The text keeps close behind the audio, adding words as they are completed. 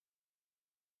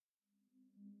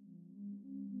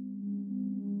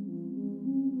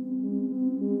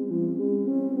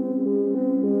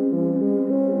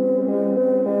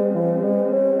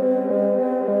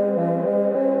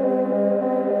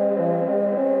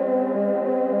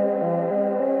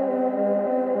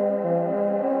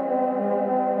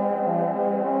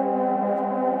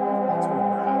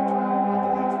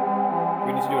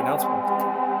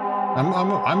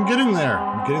I'm getting there.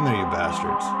 I'm getting there, you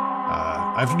bastards.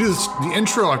 I have to do this, the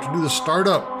intro. I have to do the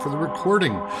startup for the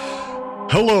recording.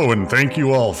 Hello, and thank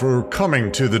you all for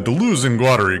coming to the Deleuze and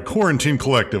Guattari Quarantine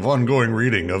Collective ongoing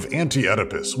reading of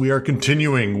Anti-Oedipus. We are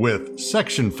continuing with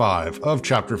Section 5 of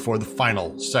Chapter 4, the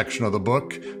final section of the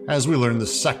book, as we learn the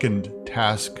second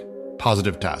task,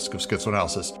 positive task of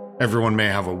schizoanalysis. Everyone may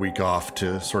have a week off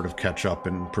to sort of catch up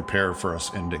and prepare for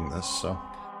us ending this, so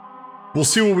we'll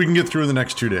see what we can get through in the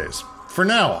next 2 days. For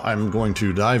now, I'm going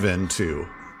to dive into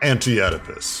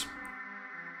Anti-Oedipus.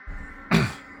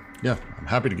 Yeah, I'm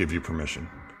happy to give you permission.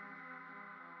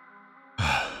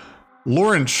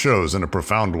 Lawrence shows in a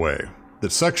profound way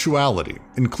that sexuality,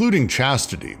 including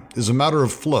chastity, is a matter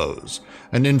of flows,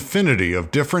 an infinity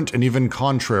of different and even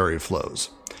contrary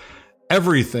flows.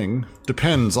 Everything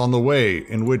depends on the way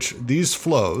in which these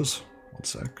flows... One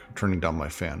sec, I'm turning down my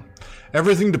fan.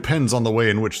 Everything depends on the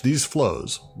way in which these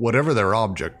flows, whatever their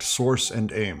object, source,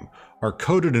 and aim, are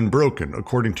coded and broken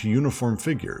according to uniform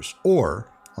figures, or,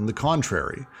 on the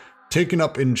contrary, taken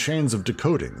up in chains of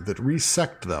decoding that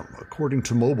resect them according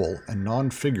to mobile and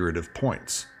non-figurative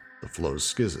points, the flow's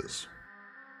schizzes.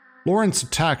 Lawrence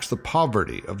attacks the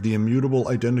poverty of the immutable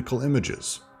identical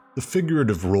images, the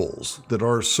figurative roles that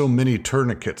are so many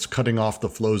tourniquets cutting off the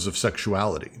flows of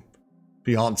sexuality.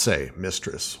 Fiancé,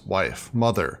 mistress, wife,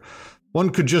 mother. One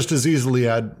could just as easily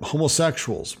add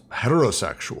homosexuals,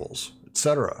 heterosexuals,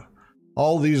 etc.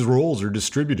 All these roles are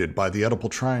distributed by the Oedipal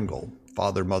triangle,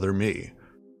 father, mother, me.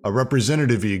 A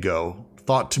representative ego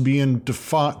thought to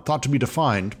be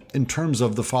defined in terms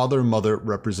of the father-mother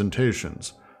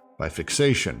representations, by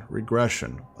fixation,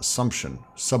 regression, assumption,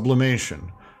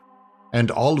 sublimation, and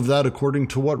all of that according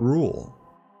to what rule?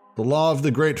 The law of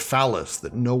the great phallus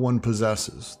that no one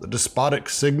possesses, the despotic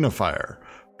signifier,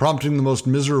 prompting the most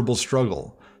miserable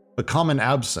struggle, a common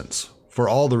absence for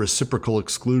all the reciprocal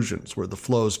exclusions where the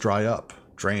flows dry up,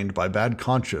 drained by bad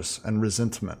conscience and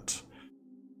resentment.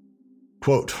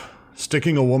 Quote,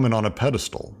 sticking a woman on a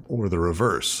pedestal, or the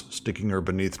reverse, sticking her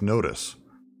beneath notice,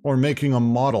 or making a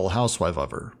model housewife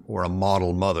of her, or a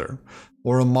model mother,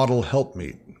 or a model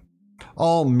helpmeet.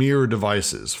 All mere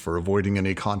devices for avoiding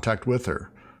any contact with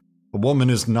her. A woman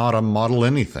is not a model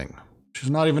anything. She's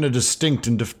not even a distinct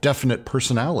and definite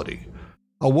personality.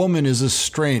 A woman is a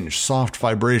strange, soft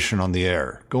vibration on the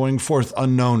air, going forth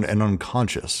unknown and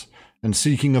unconscious, and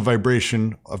seeking a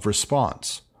vibration of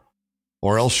response.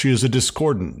 Or else she is a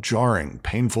discordant, jarring,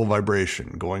 painful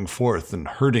vibration, going forth and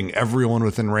hurting everyone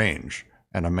within range,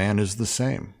 and a man is the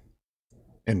same.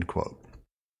 End quote.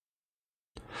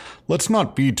 Let's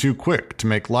not be too quick to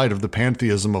make light of the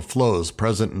pantheism of flows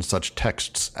present in such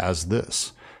texts as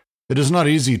this. It is not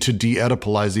easy to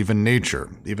de-Oedipalize even nature,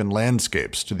 even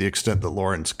landscapes, to the extent that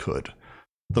Lawrence could.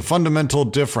 The fundamental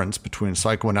difference between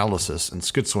psychoanalysis and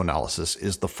schizoanalysis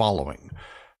is the following.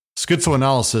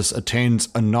 Schizoanalysis attains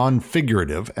a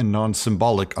non-figurative and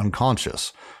non-symbolic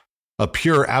unconscious, a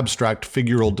pure abstract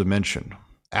figural dimension,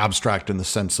 abstract in the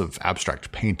sense of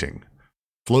abstract painting.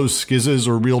 Flows, schizzes,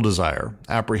 or real desire,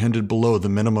 apprehended below the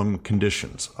minimum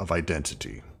conditions of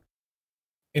identity.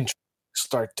 Interesting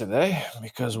start today,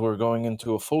 because we're going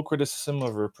into a full criticism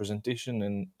of representation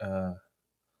and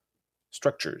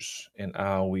structures, and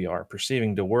how we are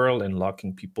perceiving the world and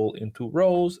locking people into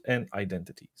roles and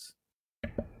identities.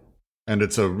 And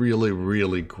it's a really,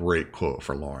 really great quote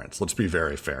for Lawrence. Let's be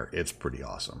very fair. It's pretty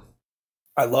awesome.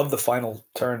 I love the final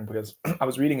turn, because I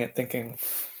was reading it thinking,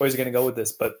 where's he going to go with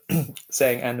this? But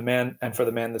saying, and the man, and for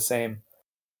the man the same.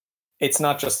 It's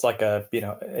not just like it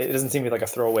doesn't seem like a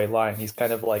throwaway line. He's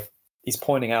kind of like, he's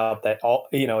pointing out that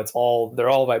they're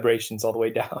all vibrations all the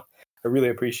way down. I really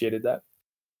appreciated that.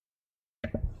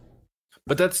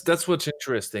 But that's what's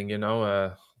interesting,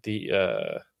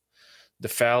 the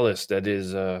phallus that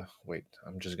is,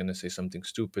 I'm just going to say something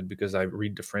stupid because I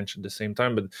read the French at the same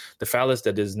time, but the phallus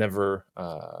that is never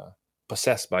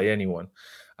possessed by anyone.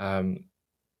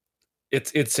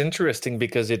 It's interesting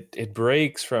because it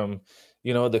breaks from,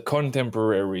 the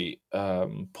contemporary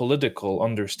political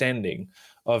understanding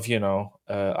of,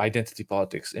 identity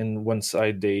politics. In one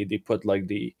side, they put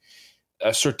like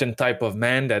a certain type of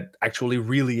man that actually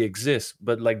really exists,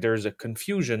 but like there's a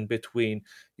confusion between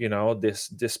this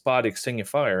despotic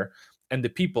signifier and the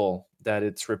people that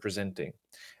it's representing.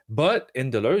 But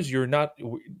in Deleuze,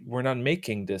 we're not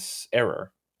making this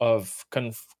error of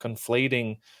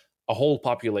conflating a whole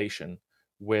population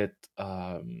with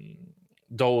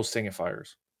those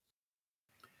signifiers.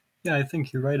 Yeah, I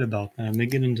think you're right about that. And they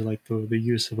get into like the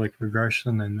use of like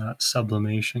regression and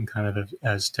sublimation kind of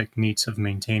as techniques of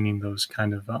maintaining those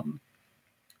kind of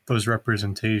those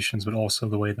representations, but also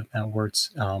the way that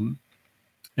works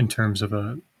in terms of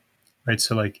right?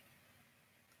 So like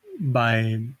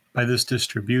by this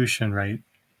distribution, right,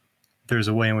 there's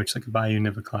a way in which like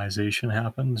biunivocalization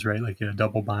happens, right? Like a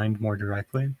double bind more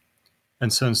directly.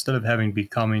 And so instead of having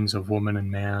becomings of woman and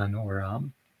man, or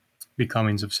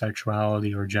becomings of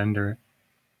sexuality or gender,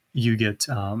 you get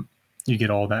all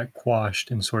that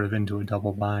quashed and sort of into a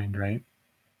double bind, right?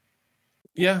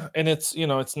 Yeah, and it's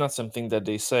it's not something that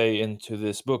they say into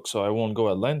this book, so I won't go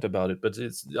at length about it. But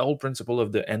it's the whole principle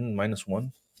of the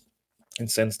n-1, in the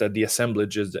sense that the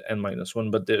assemblage is the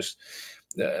n-1, but there's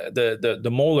the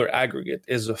molar aggregate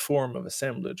is a form of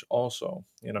assemblage also,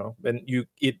 and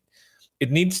it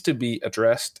needs to be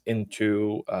addressed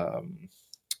into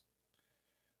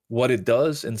what it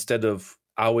does instead of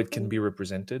how it can be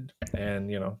represented. And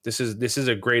this is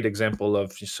a great example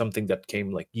of something that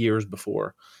came like years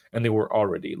before, and they were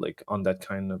already like on that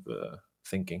kind of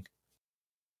thinking.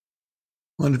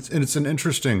 Well, and it's an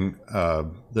interesting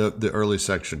the early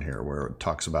section here where it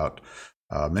talks about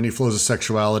many flows of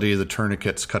sexuality, the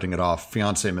tourniquets, cutting it off,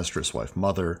 fiance, mistress, wife,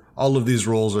 mother. All of these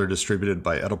roles are distributed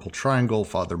by Oedipal triangle,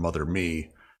 father, mother, me.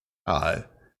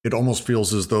 It almost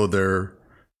feels as though they're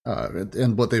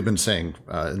and what they've been saying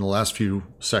in the last few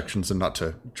sections, and not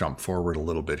to jump forward a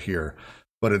little bit here,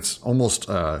 but it's almost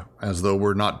as though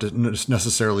we're not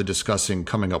necessarily discussing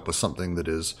coming up with something that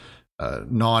is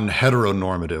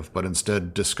non-heteronormative, but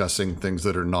instead discussing things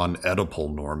that are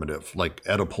non-Oedipal normative, like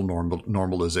Oedipal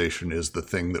normalization is the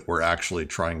thing that we're actually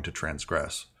trying to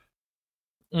transgress.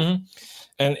 Mm-hmm.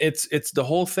 And it's the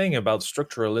whole thing about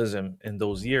structuralism in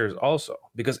those years also,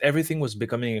 because everything was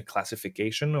becoming a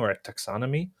classification or a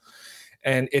taxonomy.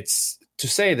 And it's to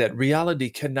say that reality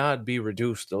cannot be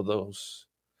reduced to those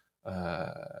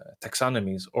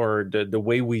taxonomies, or the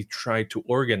way we try to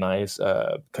organize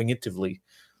cognitively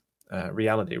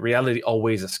reality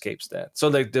always escapes that. So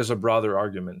like there's a broader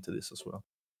argument to this as well.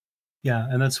 Yeah,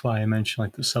 and that's why I mentioned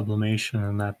like the sublimation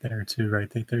and that there too,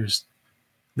 right? Like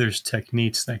there's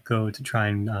techniques that go to try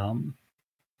and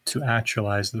to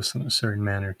actualize this in a certain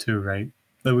manner too, right?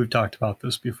 But we've talked about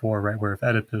this before, right? Where if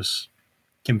Oedipus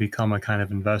can become a kind of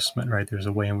investment, right, there's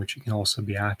a way in which it can also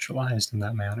be actualized in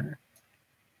that manner.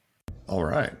 All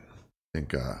right. I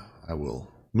think I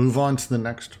will move on to the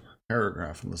next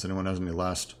paragraph unless anyone has any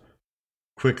last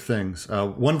quick things.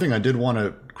 One thing I did want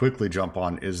to quickly jump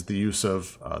on is the use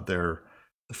of the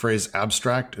phrase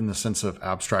abstract in the sense of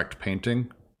abstract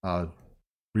painting.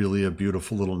 Really a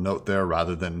beautiful little note there,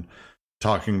 rather than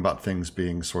talking about things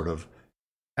being sort of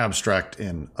abstract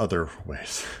in other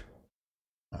ways.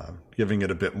 Giving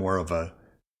it a bit more of a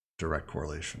direct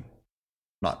correlation,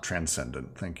 not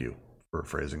transcendent. Thank you for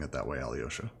phrasing it that way,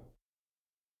 Alyosha.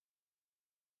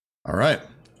 All right,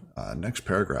 next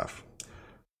paragraph.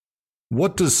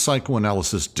 What does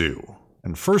psychoanalysis do?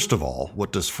 And first of all,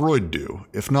 what does Freud do,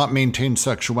 if not maintain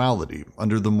sexuality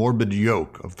under the morbid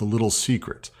yoke of the little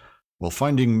secret, while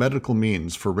finding medical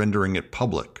means for rendering it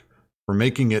public, for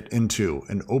making it into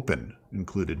an open,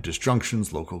 included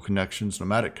disjunctions, local connections,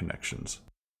 nomadic connections?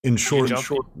 In short,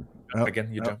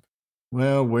 you jump.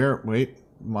 Well, wait,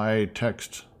 my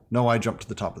text. No, I jumped to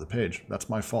the top of the page. That's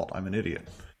my fault. I'm an idiot.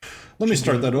 Let me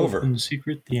start that over. In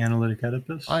secret, the analytic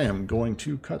Oedipus. I am going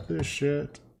to cut this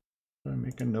shit. I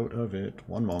make a note of it.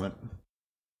 One moment.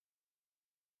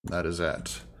 That is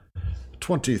at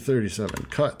 20:37.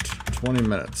 Cut. 20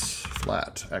 minutes.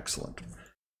 Flat. Excellent.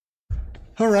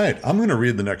 All right. I'm going to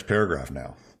read the next paragraph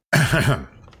now.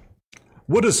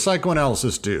 What does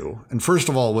psychoanalysis do? And first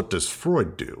of all, what does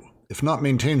Freud do, if not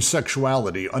maintain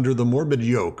sexuality under the morbid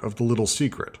yoke of the little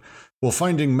secret, while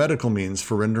finding medical means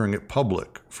for rendering it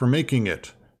public, for making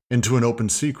it into an open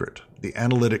secret, the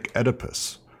analytic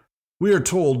Oedipus? We are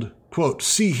told, quote,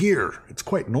 see here, it's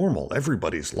quite normal,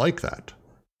 everybody's like that,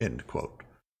 end quote.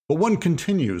 But one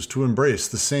continues to embrace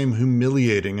the same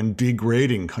humiliating and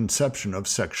degrading conception of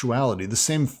sexuality, the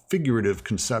same figurative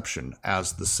conception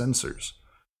as the censors.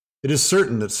 It is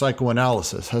certain that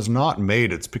psychoanalysis has not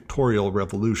made its pictorial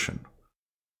revolution.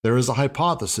 There is a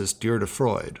hypothesis dear to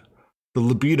Freud. The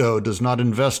libido does not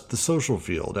invest the social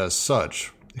field as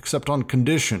such, except on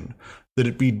condition that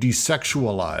it be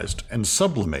desexualized and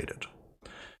sublimated.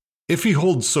 If he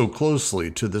holds so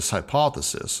closely to this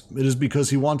hypothesis, it is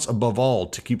because he wants above all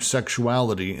to keep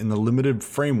sexuality in the limited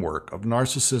framework of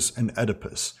Narcissus and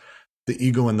Oedipus, the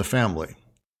ego and the family.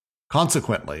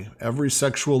 Consequently, every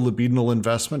sexual libidinal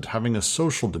investment having a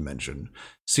social dimension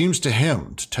seems to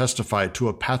him to testify to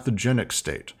a pathogenic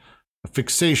state, a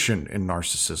fixation in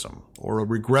narcissism, or a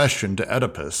regression to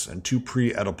Oedipus and two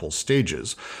pre-Oedipal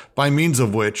stages, by means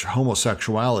of which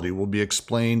homosexuality will be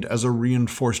explained as a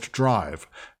reinforced drive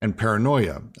and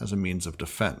paranoia as a means of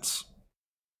defense.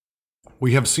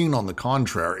 We have seen, on the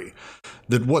contrary,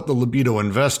 that what the libido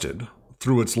invested,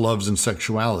 through its loves and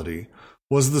sexuality,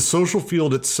 was the social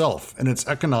field itself and its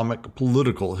economic,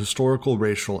 political, historical,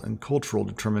 racial, and cultural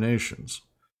determinations.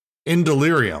 In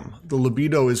delirium, the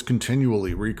libido is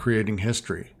continually recreating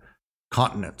history,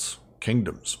 continents,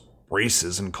 kingdoms,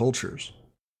 races, and cultures.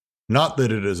 Not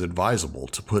that it is advisable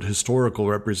to put historical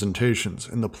representations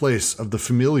in the place of the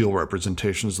familial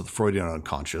representations of the Freudian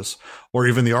unconscious, or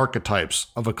even the archetypes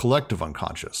of a collective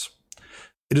unconscious.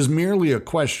 It is merely a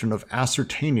question of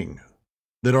ascertaining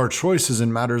that our choices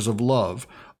in matters of love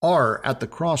are at the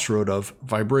crossroad of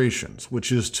vibrations,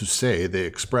 which is to say they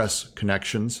express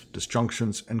connections,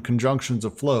 disjunctions, and conjunctions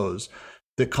of flows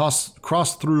that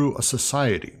cross through a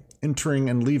society, entering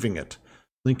and leaving it,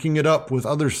 linking it up with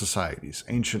other societies,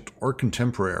 ancient or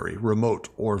contemporary, remote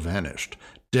or vanished,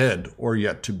 dead or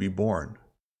yet to be born,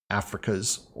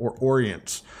 Africa's or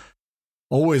Orient's,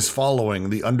 always following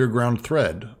the underground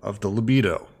thread of the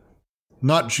libido.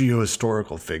 Not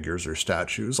geohistorical figures or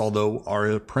statues, although our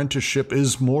apprenticeship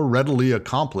is more readily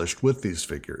accomplished with these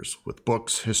figures, with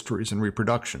books, histories, and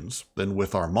reproductions, than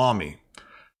with our mommy.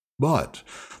 But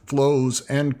flows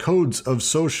and codes of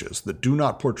socias that do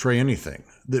not portray anything,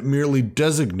 that merely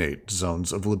designate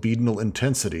zones of libidinal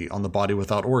intensity on the body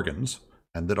without organs,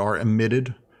 and that are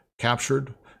emitted,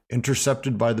 captured,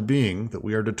 intercepted by the being that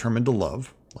we are determined to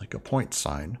love, like a point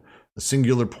sign, a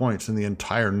singular point in the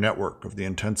entire network of the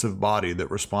intensive body that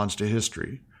responds to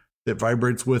history, that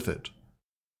vibrates with it.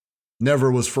 Never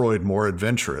was Freud more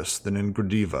adventurous than in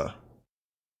Gradiva.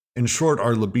 In short,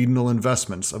 our libidinal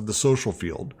investments of the social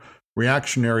field,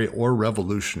 reactionary or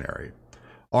revolutionary,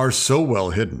 are so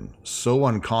well hidden, so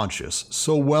unconscious,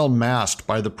 so well masked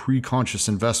by the pre-conscious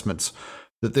investments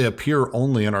that they appear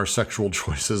only in our sexual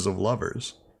choices of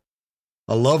lovers.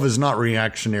 A love is not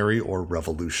reactionary or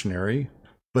revolutionary,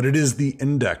 but it is the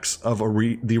index of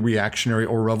the reactionary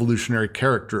or revolutionary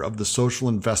character of the social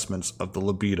investments of the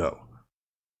libido.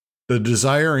 The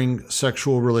desiring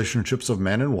sexual relationships of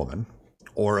man and woman,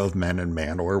 or of man and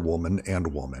man, or woman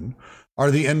and woman, are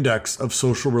the index of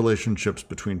social relationships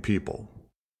between people.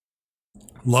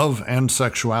 Love and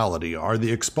sexuality are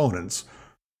the exponents,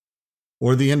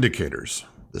 or the indicators,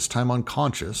 this time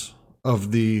unconscious,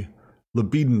 of the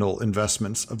libidinal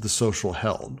investments of the social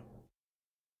held.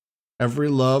 Every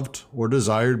loved or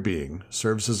desired being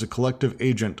serves as a collective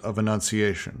agent of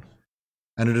enunciation,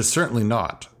 and it is certainly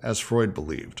not, as Freud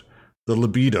believed, the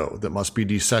libido that must be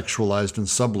desexualized and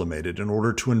sublimated in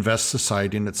order to invest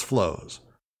society in its flows.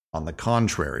 On the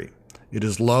contrary, it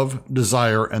is love,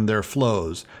 desire, and their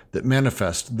flows that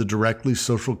manifest the directly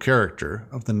social character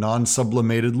of the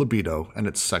non-sublimated libido and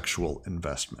its sexual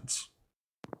investments.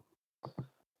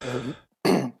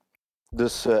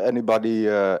 Does anybody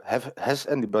has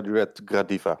anybody read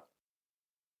Gradiva?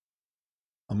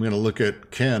 I'm going to look at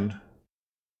Ken.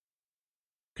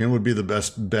 Ken would be the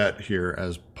best bet here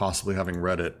as possibly having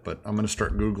read it, but I'm going to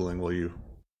start Googling while you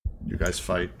guys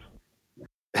fight.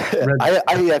 I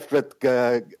have read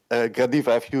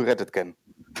Gradiva. Have you read it, Ken?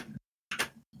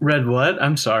 Read what?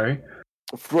 I'm sorry.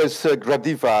 Freud's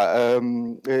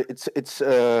Gradiva. It's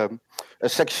a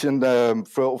section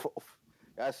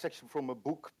a section from a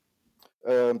book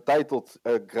titled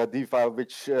Gradiva,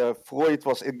 which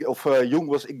Jung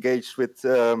was engaged with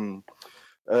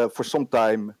for some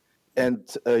time,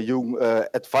 and Jung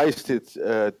advised it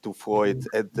to Freud,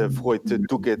 and Freud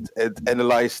took it and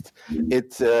analyzed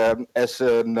it as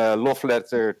a love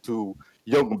letter to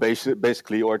Jung,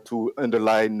 basically, or to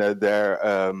underline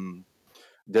their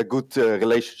good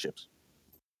relationships.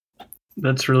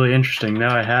 That's really interesting. No,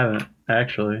 I haven't,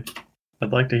 actually.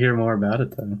 I'd like to hear more about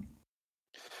it, though.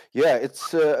 Yeah,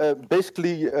 it's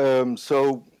basically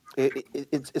so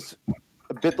it's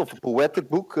a bit of a poetic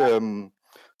book, kind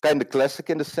of classic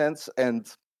in a sense, and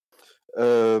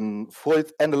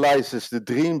Freud analyzes the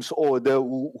dreams or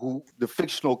the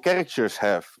fictional characters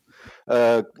have.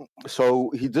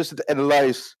 So he doesn't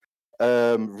analyze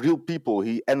real people.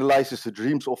 He analyzes the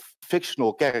dreams of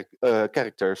fictional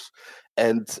characters,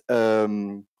 and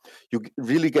you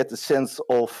really get a sense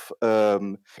of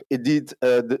indeed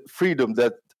the freedom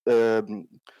that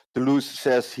Deleuze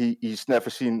says he's never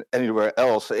seen anywhere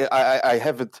else. I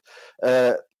haven't.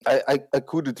 I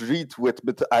couldn't read with,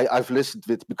 but I've listened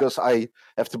with, because I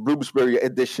have the Bloomsbury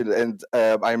edition, and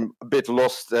I'm a bit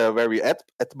lost where we're at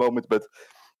the moment. But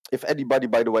if anybody,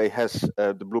 by the way, has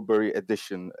the Bloomsbury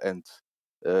edition and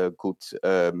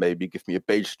could maybe give me a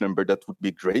page number, that would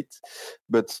be great.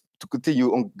 But to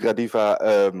continue on Gradiva,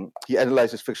 he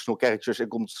analyzes fictional characters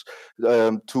and comes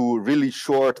to really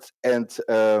short and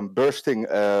bursting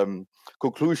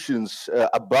conclusions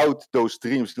about those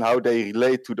dreams and how they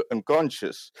relate to the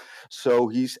unconscious. So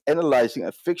he's analyzing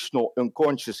a fictional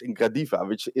unconscious in Gradiva,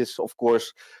 which is, of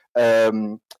course,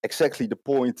 exactly the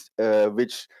point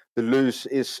which Deleuze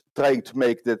is trying to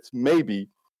make, that maybe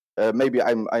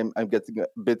I'm getting a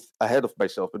bit ahead of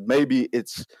myself, but maybe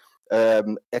it's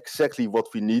exactly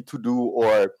what we need to do,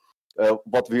 or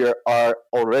what we are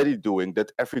already doing,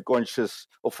 that every conscious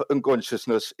of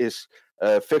unconsciousness is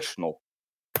fictional.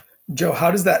 Joe,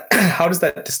 how does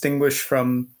that distinguish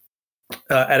from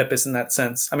Oedipus in that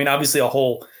sense? I mean, obviously a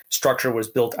whole structure was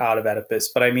built out of Oedipus,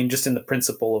 but I mean, just in the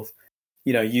principle of,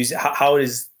 do you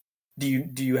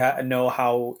know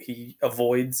how he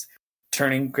avoids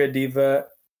turning Gradiva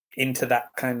into that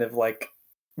kind of like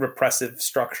repressive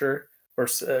structure or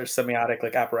semiotic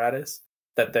like apparatus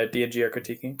that the D&G are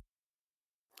critiquing?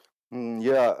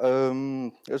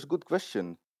 That's a good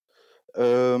question.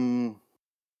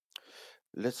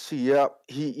 Let's see. Yeah,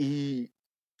 he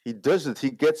does it.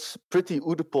 He gets pretty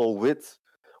Oedipal with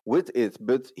it,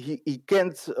 but he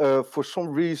can't for some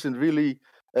reason really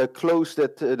close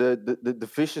that the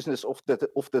viciousness of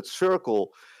that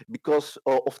circle, because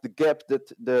of the gap that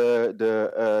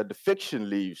the fiction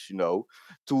leaves. To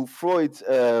Freud,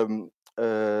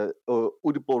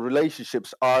 Oedipal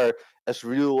relationships are as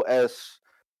real as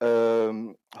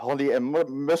honey and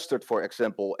mustard, for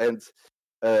example, and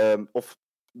of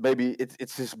maybe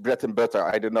it's his bread and butter.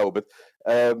 I don't know, but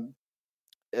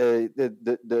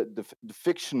the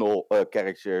fictional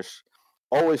characters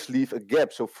always leave a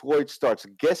gap. So Freud starts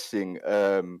guessing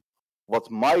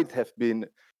what might have been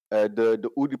the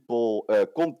Oedipal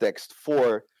context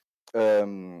for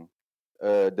the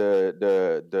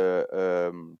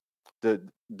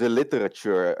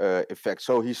literature effect.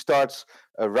 So he starts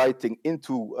writing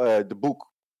into the book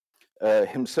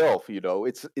himself.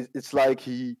 It's like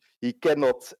he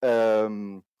cannot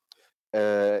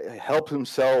help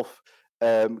himself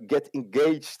get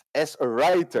engaged as a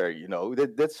writer.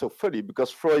 That's so funny, because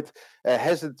Freud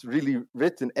hasn't really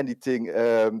written anything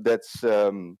that's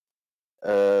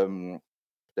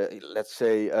let's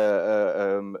say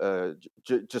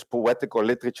just poetic or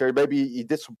literature. Maybe he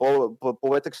did some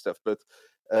poetic stuff, but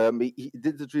he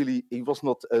didn't really. He was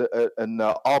not an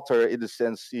author in the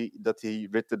sense that he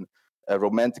written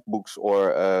romantic books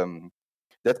or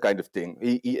that kind of thing.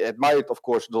 He admired, of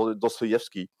course,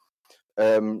 Dostoevsky,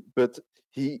 but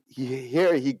he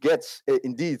gets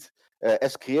indeed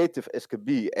as creative as could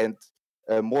be, and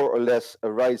more or less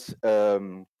writes a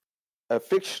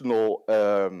fictional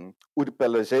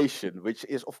Oedipalization, which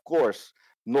is, of course,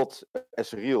 not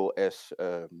as real as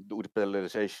the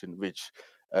Oedipalization which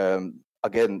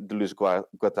again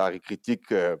Deleuze-Guattari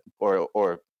critique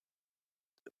or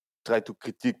try to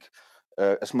critique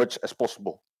as much as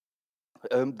possible.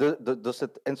 Does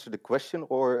that answer the question,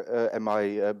 or am I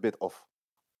a bit off?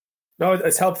 No,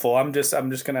 it's helpful. I'm just going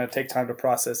to take time to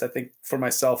process. I think for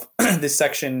myself, this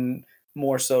section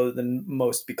more so than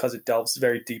most, because it delves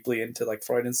very deeply into like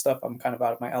Freud and stuff, I'm kind of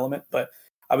out of my element. But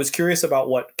I was curious about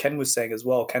what Ken was saying as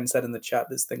well. Ken said in the chat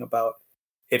this thing about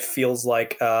it feels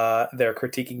like they're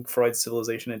critiquing Freud's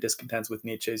civilization and discontents with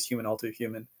Nietzsche's human all too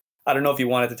human. I don't know if you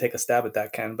wanted to take a stab at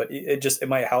that, Ken, but it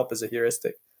might help as a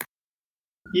heuristic.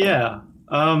 Yeah.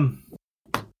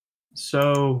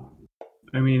 So,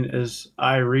 I mean, as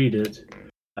I read it,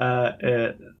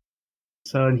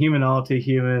 so in Human All Too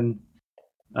Human,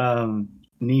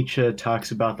 Nietzsche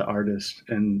talks about the artist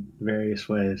in various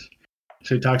ways.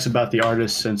 So he talks about the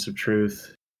artist's sense of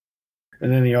truth,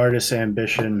 and then the artist's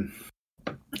ambition,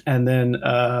 and then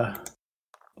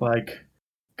like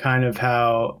kind of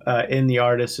how in the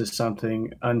artist is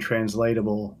something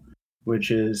untranslatable,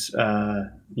 which is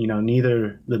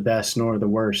neither the best nor the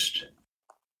worst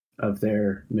of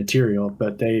their material,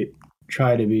 but they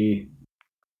try to be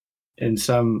in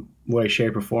some way,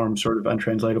 shape, or form sort of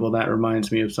untranslatable. That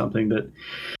reminds me of something that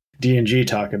D&G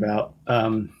talk about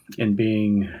in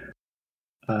being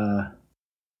I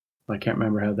can't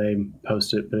remember how they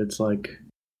post it, but it's like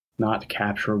not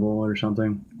capturable or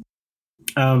something.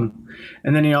 And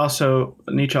then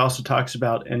Nietzsche also talks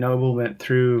about ennoblement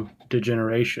through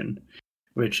degeneration,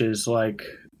 which is like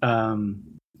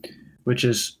which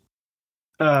is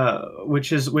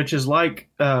like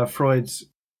Freud's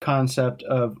concept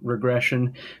of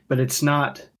regression, but it's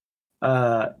not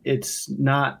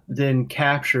then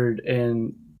captured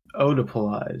and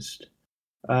Oedipalized.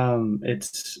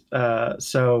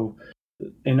 So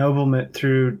ennoblement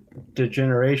through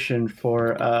degeneration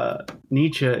for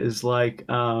Nietzsche is like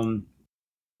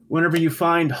whenever you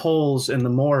find holes in the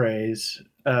mores,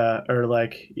 or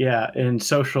like in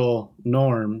social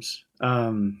norms,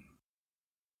 and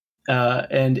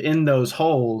in those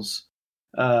holes,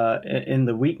 in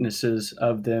the weaknesses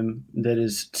of them, that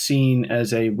is seen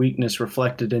as a weakness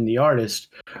reflected in the artist,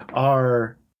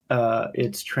 are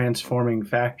its transforming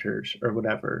factors or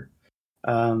whatever.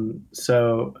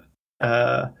 So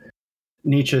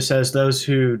Nietzsche says those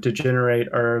who degenerate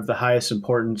are of the highest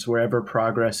importance wherever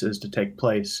progress is to take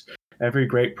place. Every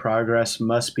great progress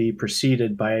must be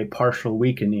preceded by a partial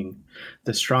weakening.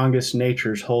 The strongest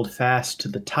natures hold fast to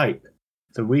the type.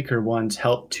 The weaker ones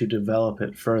help to develop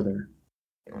it further.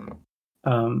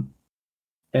 And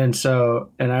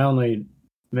I only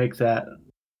make that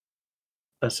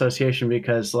association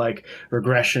because, like,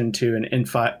 regression to an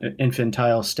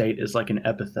infantile state is like an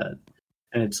epithet,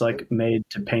 and it's like made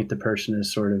to paint the person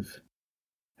as sort of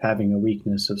having a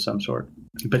weakness of some sort.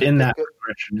 But in that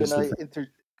regression,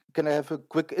 can I have a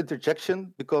quick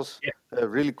interjection? Because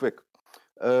really quick,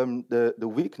 the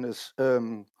weakness,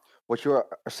 what you are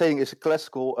saying is a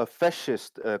classical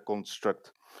fascist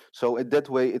construct. So in that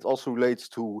way, it also relates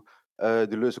to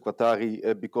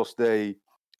Deleuze-Guattari because they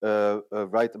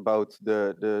write about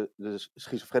the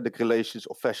schizophrenic relations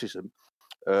of fascism.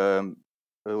 I've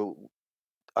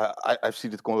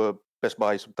seen it pass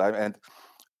by sometime,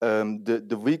 and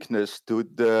the weakness to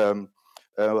the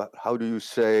how do you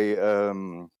say,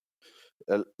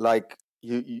 like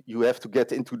you have to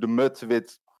get into the mud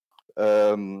with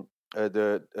the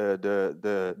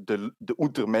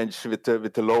Untermensch, with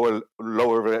the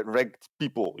lower ranked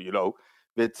people,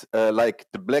 with like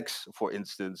the blacks, for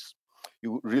instance.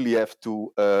 You really have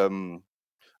to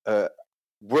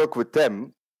work with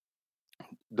them.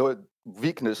 The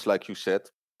weakness, like you said,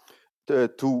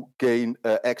 to gain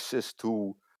access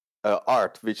to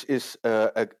art, which is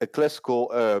a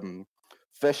classical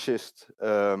fascist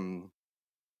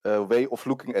way of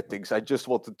looking at things. I just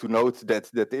wanted to note that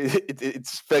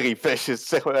it's very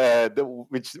fascist,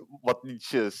 which what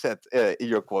Nietzsche said in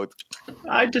your quote.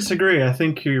 I disagree. I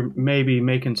think you're maybe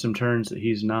making some turns that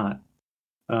he's not.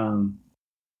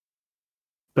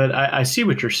 But I see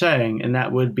what you're saying, and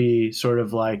that would be sort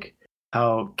of like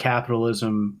how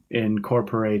capitalism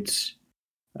incorporates,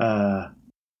 I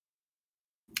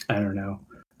don't know,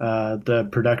 the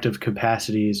productive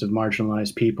capacities of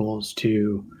marginalized peoples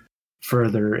to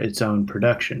further its own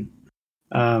production.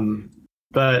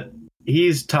 But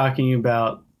he's talking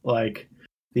about like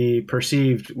the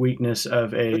perceived weakness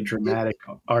of a dramatic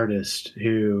artist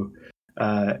who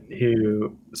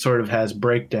sort of has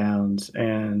breakdowns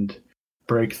and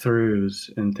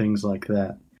breakthroughs and things like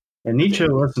that. And Nietzsche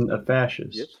wasn't a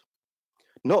fascist. Yes.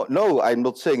 No, I'm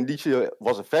not saying Nietzsche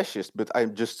was a fascist, but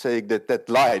I'm just saying that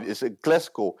line is a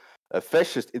classical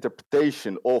fascist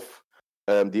interpretation of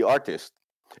the artist.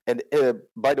 And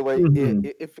by the way,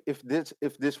 if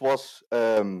this was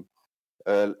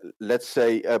let's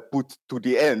say put to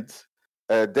the end,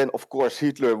 then of course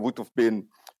Hitler would have been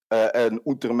an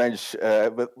Untermensch,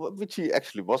 which he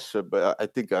actually was. But I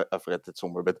think I've read it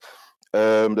somewhere. But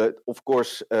that of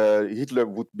course Hitler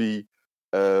would be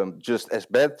just as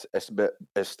bad as the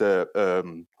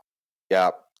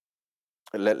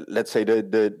let's say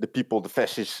the people the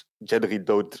fascists generally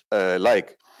don't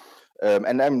like.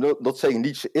 And I'm not saying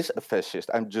Nietzsche is a fascist.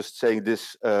 I'm just saying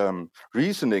this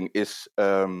reasoning is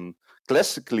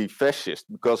classically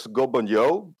fascist, because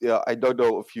Gobineau, I don't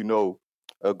know if you know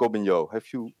Gobineau. Have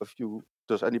you?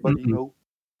 Does anybody know?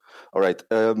 All right.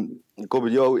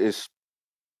 Gobineau is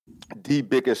the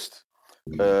biggest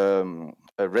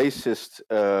racist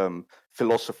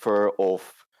philosopher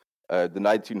of the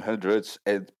 1900s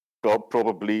and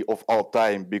probably of all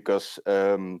time, because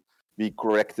we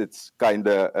corrected kind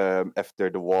of after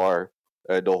the war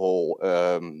the whole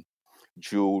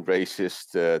Jew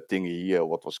racist thingy,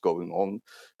 what was going on,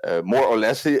 more or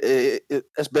less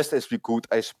as best as we could,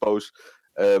 I suppose.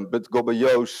 But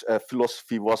Gobineau's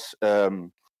philosophy was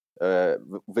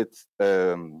with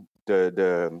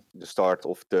the start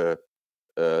of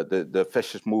the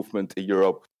fascist movement in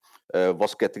Europe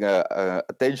was getting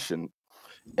attention,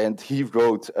 and he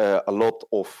wrote a lot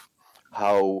of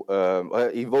how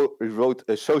he wrote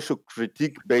a social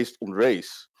critique based on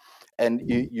race, and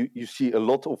you see a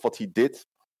lot of what he did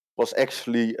was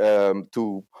actually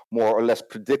to more or less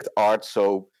predict art.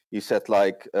 So he said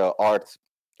like art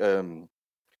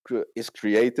is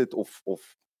created of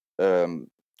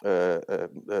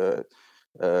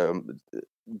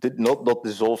did not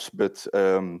dissolves, but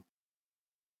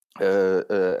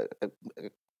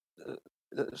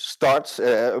starts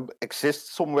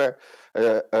exists somewhere.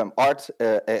 Art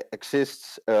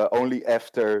exists only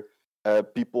after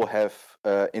people have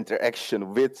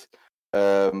interaction with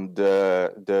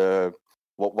the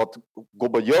what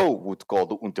Gobayeau would call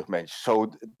the Untermensch.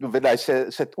 So when I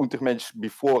said Untermensch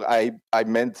before, I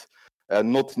meant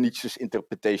not Nietzsche's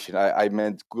interpretation. I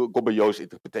meant Gobayeau's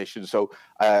interpretation. So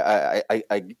I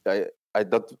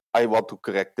want to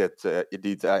correct that.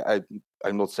 Indeed,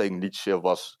 I'm not saying Nietzsche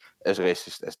was as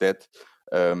racist as that,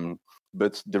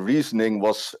 but the reasoning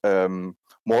was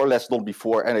more or less done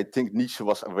before, and I think Nietzsche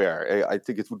was aware. I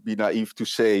think it would be naive to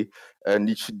say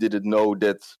Nietzsche didn't know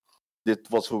that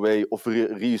was a way of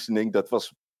reasoning that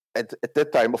was at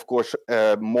that time, of course,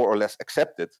 more or less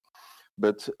accepted,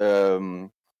 but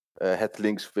had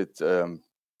links with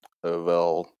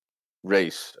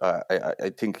race.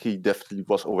 I think he definitely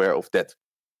was aware of that.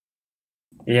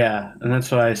 Yeah, and that's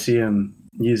why I see him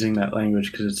using that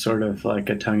language, because it's sort of like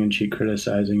a tongue-in-cheek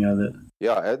criticizing of it.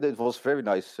 Yeah, it was very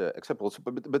nice example.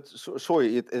 But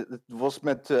sorry, it was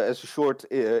meant as a short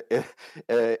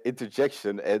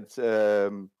interjection, and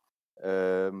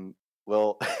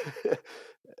well,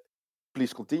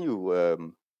 please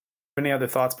continue. Any other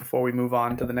thoughts before we move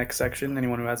on to the next section?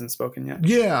 Anyone who hasn't spoken yet?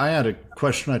 Yeah, I had a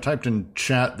question. I typed in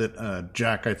chat that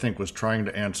Jack, I think, was trying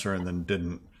to answer and then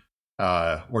didn't.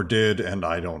 Or did, and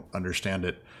I don't understand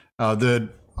it.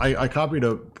 I copied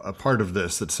a part of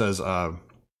this that says,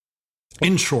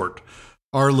 in short,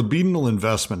 our libidinal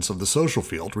investments of the social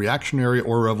field, reactionary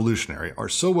or revolutionary, are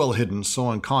so well hidden, so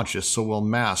unconscious, so well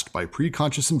masked by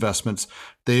preconscious investments,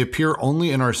 they appear only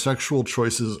in our sexual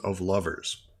choices of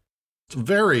lovers. It's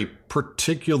very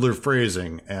particular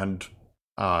phrasing, and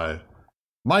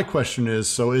my question is,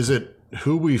 so is it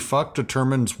who we fuck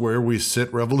determines where we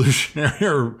sit, revolutionary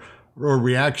or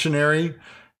reactionary?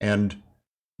 And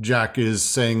Jack is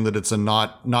saying that it's a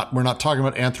not we're not talking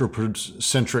about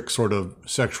anthropocentric sort of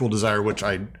sexual desire, which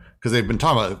because they've been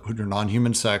talking about your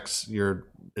non-human sex, your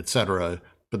etc.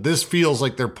 But this feels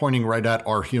like they're pointing right at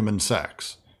our human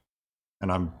sex,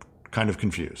 and I'm kind of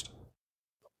confused.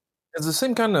 It's the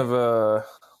same kind of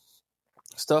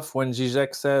stuff when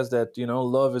Zizek says that,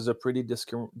 love is a pretty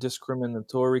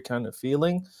discriminatory kind of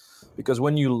feeling, because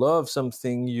when you love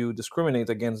something, you discriminate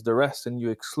against the rest and you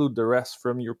exclude the rest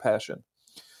from your passion.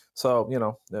 So,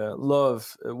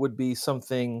 love would be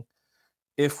something,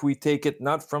 if we take it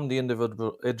not from the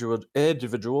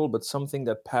individual, but something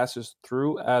that passes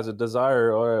through as a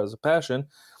desire or as a passion,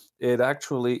 it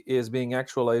actually is being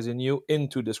actualized in you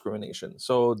into discrimination.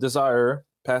 So desire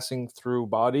passing through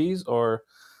bodies or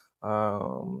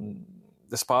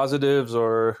dispositives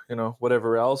or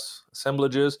whatever else,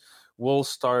 assemblages, will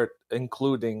start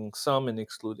including some and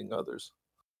excluding others.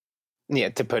 Yeah,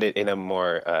 to put it in a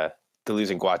more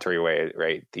Deleuze and Guattari way,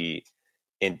 right? The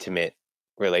intimate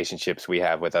relationships we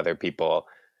have with other people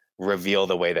reveal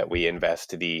the way that we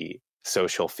invest the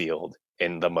social field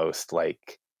in the most, I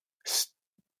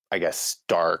guess,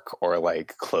 stark or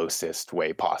closest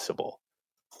way possible.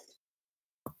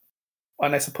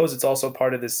 And I suppose it's also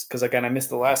part of this, because again, I missed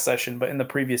the last session, but in the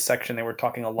previous section, they were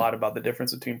talking a lot about the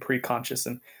difference between preconscious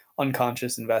and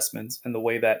unconscious investments, and the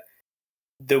way that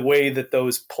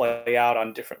those play out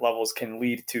on different levels can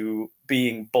lead to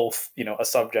being both, a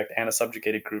subject and a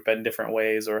subjugated group in different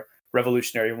ways, or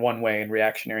revolutionary in one way and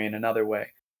reactionary in another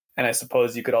way. And I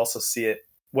suppose you could also see it,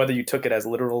 whether you took it as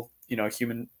literal,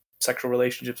 human sexual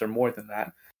relationships or more than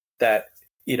that,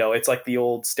 it's like the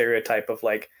old stereotype of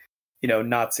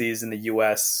Nazis in the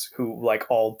US who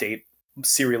all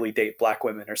serially date black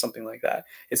women or something like that.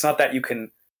 It's not that you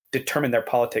can determine their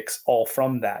politics all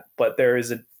from that, but there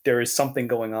is something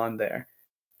going on there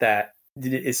that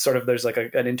is sort of, there's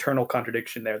an internal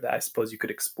contradiction there that I suppose you could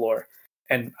explore.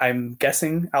 And I'm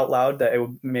guessing out loud that it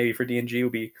would, maybe for D&G,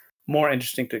 would be more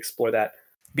interesting to explore that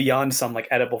beyond some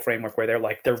Oedipal framework where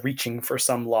they're reaching for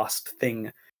some lost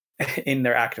thing in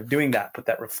their act of doing that, but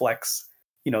that reflects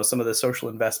some of the social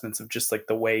investments of just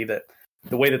the way that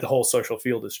the whole social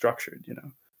field is structured.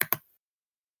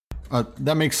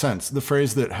 That makes sense. The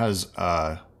phrase that has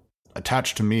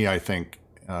attached to me, I think,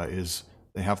 is,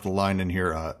 they have the line in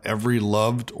here, every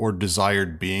loved or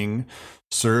desired being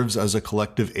serves as a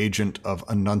collective agent of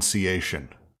enunciation,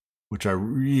 which I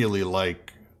really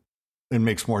like. It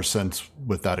makes more sense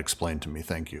with that explained to me.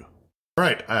 Thank you. All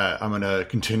right, I'm going to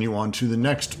continue on to the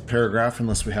next paragraph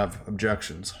unless we have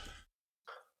objections.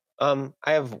 I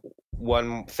have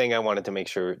one thing I wanted to make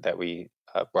sure that we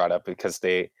brought up, because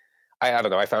I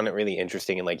don't know, I found it really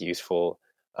interesting and useful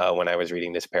when I was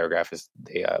reading this paragraph, is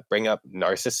they bring up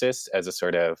narcissists as a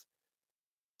sort of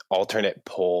alternate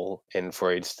pole in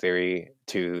Freud's theory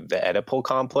to the Oedipal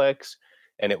complex.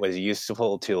 and it was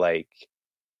useful to like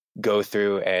go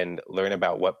through and learn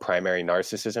about what primary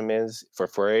narcissism is for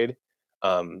Freud,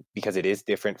 because it is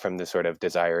different from the sort of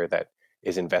desire that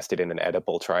is invested in an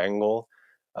Oedipal triangle.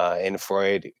 In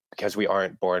Freud, because we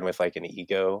aren't born with like an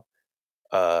ego,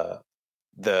 the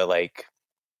like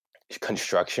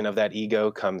construction of that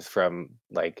ego comes from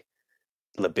like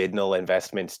libidinal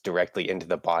investments directly into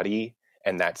the body,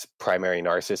 and that's primary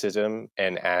narcissism.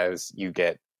 And as you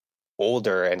get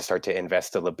older and start to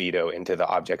invest the libido into the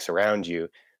objects around you,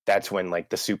 that's when like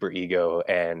the superego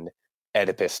and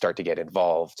Oedipus start to get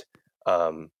involved.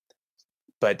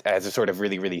 But as a sort of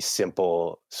really, really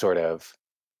simple sort of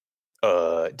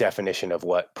definition of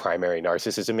what primary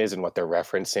narcissism is and what they're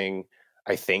referencing,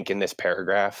 I think in this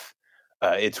paragraph,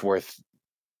 it's worth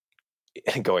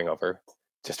going over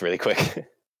just really quick.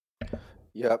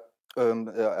 Yeah,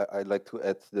 I'd like to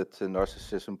add that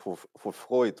narcissism for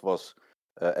Freud was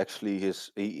actually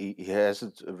he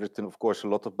hasn't written, of course, a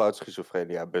lot about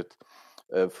schizophrenia, but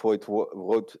Freud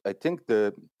wrote, I think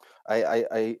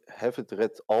I haven't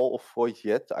read all of Freud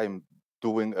yet. I'm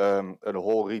doing a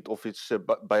whole read of its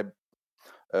by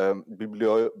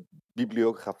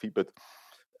bibliography, but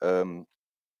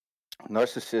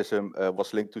narcissism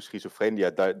was linked to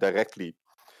schizophrenia directly.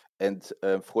 And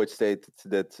Freud stated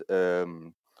that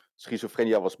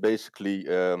schizophrenia was basically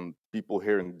people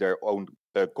hearing their own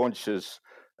conscious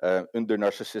under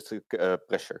narcissistic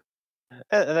pressure.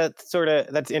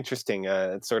 That's interesting.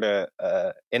 It sort of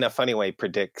in a funny way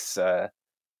predicts. I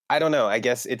don't know. I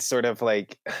guess it's sort of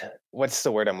like, what's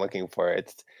the word I'm looking for?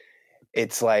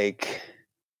 It's like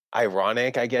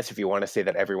ironic, I guess, if you want to say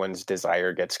that everyone's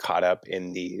desire gets caught up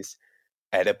in these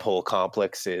Oedipal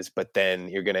complexes, but then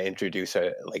you're going to introduce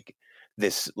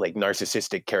this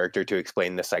narcissistic character to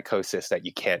explain the psychosis that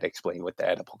you can't explain with the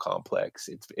Oedipal complex.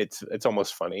 It's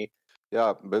almost funny.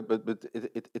 Yeah, but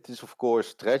it is of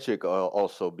course tragic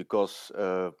also because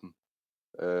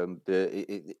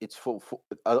it's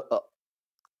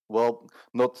well,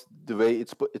 not the way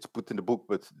it's put in the book,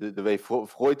 but the way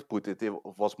Freud put it, it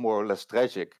was more or less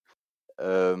tragic,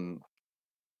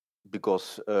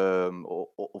 because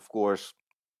of course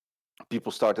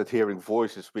people started hearing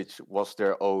voices which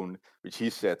he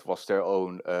said was their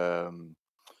own.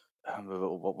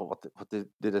 What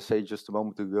did I say just a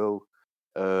moment ago?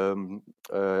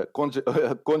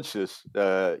 Conscious.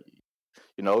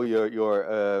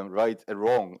 You're right and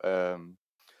wrong.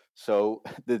 So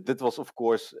that was, of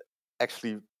course,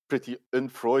 actually pretty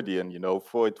un-Freudian.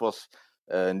 Freud was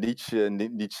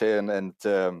Nietzschean and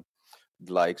so.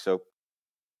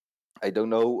 I don't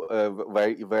know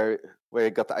where I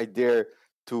got the idea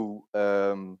to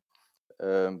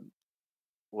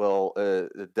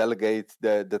delegate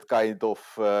that kind of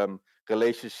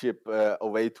relationship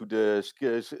away to the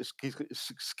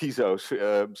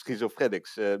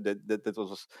schizophrenics. That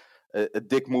was a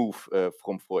dick move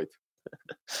from Freud.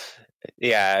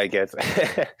 Yeah, I guess.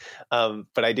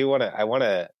 But I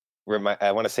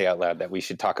want to say out loud that we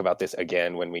should talk about this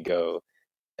again when we go.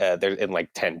 They're in like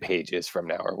 10 pages from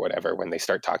now or whatever, when they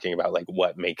start talking about like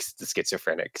what makes the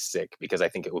schizophrenic sick, because I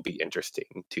think it will be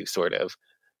interesting to sort of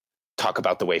talk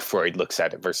about the way Freud looks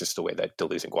at it versus the way that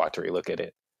Deleuze and Guattari look at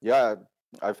it. Yeah,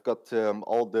 I've got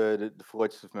all the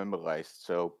Freud stuff memorized.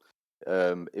 So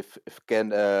if Ken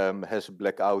has a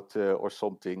blackout or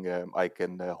something, I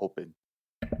can hop in.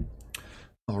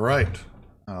 All right.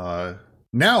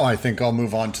 Now I think I'll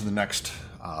move on to the next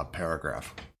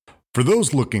paragraph. For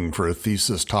those looking for a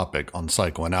thesis topic on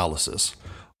psychoanalysis,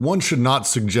 one should not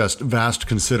suggest vast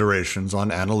considerations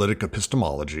on analytic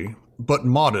epistemology, but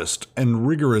modest and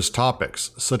rigorous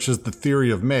topics such as the theory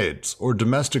of maids or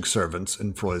domestic servants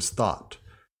in Freud's thought.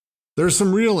 There are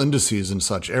some real indices in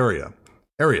such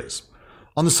areas.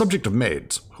 On the subject of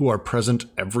maids, who are present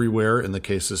everywhere in the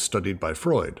cases studied by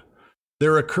Freud,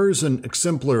 there occurs an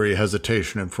exemplary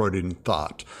hesitation in Freudian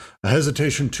thought, a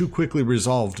hesitation too quickly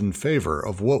resolved in favor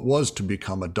of what was to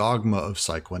become a dogma of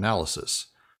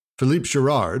psychoanalysis. Philippe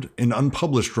Girard, in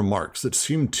unpublished remarks that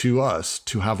seem to us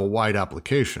to have a wide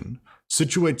application,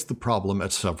 situates the problem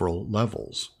at several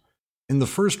levels. In the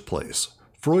first place,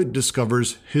 Freud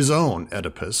discovers his own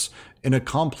Oedipus in a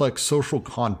complex social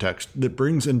context that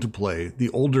brings into play the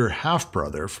older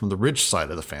half-brother from the rich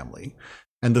side of the family,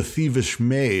 and the thievish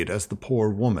maid as the poor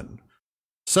woman.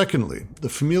 Secondly, the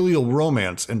familial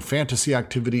romance and fantasy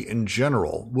activity in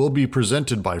general will be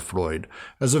presented by Freud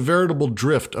as a veritable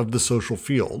drift of the social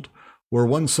field, where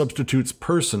one substitutes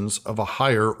persons of a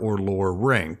higher or lower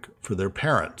rank for their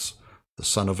parents, the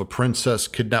son of a princess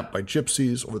kidnapped by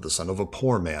gypsies or the son of a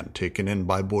poor man taken in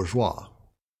by bourgeois.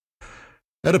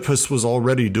 Oedipus was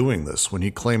already doing this when he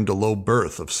claimed a low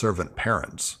birth of servant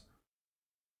parents.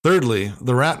 Thirdly,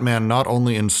 the Rat Man not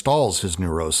only installs his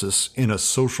neurosis in a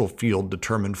social field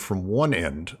determined from one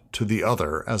end to the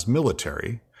other as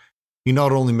military, he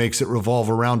not only makes it revolve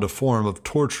around a form of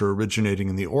torture originating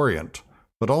in the Orient,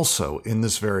 but also in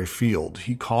this very field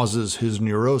he causes his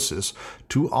neurosis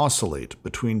to oscillate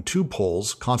between two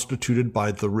poles constituted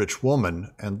by the rich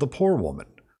woman and the poor woman,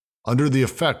 under the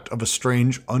effect of a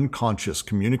strange unconscious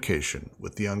communication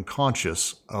with the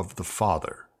unconscious of the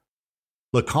father.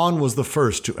 Lacan was the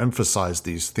first to emphasize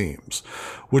these themes,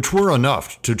 which were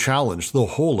enough to challenge the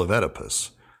whole of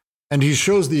Oedipus. And he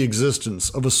shows the existence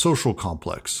of a social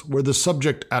complex where the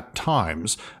subject at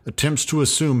times attempts to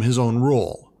assume his own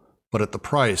role, but at the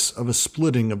price of a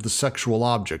splitting of the sexual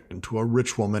object into a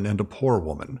rich woman and a poor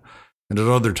woman, and at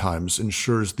other times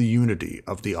ensures the unity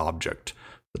of the object,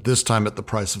 but this time at the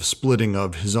price of splitting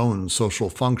of his own social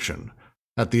function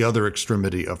at the other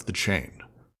extremity of the chain.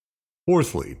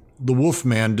 Fourthly, the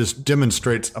Wolfman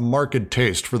demonstrates a marked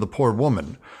taste for the poor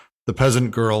woman, the peasant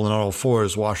girl in all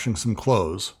fours washing some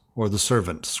clothes, or the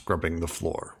servant scrubbing the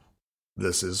floor.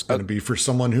 This is going to be for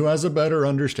someone who has a better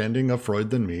understanding of Freud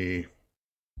than me.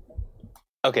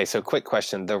 Okay, so quick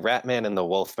question. The Rat Man and the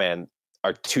Wolf Man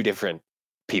are two different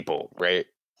people, right?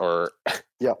 Or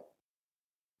Yeah.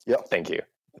 Thank you.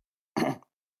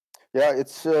 Yeah,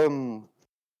 it's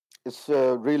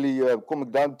really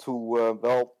coming down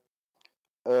to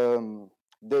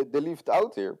they leave it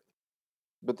out here,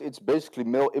 but it's basically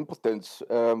male impotence.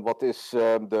 What is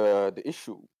the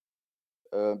issue?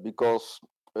 Because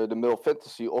the male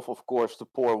fantasy of course, the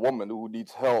poor woman who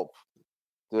needs help,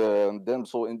 the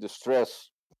damsel in distress,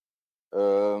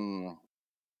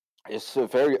 is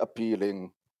very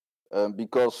appealing,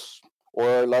 because,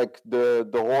 or like the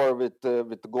whore with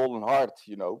the golden heart,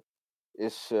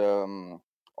 is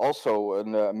also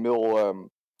a male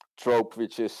trope,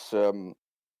 which is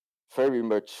very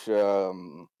much a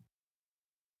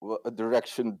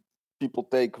direction people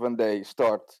take when they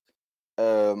start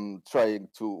trying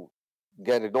to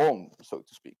get it on, so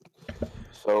to speak.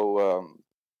 So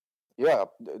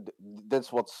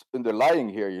that's what's underlying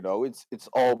here. It's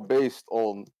all based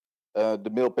on the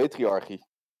male patriarchy,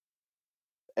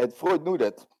 and Freud knew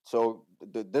that. So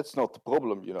that's not the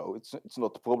problem. It's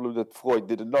not the problem that Freud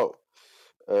didn't know.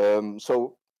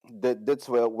 So that's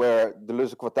where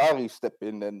Deleuze and Guattari step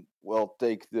in and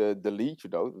take the lead.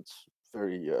 It's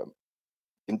very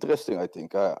interesting. I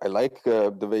think I like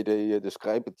the way they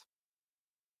describe it.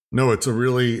 No, it's a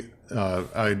really,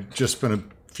 I just spent a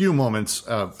few moments,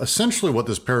 essentially what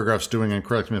this paragraph's doing, and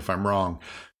correct me if I'm wrong,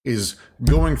 is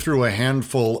going through a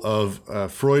handful of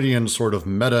Freudian sort of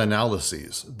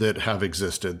meta-analyses that have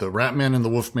existed. The Rat Man and the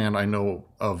Wolf Man I know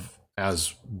of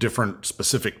as different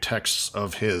specific texts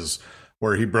of his,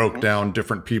 where he broke down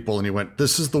different people and he went,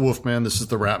 this is the Wolf Man, this is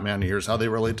the Rat Man, here's how they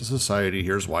relate to society,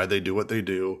 here's why they do what they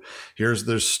do, here's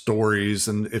their stories,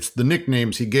 and it's the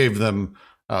nicknames he gave them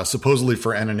supposedly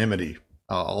for anonymity.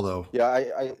 Although,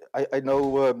 I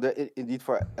know indeed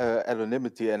for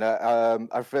anonymity, and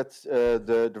I've read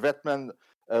the Ratman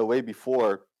way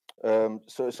before,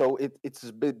 so it's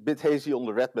a bit hazy on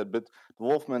the Ratman, but the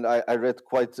Wolfman I read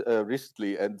quite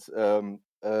recently, and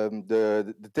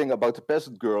the thing about the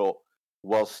peasant girl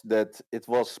was that it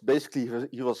was basically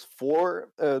he was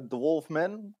the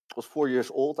Wolfman was 4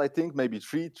 years old, I think, maybe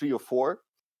three or four,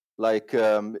 like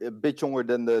a bit younger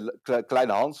than the Kleine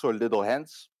Hans or Little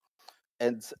Hans.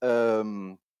 And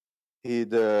he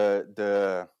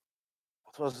the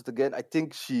what was it again? I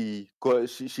think she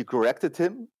corrected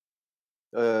him.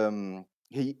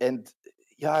 He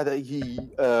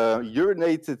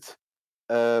urinated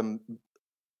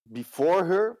before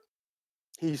her.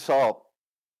 He saw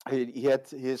he had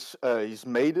his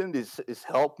maiden, his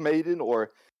help maiden,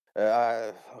 or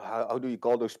how do you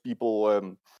call those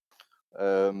people?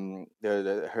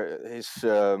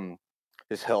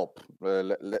 His help,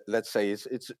 let's say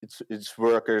it's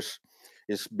workers,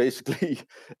 is basically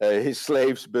his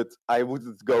slaves, but I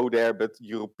wouldn't go there, but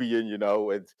European,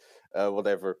 and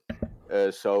whatever.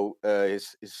 So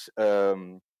his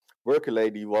worker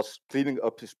lady was cleaning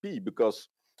up his pee because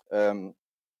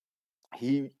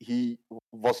he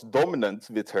was dominant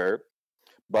with her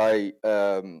by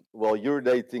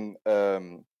urinating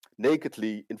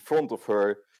nakedly in front of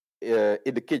her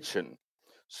in the kitchen.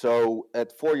 So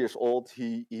at 4 years old,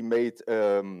 he made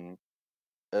a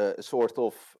sort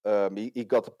of he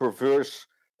got a perverse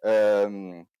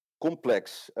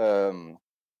complex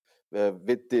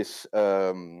with this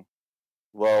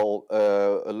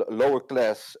lower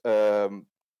class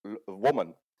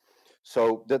woman.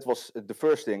 So that was the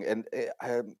first thing, and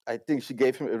I think she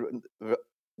gave him a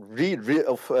real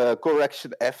of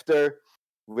correction after,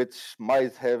 which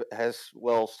might has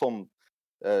some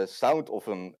sound of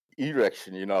an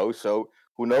erection, so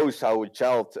who knows how a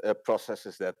child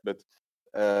processes that. But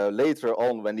later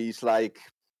on, when he's like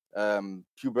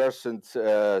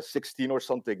pubescent 16 or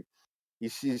something, he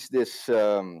sees this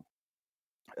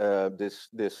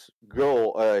this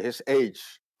girl his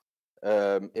age,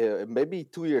 maybe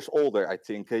 2 years older, I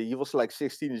think. He was like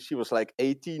 16 and she was like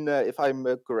 18, if I'm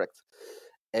correct.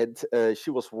 And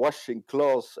she was washing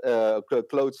clothes at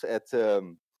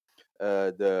the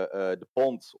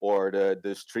pond or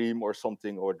the stream or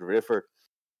something, or the river.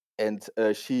 And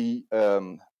she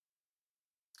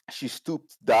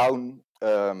stooped down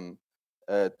to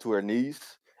her knees,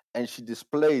 and she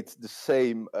displayed the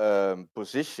same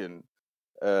position,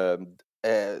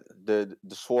 the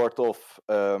sort of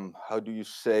how do you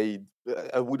say?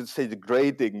 I wouldn't say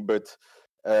degrading, but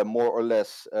more or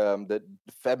less the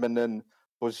feminine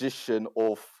position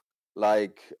of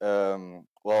like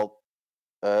what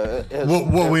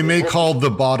we may call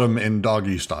the bottom in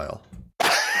doggy style.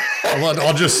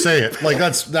 I'll just say it. Like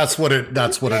that's what it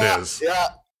is. Yeah,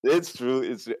 it's true.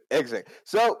 It's exact.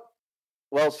 So,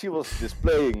 while she was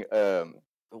displaying,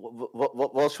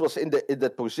 while she was in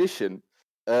that position,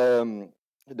 the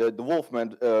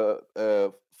Wolfman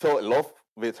fell in love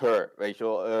with her,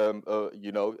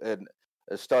 and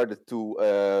started to.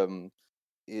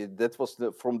 That was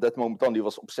from that moment on, he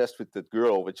was obsessed with that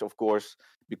girl, which of course,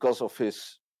 because of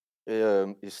his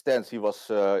stance, he was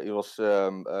a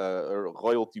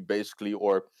royalty basically,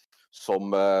 or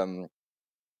some.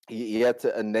 He had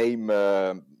a name.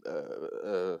 How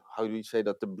do you say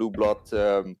that? The blue blood.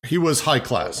 He was high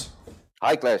class.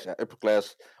 High class, yeah, upper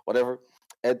class, whatever.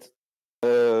 And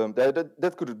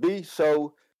that couldn't be.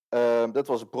 So that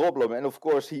was a problem. And of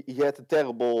course, he had a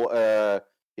terrible.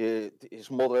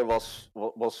 His mother was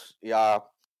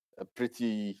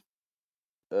pretty.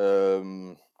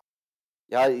 His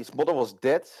mother was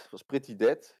dead. Was pretty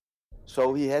dead.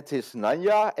 So he had his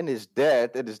Nanya and his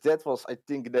dad was, I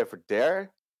think, never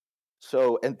there.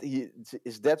 So, and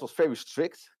his dad was very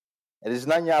strict, and his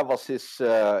Nanya was his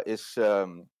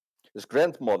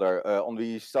grandmother. On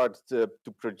he started to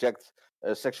project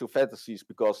sexual fantasies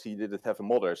because he didn't have a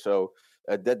mother. So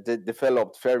that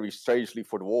developed very strangely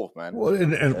for the Wolfman. Well,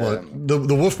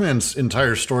 the Wolfman's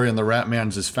entire story and the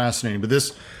Ratman's is fascinating, but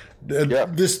this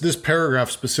paragraph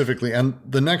specifically, and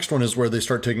the next one is where they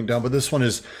start taking down. But this one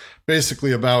is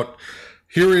basically about,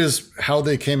 here is how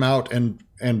they came out, and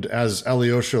as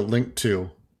Alyosha linked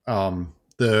to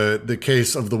the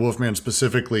case of the Wolfman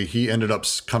specifically, he ended up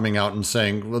coming out and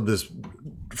saying, well, this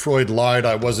Freud lied.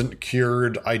 I wasn't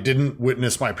cured. I didn't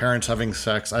witness my parents having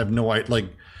sex. I have no idea. Like,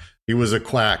 he was a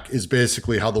quack, is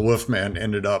basically how the Wolfman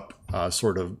ended up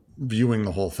sort of viewing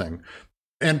the whole thing.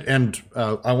 And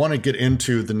I want to get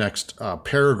into the next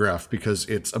paragraph because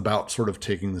it's about sort of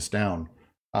taking this down.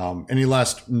 Any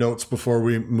last notes before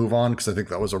we move on? Because I think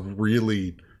that was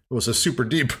it was a super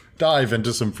deep dive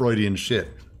into some Freudian shit.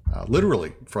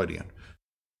 Literally Freudian.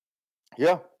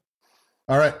 Yeah.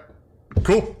 All right.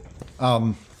 Cool.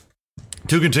 To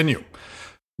continue.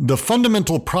 The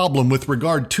fundamental problem with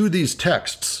regard to these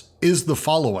texts is the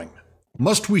following.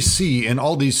 Must we see in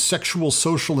all these sexual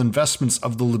social investments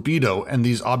of the libido and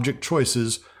these object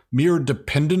choices mere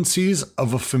dependencies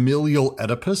of a familial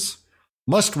Oedipus?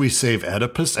 Must we save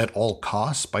Oedipus at all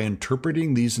costs by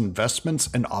interpreting these investments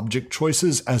and object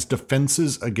choices as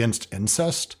defenses against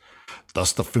incest?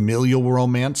 Thus the familial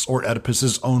romance, or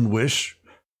Oedipus's own wish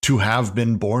to have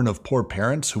been born of poor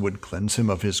parents who would cleanse him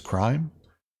of his crime?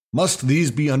 Must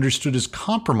these be understood as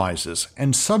compromises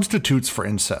and substitutes for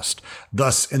incest?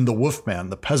 Thus, in the Wolfman,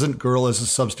 the peasant girl is a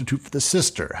substitute for the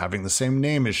sister, having the same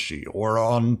name as she, or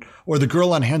the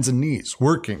girl on hands and knees,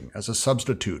 working as a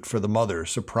substitute for the mother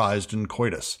surprised in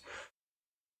coitus.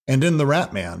 And in the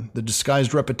Ratman, the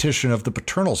disguised repetition of the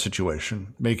paternal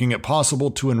situation, making it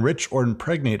possible to enrich or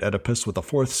impregnate Oedipus with a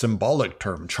fourth symbolic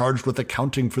term charged with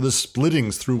accounting for the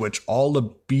splittings through which all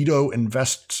libido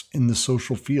invests in the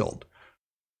social field.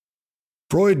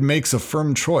 Freud makes a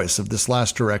firm choice of this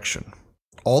last direction,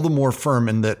 all the more firm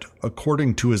in that,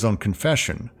 according to his own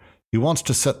confession, he wants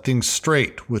to set things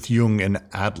straight with Jung and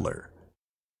Adler.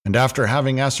 And after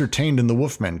having ascertained in the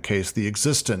Wolfman case the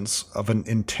existence of an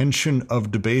intention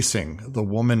of debasing the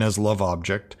woman as love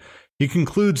object, he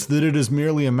concludes that it is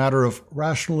merely a matter of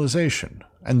rationalization,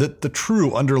 and that the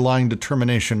true underlying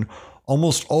determination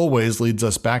almost always leads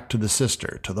us back to the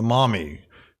sister, to the mommy,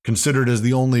 considered as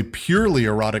the only purely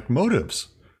erotic motives.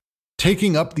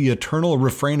 Taking up the eternal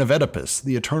refrain of Oedipus,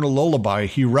 the eternal lullaby,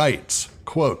 he writes,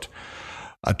 quote,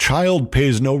 "A child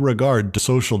pays no regard to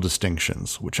social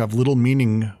distinctions, which have little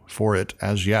meaning for it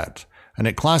as yet, and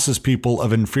it classes people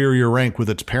of inferior rank with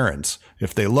its parents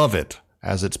if they love it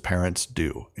as its parents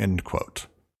do, end quote.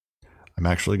 I'm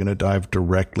actually going to dive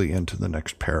directly into the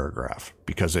next paragraph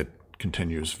because it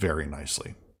continues very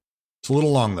nicely. It's a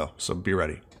little long though, so be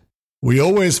ready. We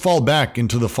always fall back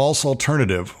into the false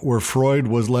alternative where Freud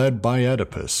was led by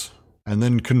Oedipus, and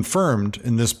then confirmed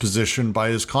in this position by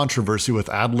his controversy with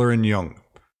Adler and Jung.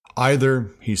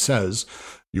 Either, he says,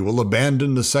 you will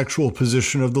abandon the sexual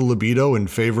position of the libido in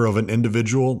favor of an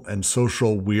individual and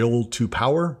social will to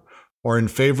power, or in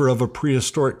favor of a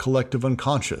prehistoric collective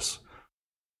unconscious.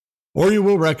 Or you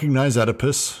will recognize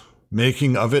Oedipus,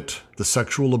 making of it the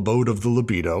sexual abode of the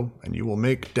libido, and you will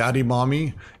make daddy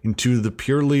mommy into the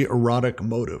purely erotic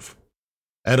motive.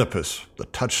 Oedipus, the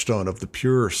touchstone of the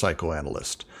pure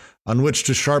psychoanalyst, on which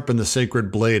to sharpen the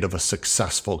sacred blade of a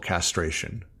successful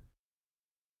castration.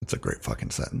 That's a great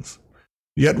fucking sentence.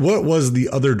 Yet what was the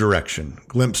other direction,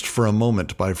 glimpsed for a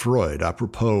moment by Freud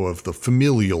apropos of the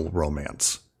familial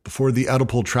romance, before the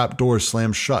Oedipal trapdoor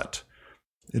slams shut?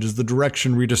 It is the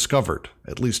direction rediscovered,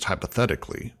 at least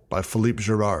hypothetically, by Philippe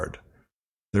Girard.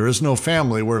 There is no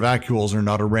family where vacuoles are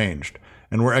not arranged,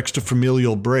 and where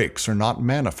extrafamilial breaks are not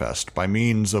manifest by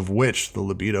means of which the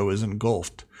libido is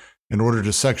engulfed, in order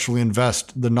to sexually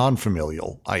invest the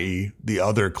non-familial, i.e., the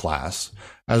other class,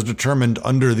 as determined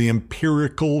under the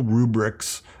empirical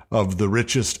rubrics of the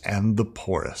richest and the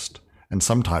poorest, and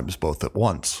sometimes both at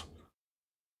once.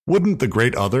 Wouldn't the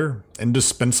great other,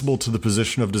 indispensable to the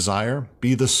position of desire,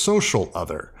 be the social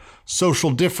other,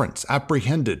 social difference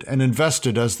apprehended and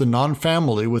invested as the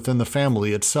non-family within the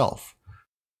family itself?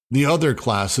 The other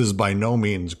class is by no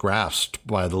means grasped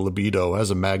by the libido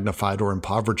as a magnified or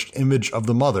impoverished image of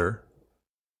the mother,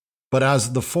 but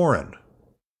as the foreign,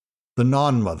 the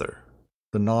non-mother,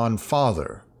 the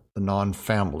non-father, the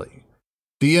non-family,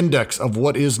 the index of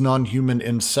what is non-human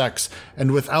in sex,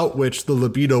 and without which the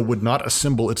libido would not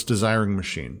assemble its desiring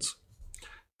machines.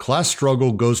 Class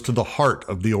struggle goes to the heart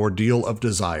of the ordeal of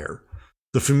desire.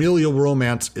 The familial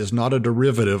romance is not a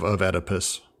derivative of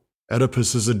Oedipus.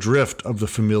 Oedipus is a drift of the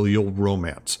familial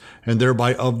romance, and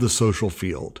thereby of the social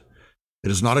field.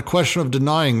 It is not a question of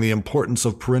denying the importance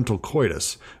of parental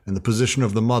coitus and the position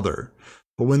of the mother,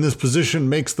 but when this position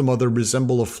makes the mother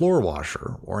resemble a floor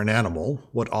washer or an animal,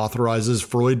 what authorizes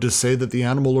Freud to say that the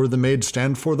animal or the maid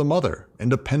stand for the mother,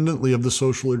 independently of the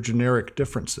social or generic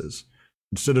differences,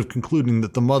 instead of concluding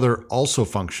that the mother also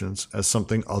functions as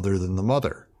something other than the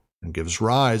mother, and gives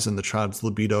rise in the child's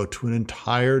libido to an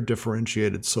entire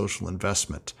differentiated social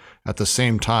investment, at the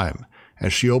same time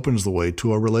as she opens the way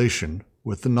to a relation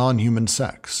with the non-human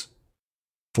sex.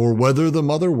 For whether the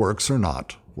mother works or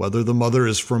not, whether the mother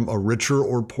is from a richer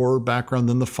or poorer background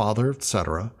than the father,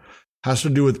 etc., has to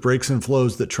do with breaks and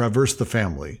flows that traverse the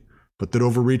family, but that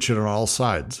overreach it on all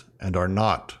sides and are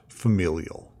not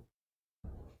familial.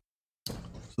 So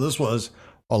this was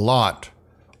a lot,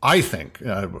 I think,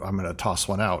 I'm going to toss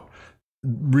one out,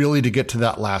 really to get to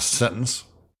that last sentence,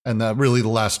 and really the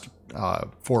last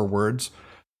 4 words,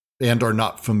 and are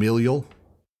not familial.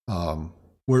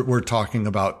 We're talking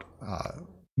about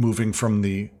moving from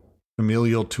the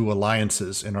familial to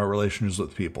alliances in our relations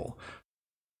with people.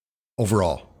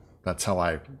 Overall, that's how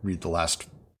I read the last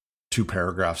 2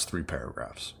 paragraphs, 3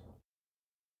 paragraphs.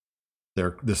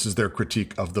 This is their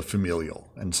critique of the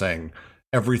familial and saying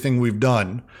everything we've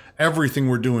done, everything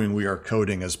we're doing, we are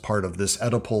coding as part of this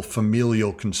Oedipal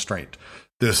familial constraint.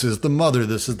 This is the mother,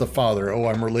 this is the father. Oh,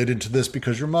 I'm related to this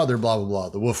because your mother, blah, blah, blah.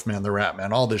 The wolf man, the rat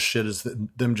man, all this shit is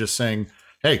them just saying,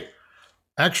 hey,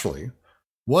 actually,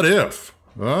 what if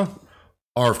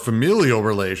our familial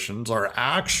relations are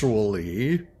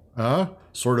actually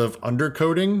sort of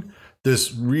undercoding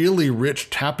this really rich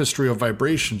tapestry of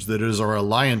vibrations that is our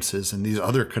alliances and these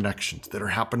other connections that are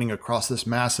happening across this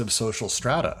massive social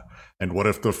strata? And what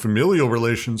if the familial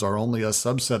relations are only a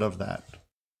subset of that?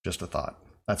 Just a thought.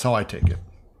 That's how I take it.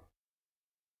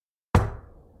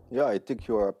 Yeah, I think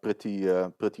you are pretty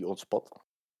on spot.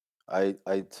 I'd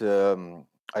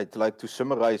like to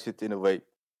summarize it in a way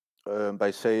by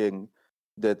saying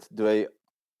that the way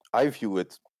I view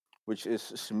it, which is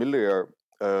similar,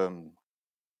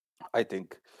 I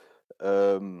think,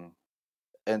 and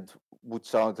would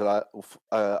sound like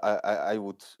I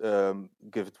would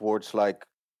give it words like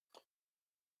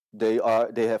they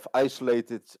have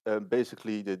isolated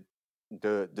basically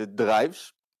the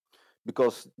drives,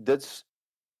 because that's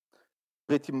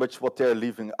pretty much what they're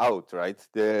leaving out, right?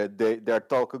 They're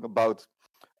talking about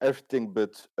everything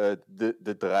but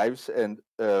the drives, and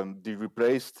they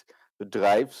replaced the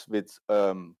drives with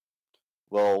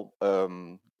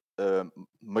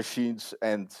machines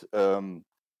and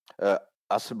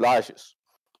assemblages.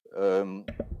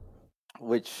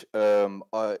 which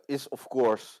is of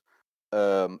course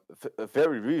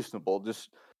very reasonable.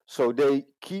 So they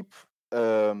keep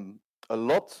a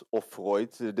lot of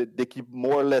Freud. They keep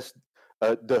more or less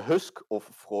the husk of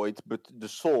Freud, but the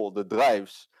soul, the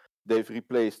drives, they've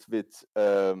replaced with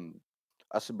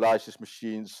assemblages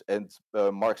machines and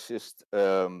Marxist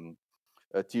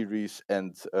theories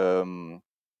and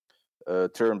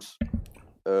terms.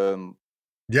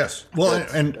 Yes. Well,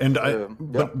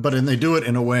 and they do it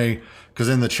in a way, because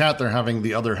in the chat they're having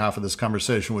the other half of this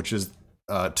conversation, which is,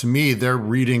 to me, they're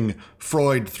reading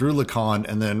Freud through Lacan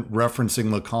and then referencing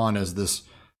Lacan as this,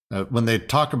 when they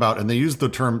talk about, and they use the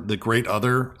term the great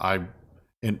other.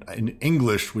 In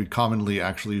English, we commonly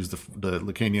actually use the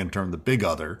Lacanian term the big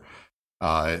other.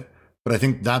 But I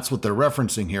think that's what they're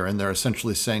referencing here. And they're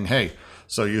essentially saying, hey,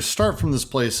 so you start from this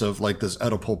place of like this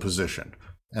Oedipal position.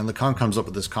 And Lacan comes up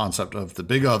with this concept of the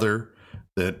big other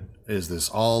that is this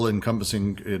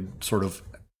all-encompassing sort of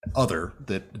other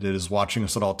that is watching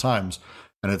us at all times.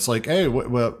 And it's like, hey,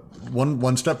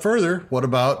 one step further, what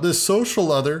about this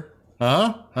social other?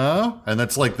 And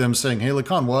that's like them saying, hey,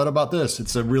 Lacan, what about this?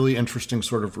 It's a really interesting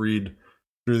sort of read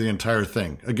through the entire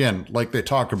thing. Again, like they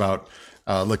talk about,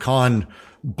 Lacan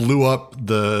blew up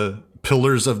the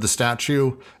pillars of the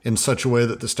statue in such a way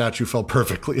that the statue fell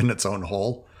perfectly in its own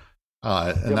hole.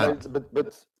 But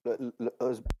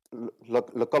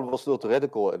Lacan was not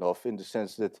radical enough in the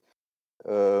sense that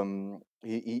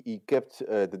he kept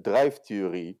the drive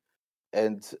theory,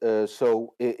 and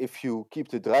so if you keep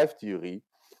the drive theory,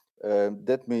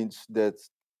 that means that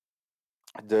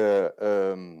the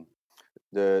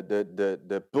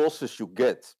pulses you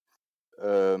get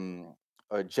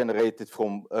are generated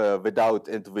from without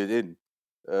and within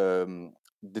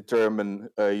determine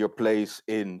your place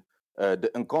in the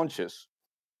unconscious.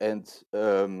 And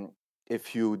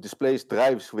if you displace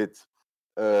drives with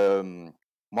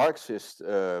Marxist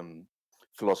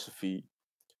philosophy,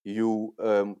 you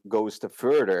go a step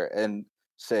further and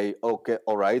say, okay,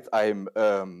 all right, I'm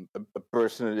a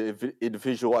person,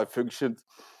 individual, I functioned,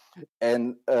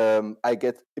 and I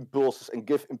get impulses and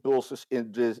give impulses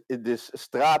in this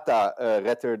strata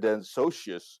rather than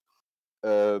socius,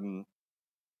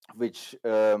 which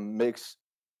makes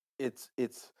it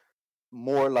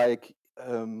more like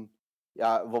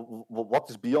what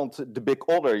is beyond the big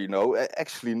other,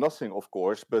 actually nothing, of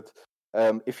course, but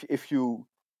if you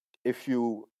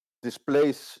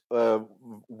displace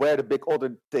where the big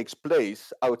other takes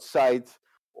place outside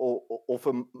of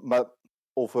an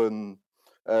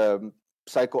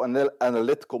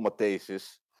psychoanalytical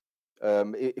mathesis,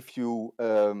 if you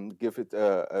give it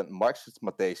a Marxist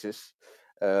mathesis,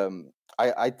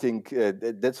 I think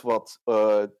that's what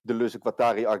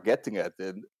Deleuze-Guattari are getting at,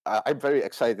 and I'm very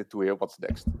excited to hear what's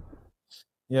next.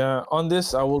 Yeah, on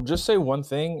this, I will just say one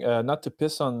thing, not to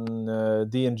piss on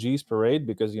D&G's parade,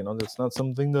 because, that's not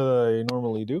something that I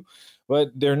normally do,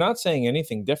 but they're not saying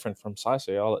anything different from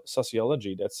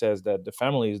sociology that says that the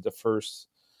family is the first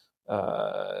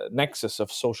nexus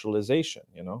of socialization.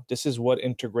 This is what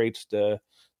integrates the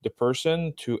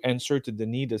person to answer to the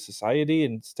need of society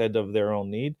instead of their own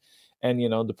need. And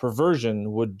the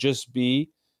perversion would just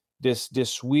be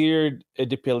this weird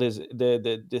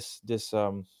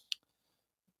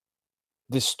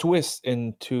this twist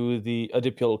into the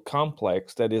Oedipal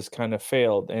complex that is kind of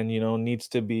failed and needs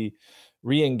to be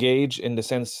re-engaged in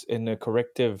a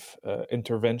corrective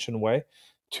intervention way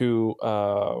to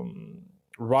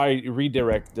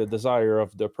redirect the desire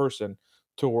of the person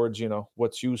towards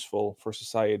what's useful for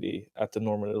society at the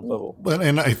normative level.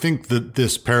 And I think that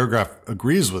this paragraph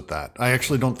agrees with that. I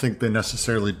actually don't think they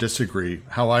necessarily disagree.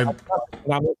 I'm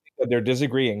not that they're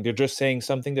disagreeing. They're just saying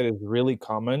something that is really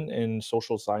common in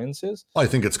social sciences. I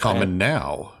think it's common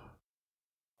now.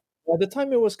 At the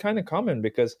time, it was kind of common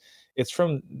because it's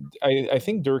from. I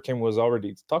think Durkheim was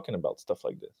already talking about stuff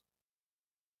like this.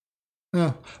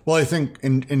 Yeah. Well, I think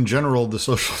in general, the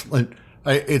social.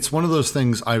 It's one of those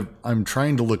things I'm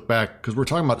trying to look back, because we're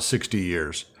talking about 60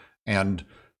 years and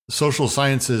social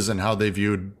sciences and how they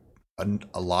viewed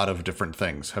a lot of different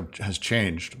things has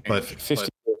changed. But 50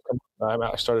 years,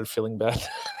 I started feeling bad.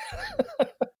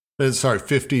 Sorry,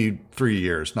 53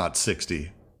 years, not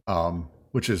 60,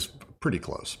 which is pretty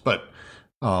close. But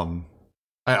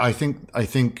I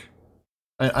think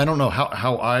I don't know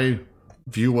how I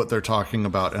view what they're talking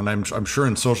about, and I'm sure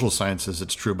in social sciences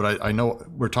it's true, but I know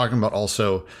we're talking about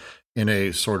also in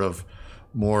a sort of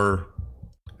more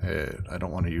I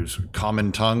don't want to use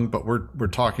common tongue, but we're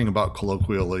talking about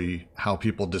colloquially how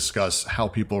people discuss how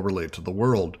people relate to the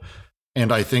world.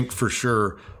 And I think for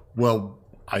sure,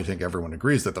 I think everyone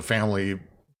agrees that the family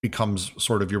becomes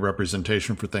sort of your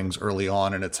representation for things early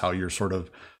on, and it's how you're sort of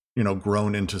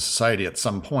grown into society, at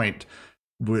some point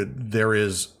there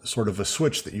is sort of a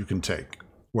switch that you can take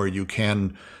where you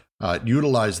can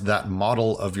utilize that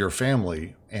model of your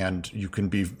family, and you can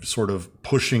be sort of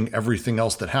pushing everything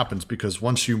else that happens, because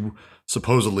once you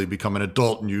supposedly become an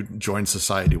adult and you join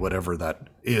society, whatever that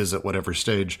is at whatever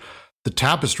stage, the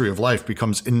tapestry of life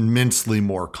becomes immensely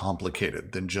more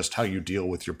complicated than just how you deal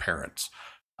with your parents.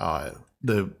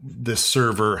 This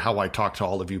server, how I talk to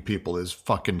all of you people, is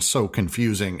fucking so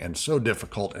confusing and so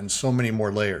difficult and so many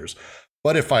more layers.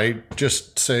 But if I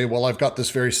just say, well, I've got this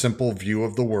very simple view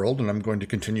of the world, and I'm going to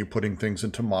continue putting things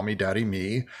into mommy, daddy,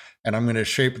 me, and I'm going to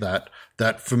shape that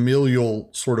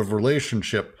familial sort of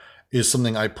relationship is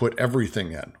something I put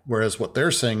everything in. Whereas what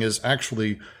they're saying is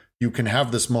actually you can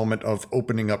have this moment of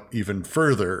opening up even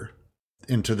further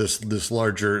into this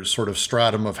larger sort of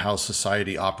stratum of how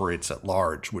society operates at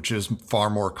large, which is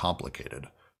far more complicated.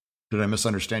 Did I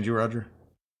misunderstand you, Roger?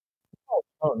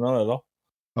 No, not at all.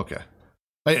 Okay.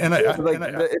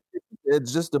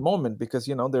 It's just the moment, because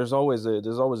there's always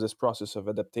this process of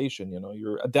adaptation.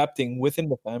 You're adapting within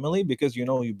the family because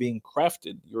you're being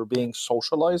crafted, you're being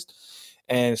socialized,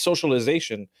 and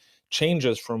socialization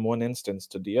changes from one instance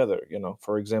to the other.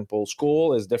 For example,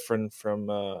 school is different from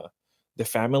the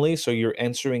family, so you're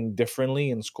answering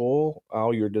differently in school,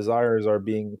 how your desires are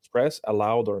being expressed,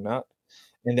 allowed or not,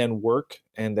 and then work,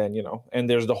 and then and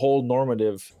there's the whole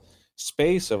normative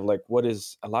space of like what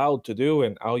is allowed to do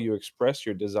and how you express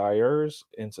your desires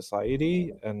in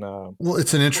society. And well,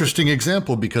 it's an interesting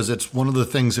example because it's one of the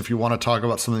things, if you want to talk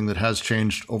about something that has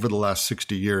changed over the last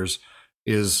 60 years,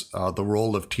 is the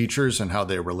role of teachers and how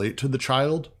they relate to the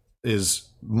child is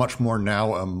much more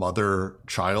now a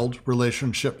mother-child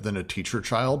relationship than a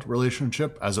teacher-child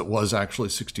relationship, as it was actually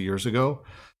 60 years ago.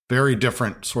 Very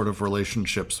different sort of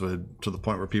relationships, to the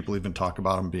point where people even talk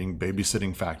about them being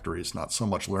babysitting factories, not so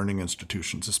much learning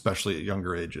institutions, especially at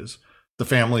younger ages. The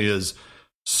family is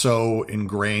so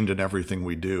ingrained in everything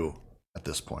we do at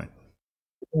this point.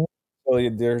 Well,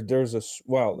 there's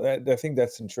I think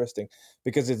that's interesting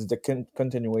because it's the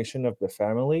continuation of the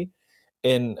family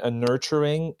in a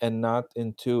nurturing and not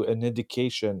into an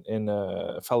education in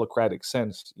a phallocratic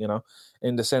sense,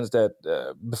 in the sense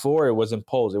that before it was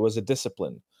imposed, it was a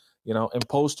discipline.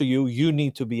 Imposed to you, you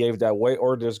need to behave that way,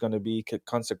 or there's going to be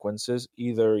consequences,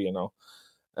 either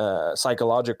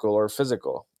psychological or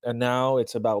physical. And now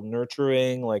it's about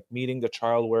nurturing, like meeting the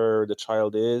child where the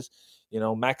child is,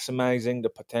 maximizing the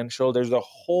potential. There's a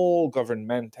whole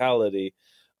governmentality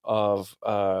of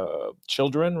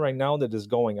children right now that is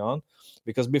going on,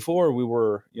 because before we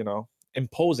were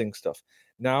imposing stuff.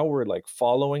 Now we're like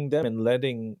following them and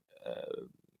letting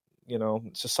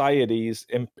society's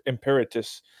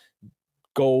imperatives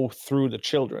go through the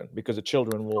children, because the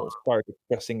children will start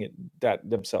expressing that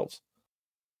themselves.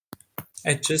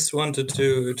 I just wanted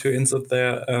to insert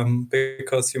there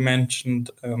because you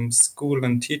mentioned school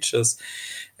and teachers,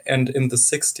 and in the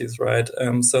 60s, right?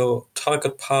 So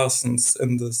Talcott Parsons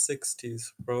in the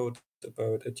 60s wrote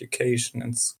about education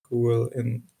and school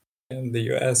in the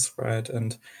US, right?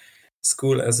 And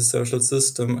school as a social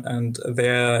system, and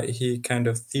there he kind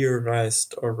of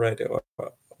theorized already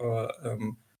or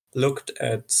looked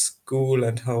at school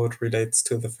and how it relates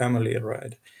to the family,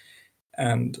 right?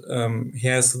 And he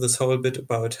has this whole bit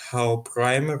about how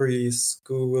primary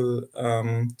school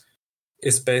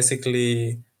is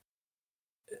basically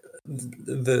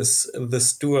this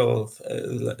dual,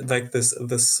 like this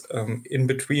in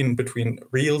between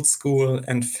real school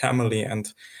and family,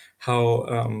 and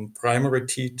how primary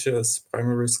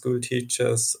school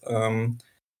teachers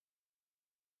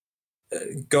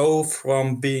go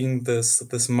from being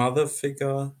this mother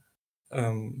figure,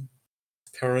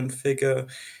 parent figure,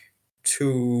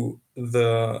 to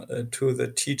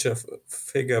the teacher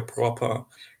figure proper,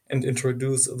 and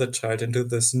introduce the child into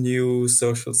this new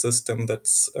social system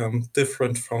that's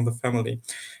different from the family.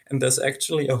 And there's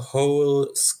actually a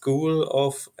whole school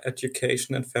of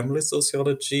education and family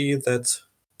sociology that's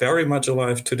very much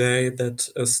alive today, that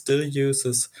still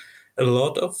uses a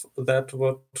lot of that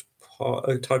what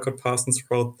Talcott Parsons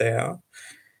wrote there,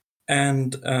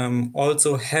 and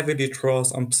also heavily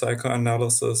draws on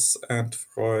psychoanalysis and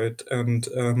Freud and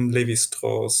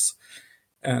Levi-Strauss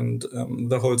and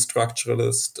the whole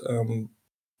structuralist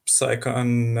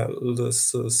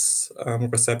psychoanalysis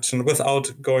reception,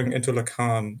 without going into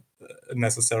Lacan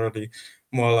necessarily,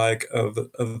 more like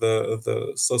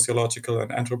the sociological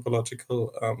and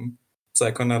anthropological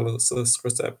psychoanalysis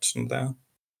reception there.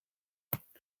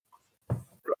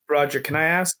 Roger, can I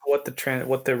ask what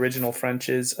the original French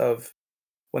is of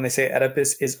when they say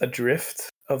Oedipus is adrift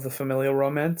of the familial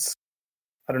romance?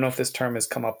 I don't know if this term has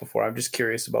come up before. I'm just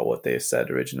curious about what they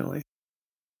said originally.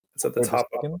 It's at the top.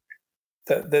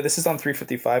 This is on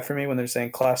 355 for me when they're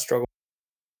saying class struggle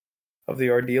of the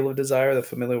ordeal of desire. The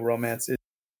familial romance is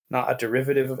not a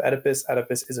derivative of Oedipus.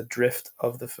 Oedipus is a drift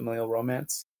of the familial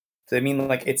romance. Do they mean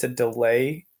like it's a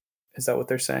delay? Is that what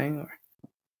they're saying?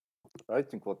 Or? I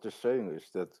think what they're saying is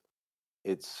that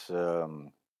it's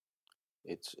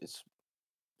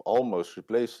almost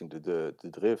replacing the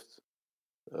drift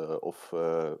of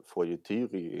for your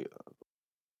theory,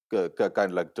 kind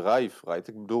of like drive, right?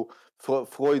 Ik bedoel,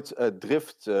 Freud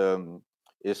drift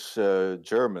is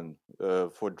German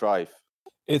for drive.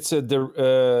 It's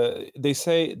they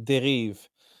say dérive.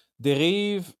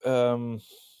 Dérive,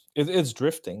 it's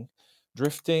drifting.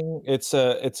 Drifting, it's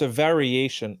a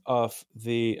variation of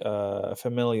the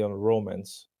familial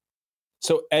romance.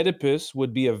 So Oedipus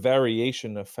would be a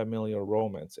variation of familial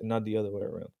romance and not the other way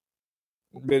around.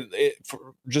 But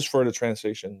just for the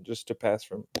translation, just to pass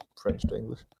from French to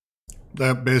English.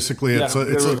 That basically, is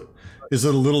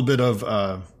it a little bit of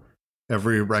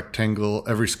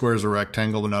every square is a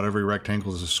rectangle, but not every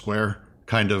rectangle is a square?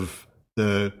 Kind of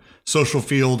the social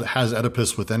field has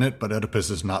Oedipus within it, but Oedipus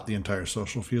is not the entire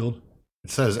social field.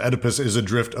 It says Oedipus is a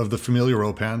drift of the familial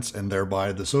romance and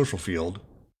thereby the social field.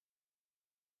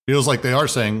 Feels like they are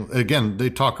saying, again, they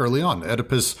talk early on,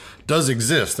 Oedipus does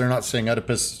exist. They're not saying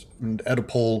Oedipus and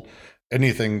Oedipal,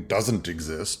 anything doesn't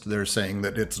exist. They're saying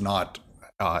that it's not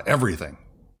everything,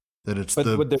 that it's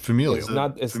the familial. It's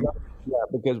not,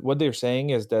 because what they're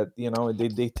saying is that,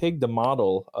 they take the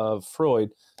model of Freud,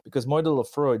 because model of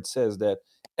Freud says that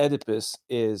Oedipus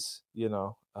is,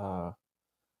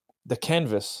 the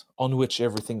canvas on which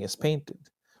everything is painted.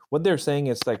 What they're saying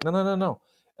is like, no.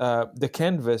 The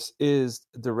canvas is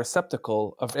the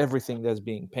receptacle of everything that's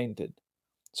being painted.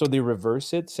 So they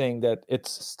reverse it, saying that it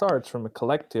starts from a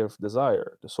collective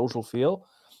desire, the social feel,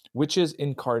 which is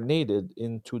incarnated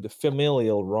into the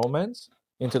familial romance,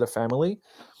 into the family.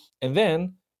 And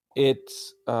then it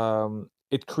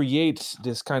creates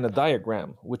this kind of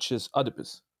diagram, which is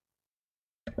Oedipus.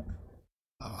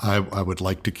 I would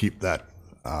like to keep that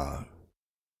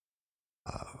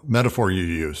metaphor you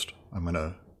used. I'm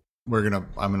gonna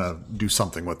do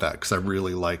something with that because I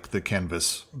really like the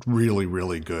canvas. Really,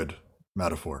 really good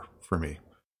metaphor for me.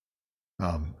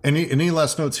 Any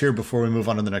last notes here before we move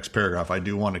on to the next paragraph? I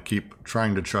do want to keep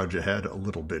trying to trudge ahead a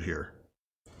little bit here.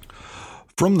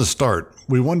 From the start,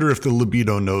 we wonder if the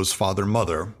libido knows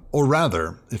father-mother, or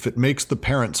rather, if it makes the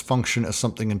parents function as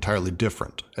something entirely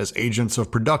different, as agents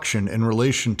of production in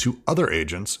relation to other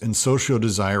agents in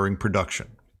socio-desiring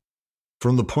production.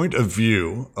 From the point of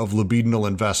view of libidinal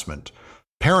investment,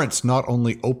 parents not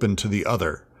only open to the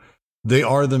other, they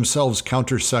are themselves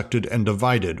countersected and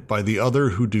divided by the other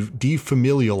who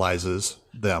defamilializes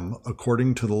them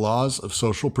according to the laws of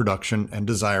social production and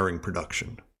desiring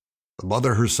production. The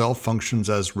mother herself functions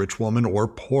as rich woman or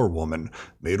poor woman,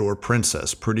 maid or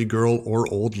princess, pretty girl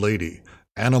or old lady,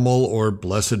 animal or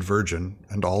blessed virgin,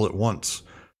 and all at once.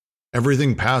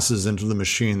 Everything passes into the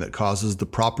machine that causes the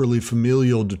properly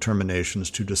familial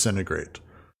determinations to disintegrate.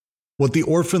 What the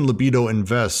orphan libido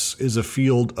invests is a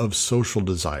field of social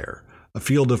desire, a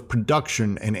field of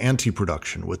production and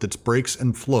anti-production with its breaks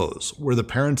and flows, where the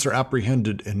parents are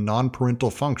apprehended in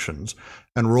non-parental functions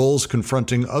and roles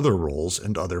confronting other roles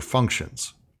and other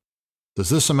functions. Does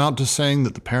this amount to saying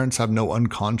that the parents have no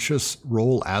unconscious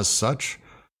role as such?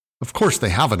 Of course they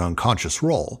have an unconscious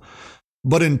role,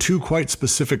 but in two quite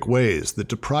specific ways that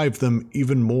deprive them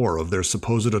even more of their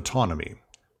supposed autonomy.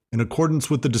 In accordance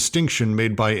with the distinction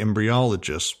made by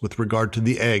embryologists with regard to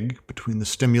the egg between the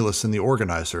stimulus and the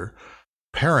organizer,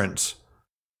 parents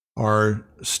are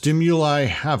stimuli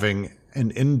having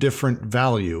an indifferent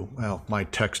value. Well, my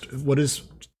text, what is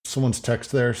someone's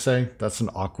text there say? That's an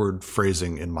awkward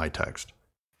phrasing in my text.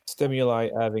 Stimuli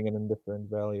having an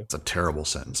indifferent value. It's a terrible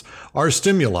sentence. Are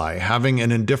stimuli having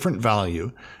an indifferent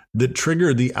value that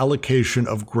trigger the allocation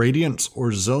of gradients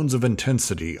or zones of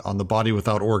intensity on the body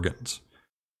without organs.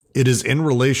 It is in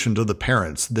relation to the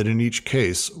parents that in each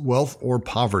case, wealth or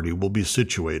poverty will be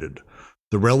situated,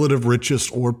 the relative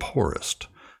richest or poorest,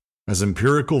 as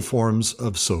empirical forms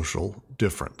of social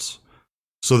difference,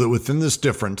 so that within this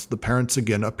difference the parents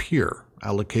again appear,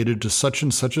 allocated to such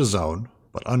and such a zone,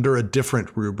 but under a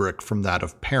different rubric from that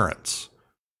of parents.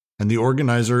 And the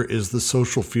organizer is the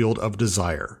social field of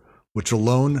desire, which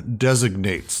alone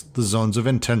designates the zones of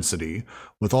intensity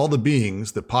with all the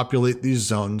beings that populate these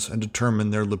zones and determine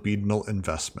their libidinal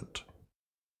investment.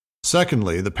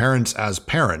 Secondly, the parents as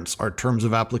parents are terms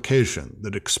of application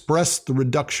that express the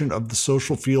reduction of the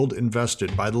social field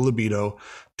invested by the libido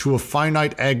to a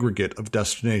finite aggregate of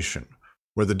destination,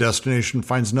 where the destination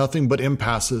finds nothing but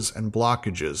impasses and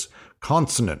blockages,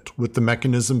 consonant with the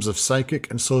mechanisms of psychic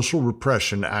and social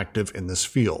repression active in this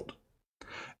field.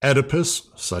 Oedipus,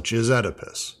 such is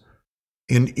Oedipus.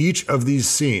 In each of these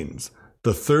scenes,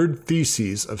 the third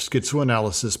thesis of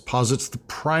schizoanalysis posits the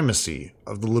primacy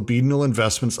of the libidinal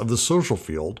investments of the social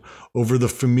field over the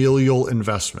familial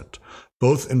investment,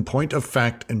 both in point of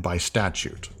fact and by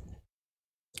statute.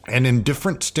 An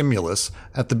indifferent stimulus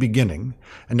at the beginning,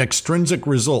 an extrinsic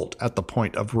result at the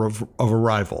point of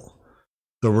arrival.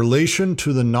 The relation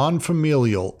to the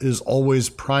non-familial is always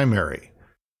primary,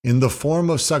 in the form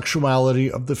of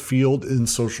sexuality of the field in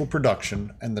social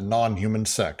production and the non-human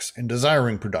sex in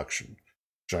desiring production,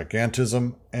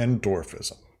 gigantism and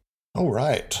dwarfism. All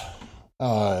right.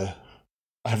 I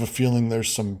have a feeling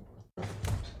there's some...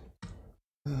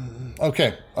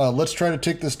 Okay, let's try to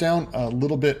take this down a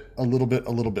little bit.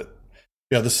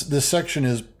 Yeah, this section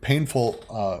is painful.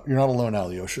 You're not alone,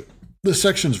 Alyosha. This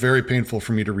section is very painful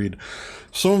for me to read.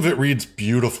 Some of it reads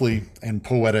beautifully and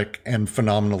poetic and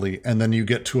phenomenally, and then you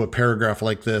get to a paragraph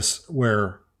like this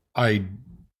where I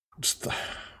just...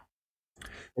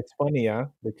 It's funny,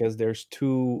 because there's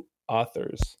two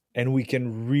authors, and we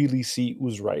can really see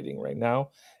who's writing right now,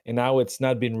 and now it's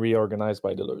not been reorganized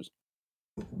by Deleuze.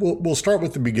 We'll start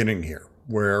with the beginning here,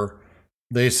 where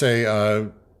they say,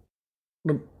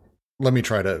 let me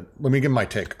give my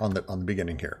take on the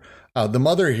beginning here. The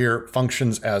mother here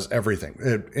functions as everything.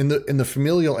 In the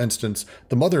familial instance,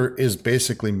 the mother is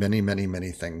basically many, many,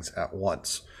 many things at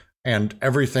once. And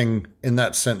everything in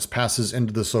that sense passes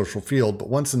into the social field. But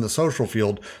once in the social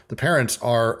field, the parents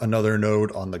are another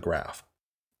node on the graph.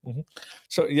 Mm-hmm.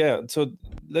 So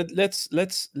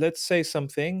let's say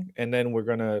something, and then we're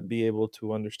gonna be able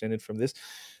to understand it from this.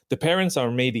 The parents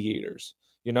are mediators.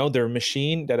 They're a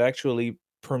machine that actually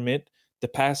permit the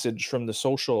passage from the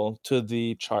social to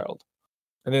the child,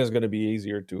 and then it's going to be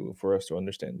easier for us to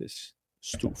understand this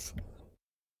stuff.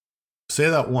 Say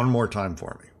that one more time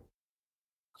for me.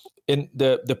 And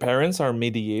the parents are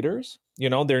mediators.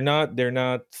 They're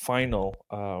not final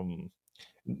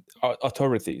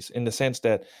authorities, in the sense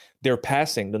that they're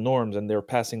passing the norms, and they're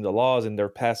passing the laws, and they're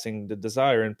passing the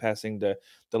desire, and passing the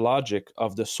logic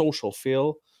of the social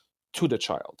field to the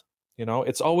child.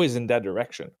 It's always in that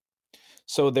direction.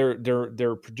 So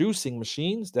they're producing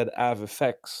machines that have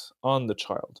effects on the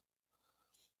child.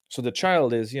 So the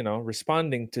child is,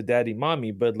 responding to daddy,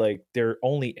 mommy, but like they're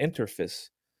only interface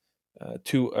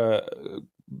to a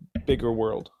bigger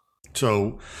world.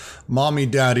 So mommy,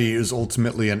 daddy is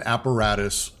ultimately an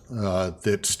apparatus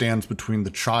that stands between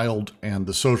the child and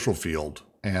the social field,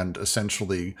 and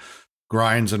essentially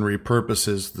grinds and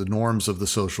repurposes the norms of the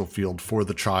social field for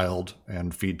the child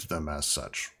and feeds them as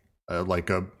such, like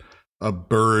a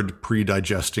bird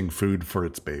pre-digesting food for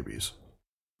its babies.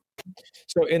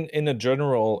 So in a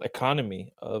general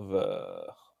economy of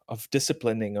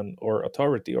disciplining or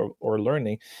authority or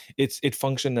learning, it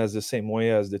functions as the same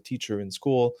way as the teacher in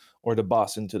school or the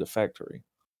boss into the factory.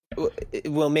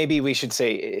 Well, maybe we should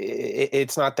say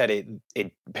it's not that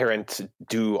parents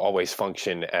do always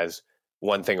function as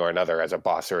one thing or another, as a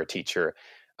boss or a teacher.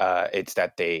 It's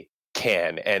that they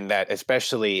can, and that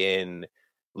especially in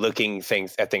looking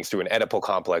at things through an Oedipal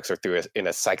complex or in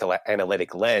a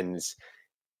psychoanalytic lens,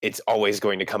 it's always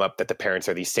going to come up that the parents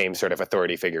are these same sort of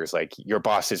authority figures. Like, your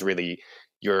boss is really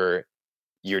your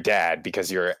dad, because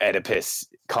your Oedipus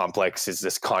complex is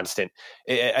this constant.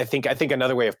 I think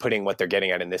another way of putting what they're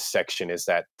getting at in this section is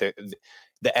that the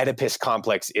Oedipus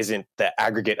complex isn't the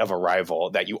aggregate of arrival,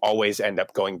 that you always end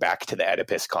up going back to the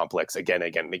Oedipus complex again,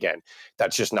 and again.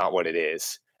 That's just not what it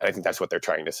is. And I think that's what they're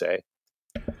trying to say.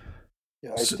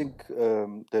 Yeah, I think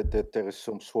that there is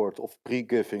some sort of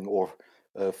pre-giving or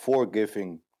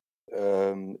forgiving,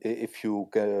 if you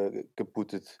can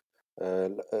put it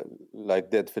like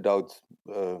that, without,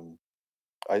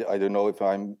 I don't know if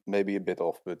I'm maybe a bit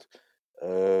off, but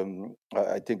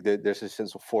I think that there's a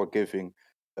sense of forgiving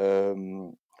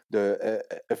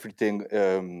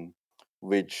everything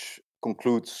which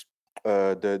concludes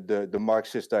the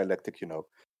Marxist dialectic,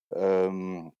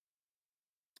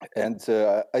 and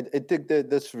I think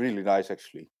that's really nice,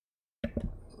 actually.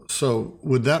 So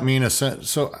would that mean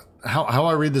so how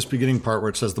I read this beginning part where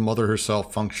it says the mother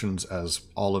herself functions as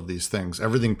all of these things,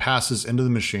 everything passes into the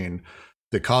machine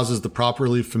that causes the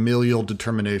properly familial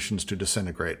determinations to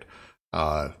disintegrate.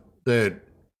 That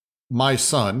my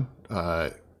son,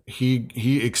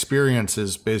 he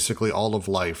experiences basically all of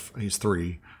life, he's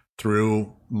 3,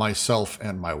 through myself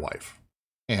and my wife.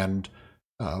 And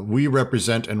we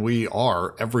represent and we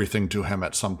are everything to him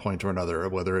at some point or another,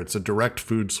 whether it's a direct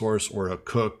food source or a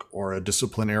cook or a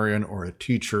disciplinarian or a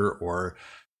teacher or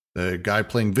the guy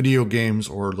playing video games,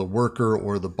 or the worker,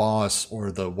 or the boss,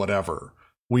 or the whatever.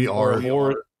 We are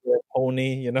more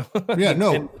pony, you know. Yeah,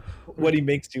 no. And what he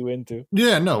makes you into.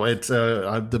 Yeah, no, it's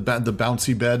the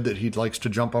bouncy bed that he likes to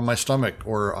jump on my stomach,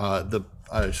 or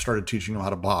I started teaching him how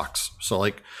to box. So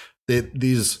like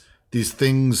these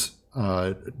things,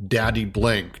 daddy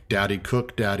blank, daddy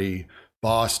cook, daddy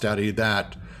boss, daddy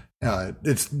that.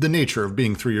 It's the nature of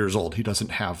being 3 years old. He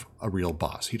doesn't have a real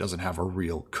boss. He doesn't have a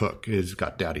real cook. He's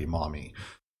got daddy, mommy.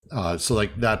 So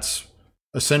like that's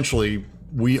essentially,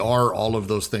 we are all of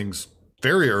those things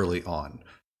very early on.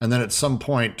 And then at some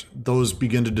point, those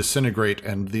begin to disintegrate,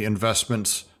 and the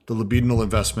investments, the libidinal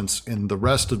investments in the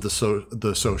rest of the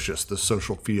socius, the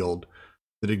social field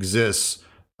that exists,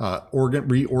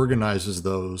 reorganizes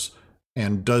those,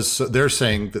 and does so. They're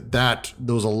saying that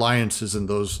those alliances and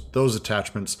those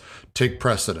attachments take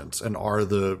precedence and are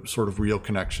the sort of real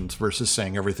connections, versus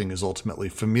saying everything is ultimately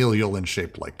familial and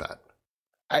shaped like that.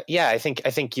 I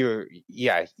think you're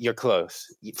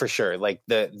close for sure. Like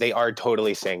they are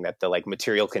totally saying that the like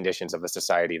material conditions of the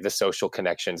society, the social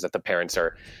connections that the parents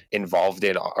are involved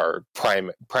in are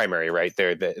primary, right?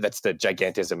 That's the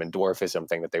gigantism and dwarfism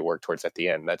thing that they work towards at the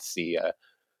end. That's the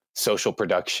social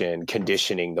production,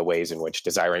 conditioning the ways in which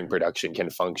desiring production can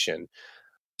function.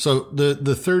 So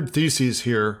the third thesis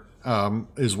here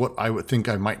is what I would think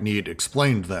I might need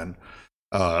explained then.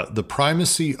 The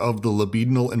primacy of the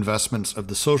libidinal investments of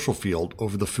the social field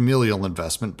over the familial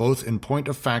investment, both in point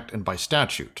of fact and by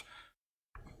statute.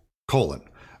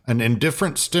 An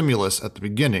indifferent stimulus at the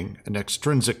beginning, an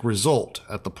extrinsic result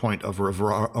at the point of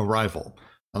arrival.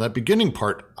 Now that beginning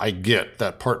part, I get.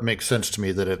 That part makes sense to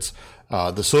me, that it's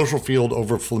the social field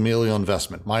over familial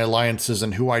investment. My alliances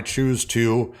and who I choose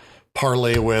to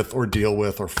parlay with or deal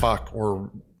with or fuck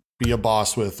or be a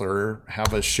boss with or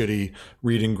have a shitty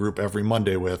reading group every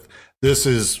Monday with. This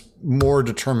is more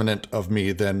determinant of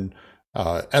me than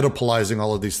Oedipalizing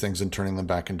all of these things and turning them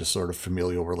back into sort of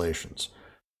familial relations.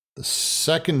 The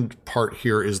second part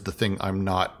here is the thing I'm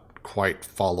not quite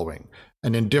following.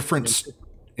 An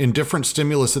indifferent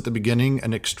stimulus at the beginning,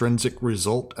 an extrinsic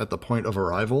result at the point of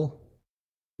arrival.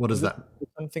 What is that?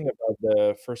 Something about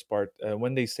the first part.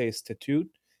 When they say statut,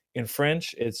 in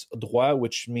French, it's droit,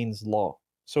 which means law.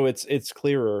 So it's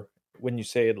clearer when you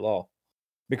say it law,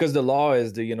 because the law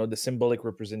is the symbolic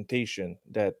representation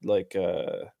that like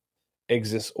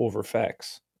exists over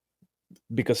facts,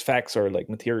 because facts are like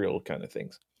material kind of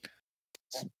things.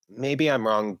 Maybe I'm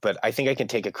wrong, but I think I can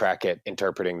take a crack at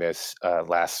interpreting this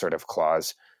last sort of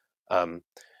clause.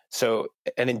 So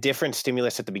an indifferent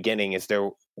stimulus at the beginning is their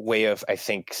way of, I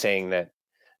think, saying that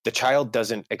the child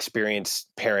doesn't experience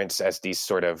parents as these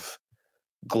sort of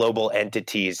global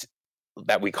entities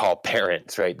that we call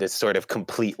parents, right? This sort of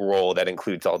complete role that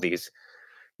includes all these,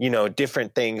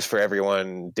 different things for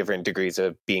everyone, different degrees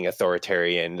of being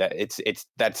authoritarian. That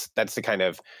that's the kind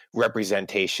of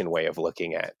representation way of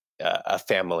looking at a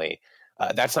family.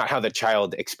 That's not how the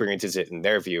child experiences it in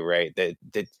their view, right?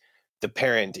 The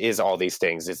parent is all these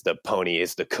things. Is the pony,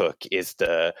 is the cook, is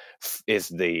the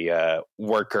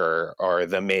worker or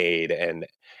the maid, and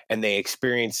they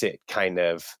experience it kind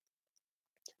of.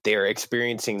 They are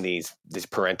experiencing these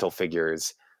parental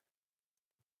figures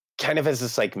kind of as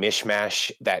this like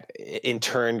mishmash that in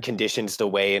turn conditions the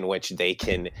way in which they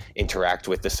can interact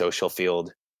with the social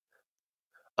field.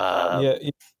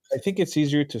 I think it's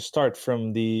easier to start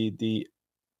from the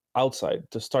outside,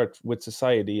 to start with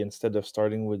society instead of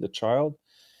starting with the child,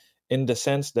 in the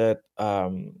sense that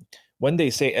when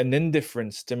they say an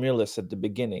indifferent stimulus at the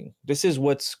beginning, this is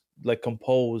what's like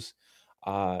composed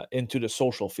into the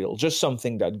social field, just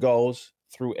something that goes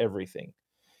through everything,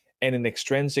 and an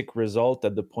extrinsic result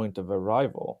at the point of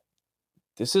arrival.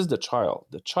 This is the child.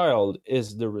 The child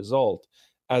is the result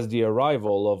as the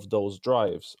arrival of those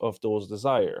drives, of those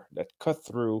desire that cut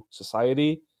through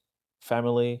society,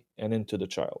 family, and into the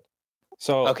child.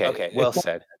 So okay, well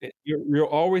said. You're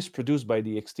always produced by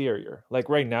the exterior. Like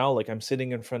right now, like I'm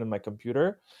sitting in front of my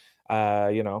computer,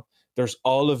 there's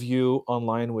all of you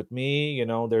online with me,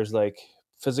 there's like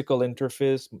physical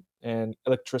interface and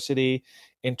electricity,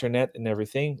 internet, and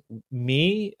everything.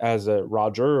 Me as a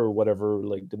Roger, or whatever,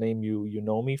 like the name you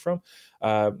know me from,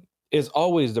 is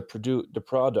always the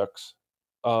products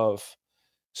of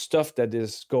stuff that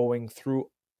is going through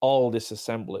all this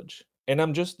assemblage. And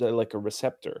I'm just like a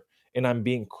receptor, and I'm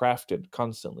being crafted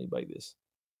constantly by this.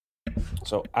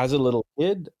 So as a little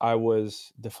kid, I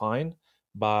was defined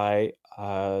by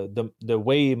the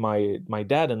way my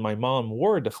dad and my mom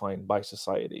were defined by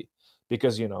society,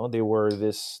 because they were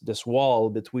this wall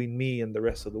between me and the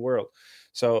rest of the world.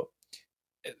 So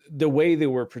the way they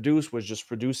were produced was just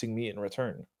producing me in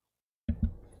return.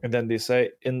 And then they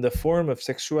say, in the form of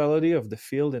sexuality of the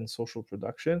field in social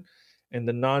production, and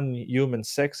the non-human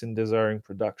sex in desiring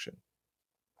production.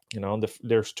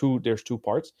 There's two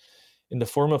parts. In the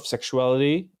form of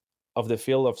sexuality of the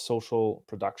field of social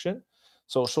production.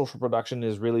 So social production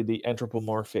is really the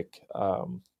anthropomorphic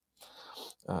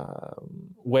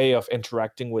way of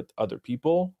interacting with other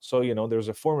people. So, there's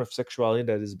a form of sexuality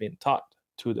that is being taught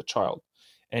to the child.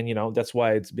 And, that's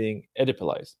why it's being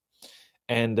Oedipalized.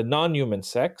 And the non-human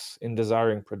sex in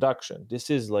desiring production, this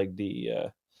is like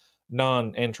the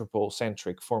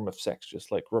non-anthropocentric form of sex,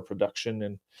 just like reproduction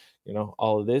and,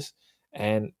 all of this.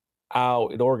 And how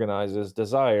it organizes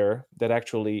desire that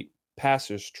actually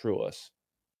passes through us.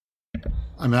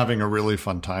 I'm having a really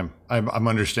fun time. I'm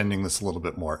understanding this a little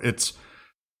bit more. It's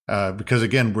because,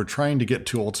 again, we're trying to get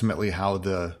to ultimately how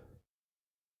the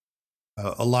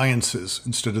alliances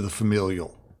instead of the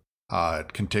familial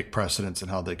can take precedence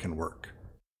and how they can work.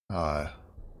 I'm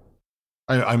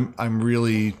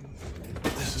really,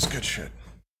 this is good shit.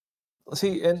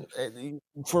 See, and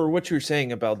for what you're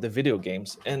saying about the video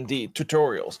games and the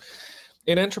tutorials,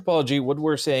 in anthropology, what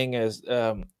we're saying is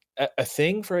a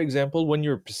thing, for example, when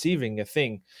you're perceiving a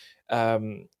thing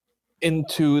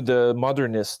into the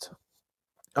modernist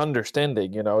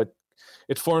understanding,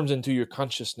 it forms into your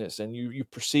consciousness, and you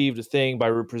perceive the thing by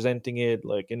representing it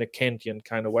like in a Kantian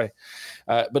kind of way.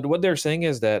 But what they're saying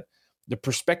is that the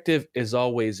perspective is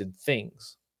always in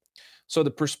things. So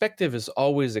the perspective is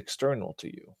always external to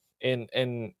you.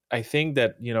 And I think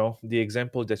that, the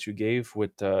example that you gave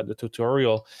with the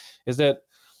tutorial is that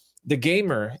the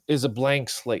gamer is a blank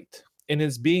slate, and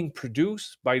it's being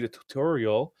produced by the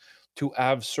tutorial to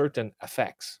have certain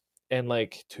effects and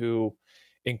like to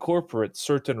incorporate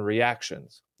certain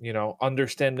reactions,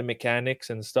 understand the mechanics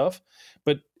and stuff.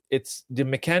 But it's the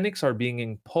mechanics are being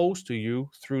imposed to you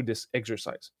through this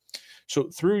exercise. So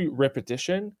through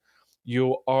repetition,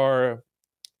 you are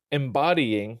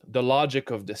embodying the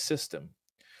logic of the system.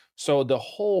 So the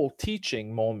whole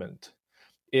teaching moment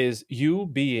is you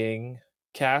being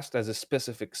cast as a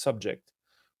specific subject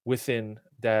within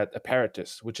that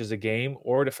apparatus, which is a game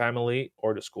or the family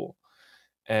or the school.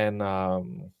 And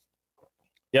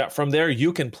from there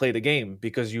you can play the game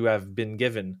because you have been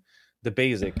given the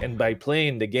basic, and by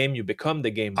playing the game you become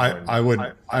the game. I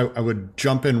would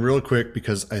jump in real quick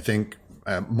because I think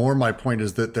more my point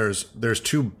is that there's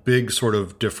two big sort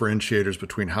of differentiators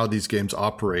between how these games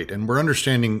operate, and we're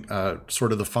understanding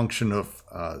sort of the function of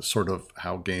sort of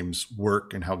how games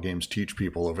work and how games teach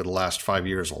people over the last 5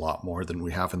 years a lot more than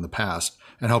we have in the past,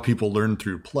 and how people learn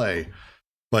through play.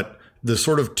 But the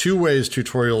sort of two ways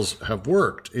tutorials have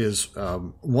worked is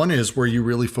one is where you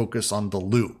really focus on the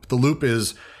loop. The loop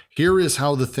is, here is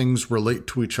how the things relate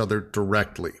to each other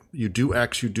directly. You do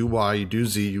X, you do Y, you do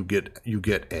Z, you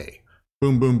get A.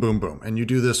 Boom, boom, boom, boom. And you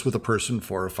do this with a person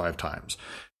 4 or 5 times.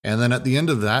 And then at the end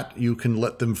of that, you can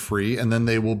let them free, and then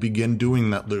they will begin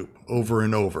doing that loop over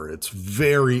and over. It's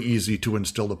very easy to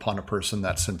instill upon a person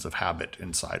that sense of habit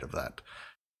inside of that.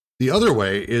 The other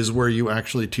way is where you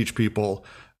actually teach people,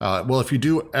 if you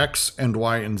do X and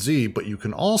Y and Z, but you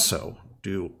can also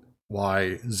do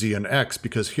Y, Z, and X,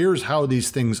 because here's how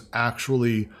these things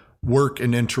actually work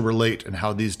and interrelate and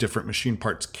how these different machine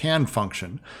parts can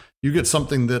function. You get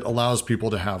something that allows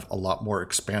people to have a lot more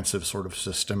expansive sort of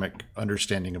systemic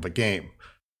understanding of a game.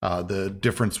 The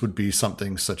difference would be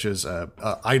something such as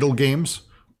idle games,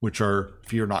 which are,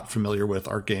 if you're not familiar with,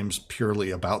 are games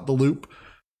purely about the loop,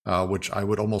 which I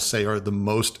would almost say are the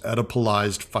most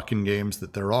Oedipalized fucking games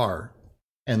that there are.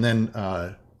 And then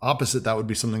opposite that would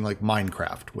be something like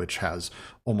Minecraft, which has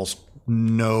almost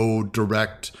no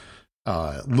direct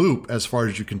loop as far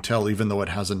as you can tell, even though it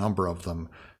has a number of them.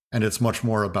 And it's much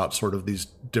more about sort of these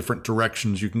different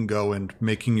directions you can go and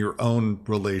making your own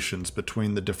relations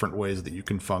between the different ways that you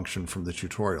can function from the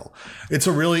tutorial. It's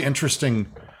a really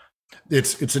interesting,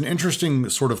 it's an interesting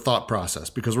sort of thought process,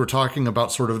 because we're talking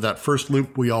about sort of that first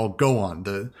loop we all go on,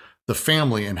 the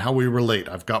family and how we relate.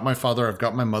 I've got my father, I've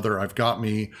got my mother, I've got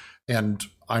me, and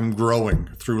I'm growing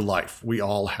through life. We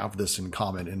all have this in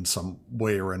common in some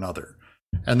way or another.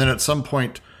 And then at some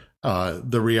point,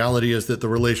 the reality is that the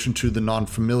relation to the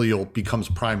non-familial becomes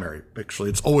primary. Actually,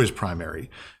 it's always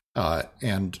primary.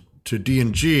 And to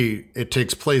D&G, it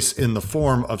takes place in the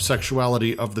form of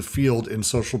sexuality of the field in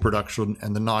social production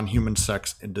and the non-human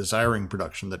sex in desiring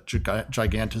production, the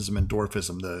gigantism and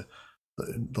dwarfism,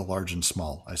 the large and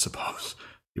small, I suppose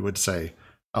you would say,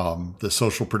 the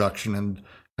social production and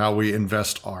how we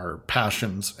invest our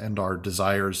passions and our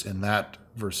desires in that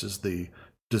versus the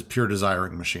pure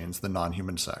desiring machines, the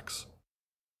non-human sex.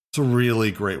 It's a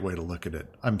really great way to look at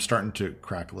it. I'm starting to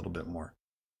crack a little bit more.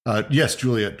 Yes,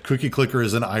 Juliet, Cookie Clicker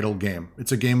is an idle game.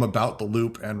 It's a game about the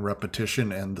loop and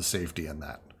repetition and the safety in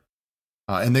that.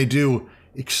 And they do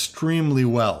extremely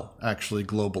well, actually,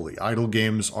 globally. Idle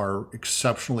games are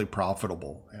exceptionally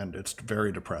profitable, and it's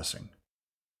very depressing.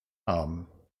 But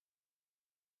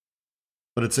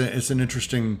it's an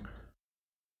interesting,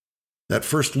 that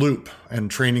first loop and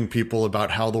training people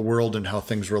about how the world and how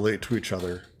things relate to each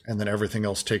other, and then everything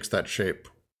else takes that shape.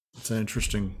 It's an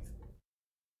interesting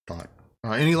thought.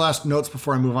 Any last notes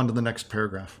before I move on to the next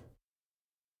paragraph?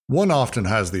 One often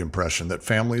has the impression that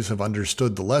families have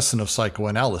understood the lesson of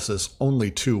psychoanalysis only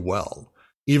too well,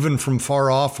 even from far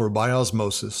off or by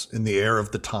osmosis in the air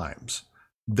of the times.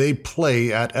 They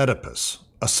play at Oedipus,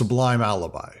 a sublime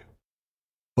alibi.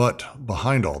 But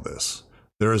behind all this,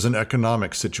 there is an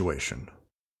economic situation.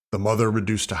 The mother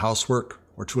reduced to housework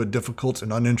or to a difficult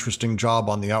and uninteresting job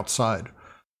on the outside.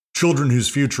 Children whose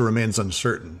future remains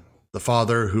uncertain. The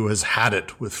father who has had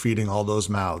it with feeding all those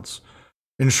mouths.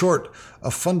 In short,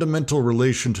 a fundamental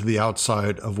relation to the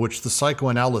outside of which the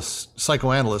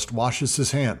psychoanalyst washes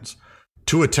his hands,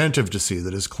 too attentive to see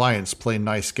that his clients play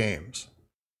nice games.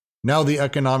 Now the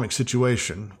economic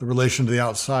situation, the relation to the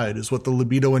outside, is what the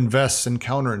libido invests and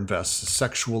counterinvests,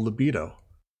 sexual libido.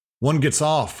 One gets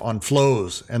off on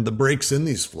flows and the breaks in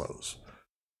these flows.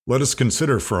 Let us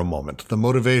consider for a moment the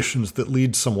motivations that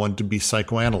lead someone to be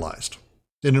psychoanalyzed.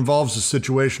 It involves a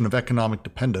situation of economic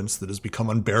dependence that has become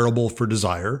unbearable for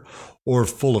desire or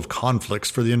full of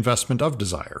conflicts for the investment of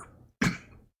desire.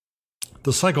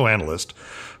 The psychoanalyst,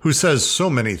 who says so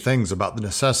many things about the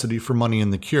necessity for money in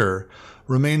the cure,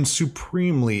 remains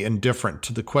supremely indifferent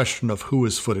to the question of who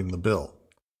is footing the bill.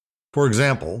 For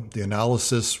example, the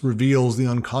analysis reveals the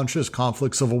unconscious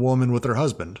conflicts of a woman with her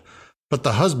husband, but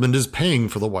the husband is paying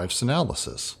for the wife's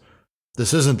analysis.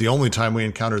 This isn't the only time we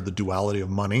encounter the duality of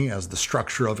money as the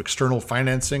structure of external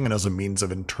financing and as a means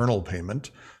of internal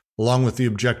payment, along with the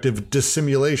objective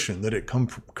dissimulation that it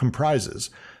comprises,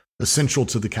 essential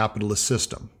to the capitalist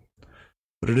system.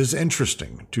 But it is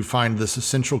interesting to find this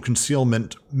essential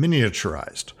concealment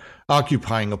miniaturized,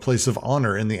 occupying a place of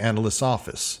honor in the analyst's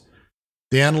office.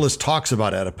 The analyst talks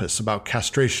about Oedipus, about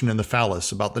castration in the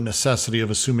phallus, about the necessity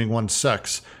of assuming one's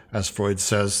sex, as Freud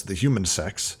says, the human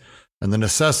sex, and the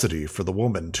necessity for the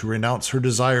woman to renounce her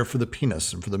desire for the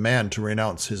penis and for the man to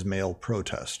renounce his male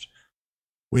protest.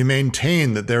 We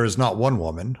maintain that there is not one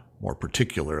woman, more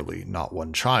particularly not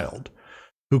one child,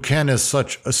 who can as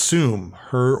such assume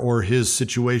her or his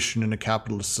situation in a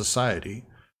capitalist society,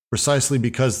 precisely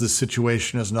because this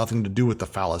situation has nothing to do with the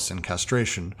phallus and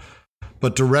castration,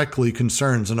 but directly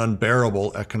concerns an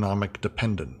unbearable economic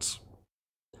dependence.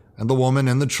 And the woman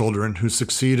and the children who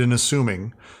succeed in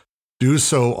assuming do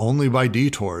so only by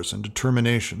detours and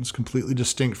determinations completely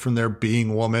distinct from their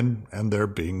being woman and their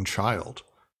being child.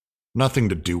 Nothing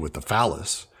to do with the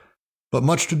phallus, but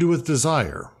much to do with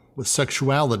desire, with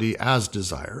sexuality as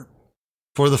desire.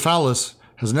 For the phallus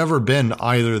has never been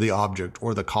either the object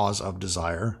or the cause of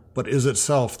desire, but is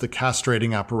itself the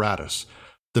castrating apparatus,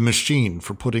 the machine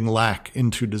for putting lack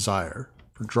into desire,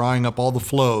 for drawing up all the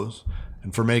flows,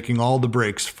 and for making all the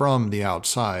breaks from the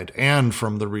outside and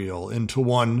from the real into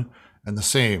one and the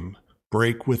same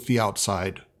break with the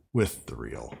outside, with the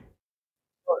real.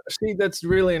 See, that's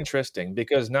really interesting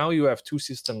because now you have two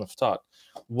systems of thought.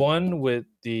 One with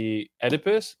the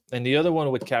Oedipus and the other one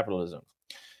with capitalism.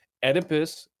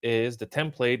 Oedipus is the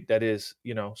template that is,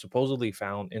 supposedly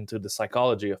found into the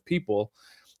psychology of people.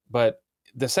 But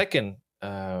the second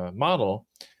model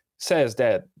says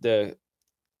that the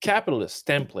capitalist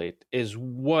template is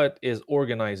what is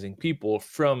organizing people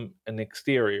from an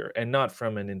exterior and not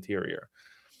from an interior.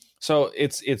 So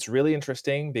it's really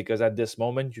interesting because at this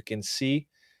moment you can see,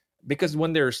 because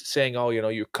when they're saying, oh,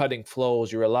 you're cutting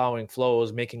flows, you're allowing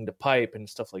flows, making the pipe and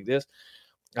stuff like this,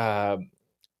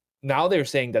 now they're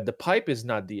saying that the pipe is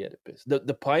not the Oedipus.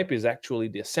 The pipe is actually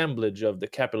the assemblage of the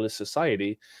capitalist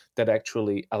society that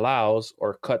actually allows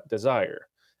or cut desire,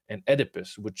 and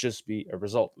Oedipus would just be a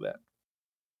result of that.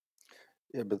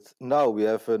 Yeah, but now we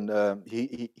have an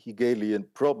Hegelian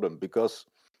problem because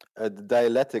the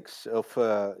dialectics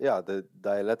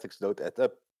don't add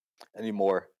up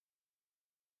anymore.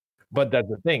 But that's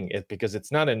the thing, because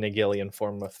it's not an Hegelian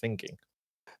form of thinking.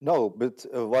 No, but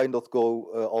why not go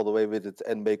all the way with it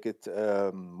and make it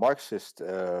Marxist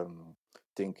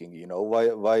thinking?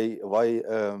 Why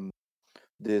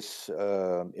this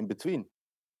in between?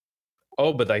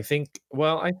 Oh, but I think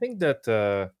that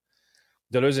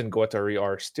Deleuze and Guattari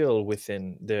are still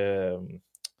within the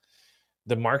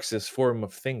Marxist form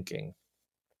of thinking.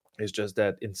 It's just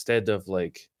that instead of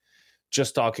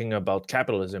just talking about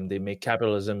capitalism, they make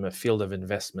capitalism a field of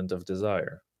investment of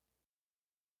desire.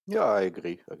 Yeah, I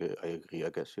agree. I agree. I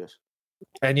guess yes.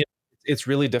 And it's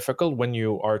really difficult when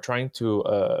you are trying to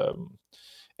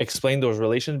explain those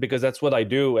relations, because that's what I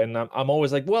do, and I'm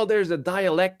always like, well, there's a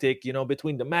dialectic,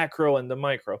 between the macro and the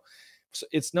micro. So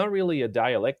it's not really a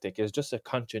dialectic; it's just a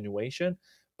continuation.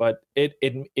 But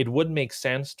it would make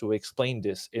sense to explain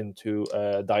this into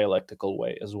a dialectical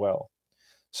way as well.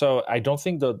 So I don't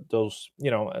think that those,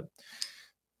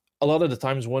 a lot of the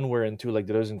times when we're into like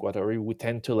Deleuze and Guattari, we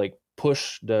tend to like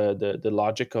push the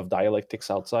logic of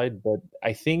dialectics outside, but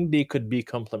I think they could be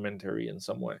complementary in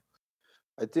some way.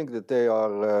 I think that they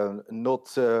are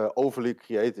not overly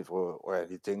creative or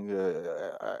anything.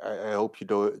 I hope you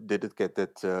didn't get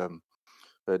that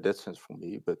sense from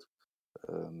me, but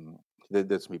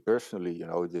that's me personally.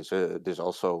 There's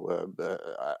also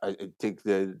I think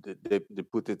they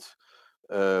put it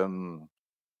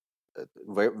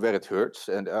where it hurts,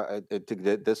 and I think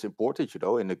that's important.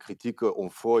 In the critique on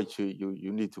Freud,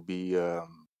 you need to be.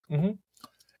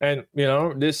 And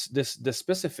this the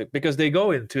specific, because they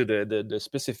go into the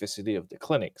specificity of the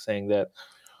clinic, saying that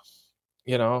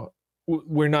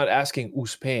we're not asking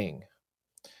who's paying,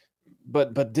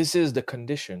 but this is the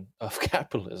condition of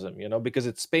capitalism, because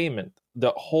it's payment.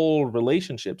 The whole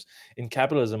relationships in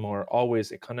capitalism are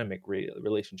always economic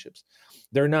relationships.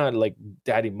 They're not like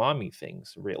daddy mommy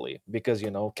things, really, because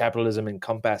capitalism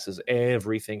encompasses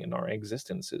everything in our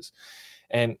existences.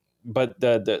 But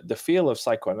the field of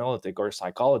psychoanalytic or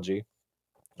psychology,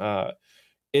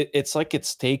 it's like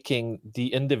it's taking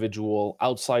the individual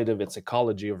outside of its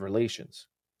ecology of relations,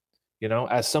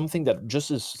 as something that just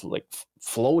is like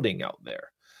floating out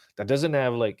there, that doesn't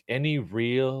have like any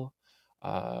real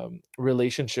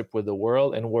relationship with the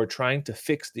world, and we're trying to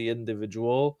fix the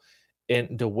individual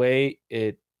in the way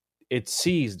it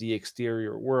sees the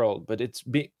exterior world, but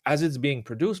as it's being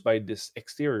produced by this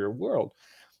exterior world,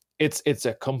 it's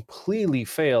a completely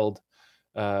failed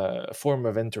form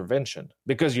of intervention,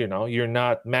 because you're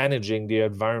not managing the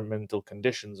environmental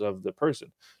conditions of the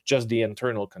person, just the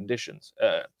internal conditions,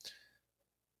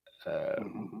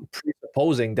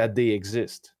 presupposing that they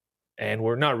exist, and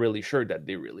we're not really sure that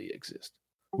they really exist.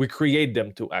 We create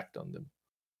them to act on them.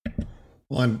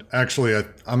 Well, and actually,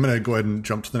 I'm going to go ahead and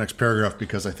jump to the next paragraph,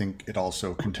 because I think it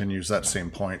also continues that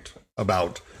same point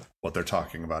about what they're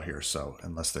talking about here. So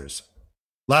unless there's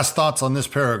last thoughts on this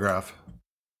paragraph,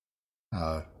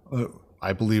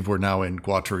 I believe we're now in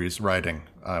Guattari's writing.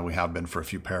 We have been for a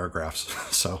few paragraphs.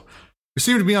 So we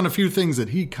seem to be on a few things that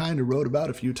he kind of wrote about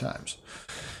a few times.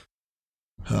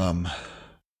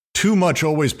 Too much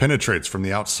always penetrates from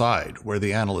the outside where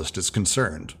the analyst is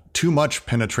concerned. Too much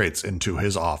penetrates into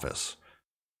his office.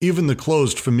 Even the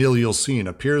closed familial scene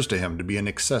appears to him to be an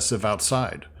excessive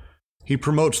outside. He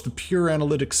promotes the pure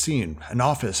analytic scene, an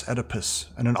office Oedipus,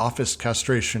 and an office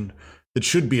castration that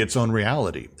should be its own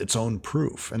reality, its own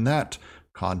proof, and that,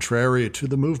 contrary to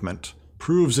the movement,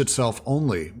 proves itself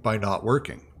only by not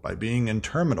working, by being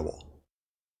interminable.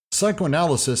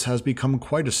 Psychoanalysis has become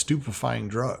quite a stupefying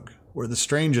drug, where the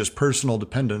strangest personal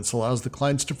dependence allows the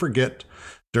clients to forget,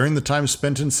 during the time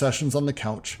spent in sessions on the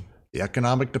couch, the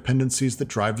economic dependencies that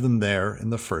drive them there in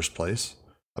the first place.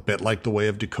 A bit like the way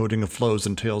of decoding of flows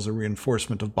entails a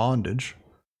reinforcement of bondage.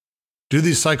 Do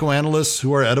these psychoanalysts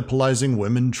who are Oedipalizing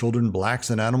women, children, blacks,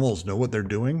 and animals know what they're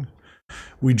doing?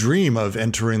 We dream of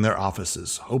entering their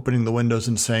offices, opening the windows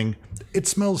and saying, "It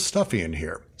smells stuffy in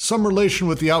here. Some relation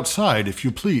with the outside, if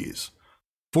you please."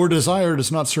 For desire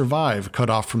does not survive cut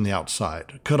off from the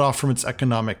outside, cut off from its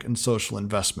economic and social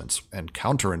investments and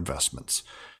counter-investments.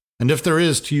 And if there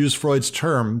is, to use Freud's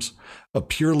terms, a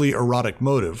purely erotic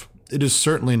motive, it is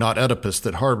certainly not Oedipus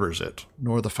that harbors it,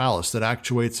 nor the phallus that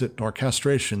actuates it, nor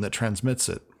castration that transmits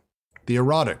it. The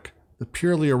erotic, the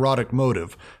purely erotic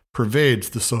motive pervades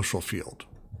the social field.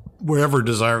 Wherever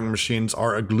desiring machines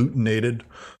are agglutinated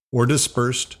or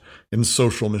dispersed in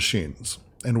social machines,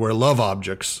 and where love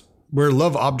object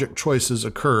choices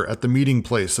occur at the meeting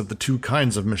place of the two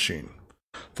kinds of machine,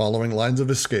 following lines of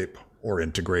escape or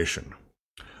integration.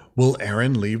 Will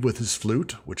Aaron leave with his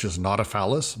flute, which is not a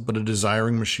phallus, but a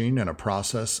desiring machine and a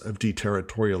process of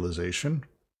deterritorialization?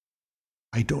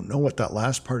 I don't know what that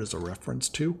last part is a reference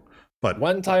to, but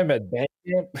one time at band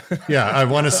camp. Yeah, I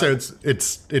want to say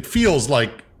it feels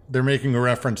like they're making a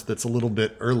reference that's a little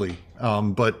bit early,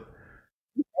 but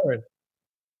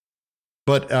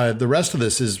the rest of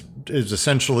this is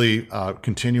essentially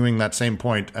continuing that same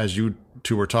point as you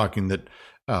two were talking, that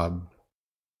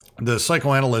the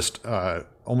psychoanalyst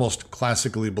almost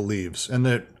classically believes, and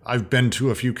that I've been to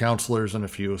a few counselors and a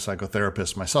few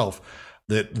psychotherapists myself,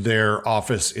 that their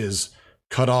office is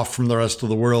cut off from the rest of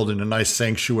the world in a nice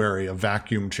sanctuary, a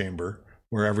vacuum chamber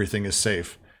where everything is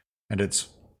safe. And it's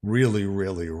really,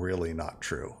 really, really not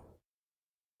true.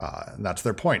 And that's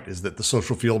their point, is that the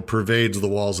social field pervades the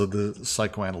walls of the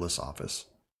psychoanalyst office.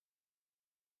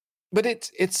 But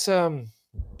it's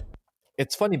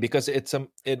funny because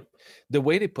the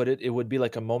way they put it, it would be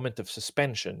like a moment of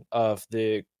suspension of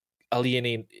the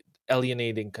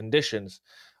alienating conditions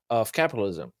of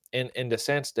capitalism, in the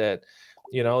sense that,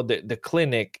 you know, the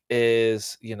clinic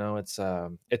is, you know, it's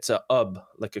a hub,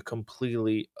 like a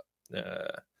completely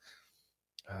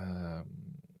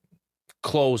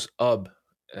closed hub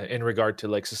in regard to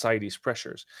like society's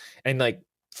pressures, and like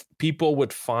people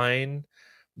would find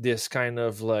this kind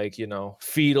of like, you know,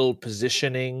 fetal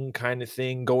positioning kind of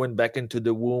thing, going back into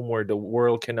the womb where the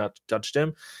world cannot touch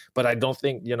them. But I don't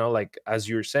think, you know, like as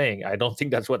you're saying, I don't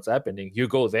think that's what's happening. You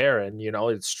go there and, you know,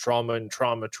 it's trauma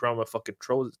fucking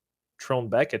thrown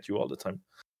back at you all the time.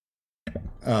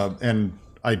 And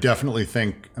I definitely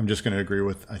think, I'm just going to agree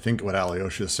with, I think what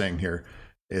Alyosha is saying here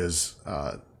is,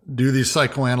 do these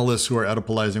psychoanalysts who are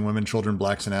Oedipalizing women, children,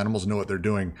 blacks, and animals know what they're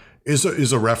doing? Is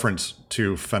a reference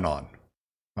to Fanon.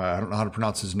 I don't know how to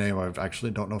pronounce his name. I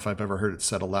actually don't know if I've ever heard it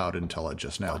said aloud until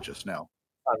just now. I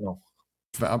don't know.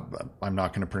 I'm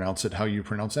not going to pronounce it how you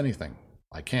pronounce anything.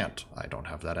 I can't. I don't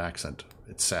have that accent.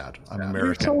 It's sad. I'm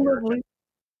American.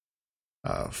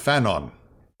 Fanon.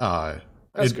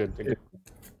 That's good.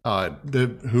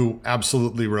 Who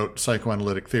absolutely wrote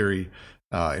psychoanalytic theory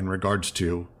in regards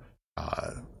to,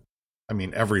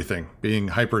 everything being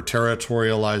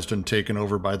hyper-territorialized and taken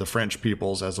over by the French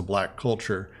peoples as a black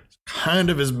culture. It's kind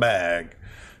of his bag.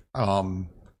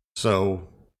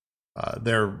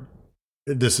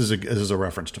 This is a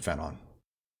reference to Fanon.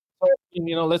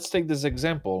 You know, let's take this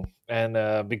example,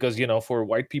 and because, you know, for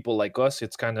white people like us,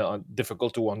 it's kind of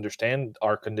difficult to understand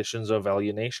our conditions of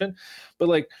alienation. But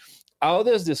like, how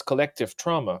does this collective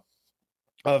trauma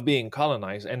of being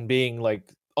colonized and being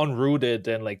like unrooted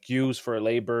and like used for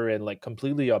labor and like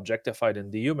completely objectified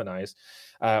and dehumanized,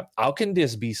 how can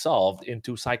this be solved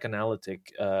into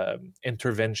psychoanalytic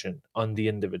intervention on the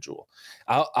individual?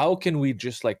 How can we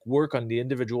just like work on the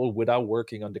individual without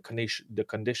working on the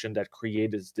condition that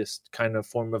created this kind of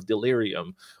form of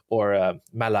delirium or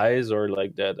malaise, or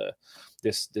like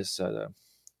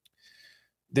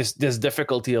this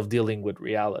difficulty of dealing with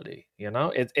reality? You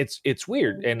know, it's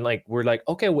weird, and like we're like,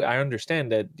 okay, I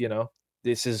understand that, you know,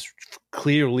 this is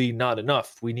clearly not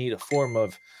enough. We need a form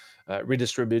of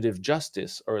redistributive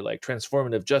justice or like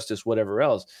transformative justice, whatever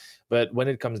else. But when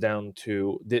it comes down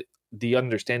to the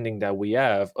understanding that we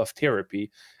have of therapy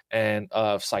and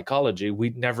of psychology, we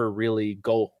never really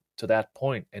go to that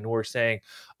point. And we're saying,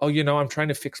 oh, you know, I'm trying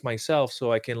to fix myself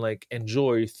so I can like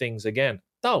enjoy things again.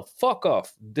 No, fuck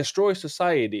off. Destroy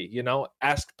society, you know,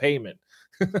 ask payment.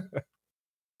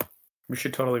 We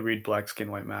should totally read Black Skin,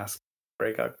 White Mask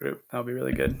breakout group. That would be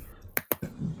really good.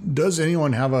 Does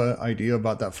anyone have an idea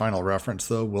about that final reference,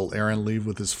 though? Will Aaron leave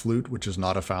with his flute, which is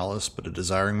not a phallus, but a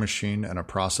desiring machine and a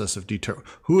process of detail?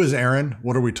 Who is Aaron?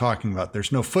 What are we talking about?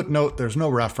 There's no footnote. There's no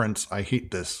reference. I hate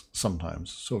this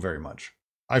sometimes so very much.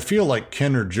 I feel like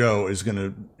Ken or Joe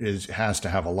has to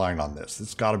have a line on this.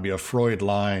 It's got to be a Freud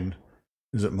line.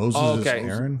 Is it Moses? Oh, okay.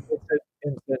 Aaron?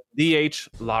 It's D.H.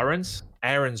 Lawrence,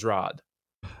 Aaron's rod.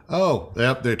 Oh,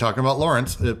 yep. They're talking about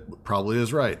Lawrence. It probably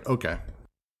is right. Okay.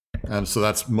 And so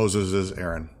that's Moses'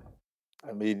 Aaron.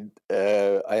 I mean,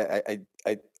 I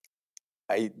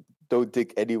don't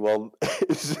think anyone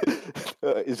is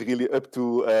really up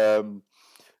to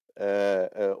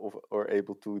or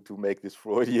able to make this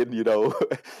Freudian, you know,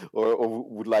 or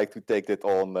would like to take that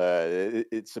on.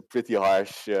 It's a pretty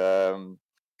harsh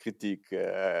critique.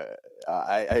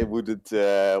 I wouldn't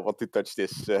want to touch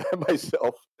this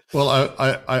myself. Well,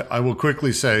 I will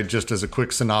quickly say, just as a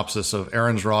quick synopsis of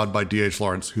Aaron's Rod by D.H.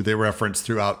 Lawrence, who they reference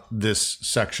throughout this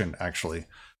section, actually.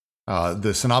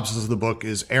 The synopsis of the book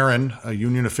is Aaron, a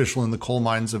union official in the coal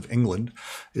mines of England,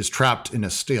 is trapped in a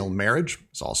stale marriage.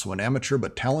 He's also an amateur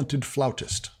but talented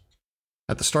flautist.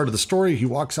 At the start of the story, he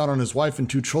walks out on his wife and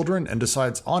 2 children and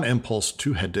decides on impulse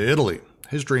to head to Italy.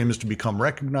 His dream is to become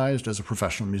recognized as a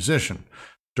professional musician.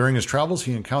 During his travels,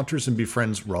 he encounters and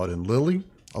befriends Rod and Lily,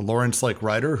 a Lawrence-like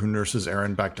writer who nurses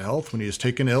Aaron back to health when he is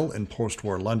taken ill in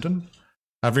post-war London.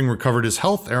 Having recovered his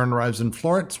health, Aaron arrives in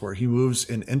Florence, where he moves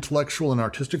in intellectual and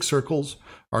artistic circles,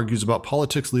 argues about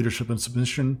politics, leadership, and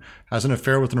submission, has an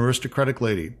affair with an aristocratic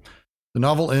lady. The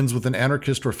novel ends with an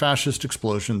anarchist or fascist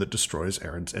explosion that destroys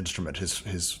Aaron's instrument,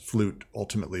 his flute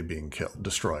ultimately being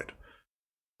destroyed.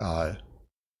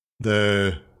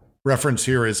 The reference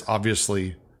here is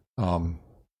obviously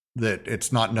that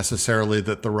it's not necessarily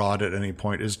that the rod at any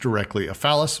point is directly a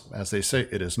phallus. As they say,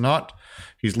 it is not.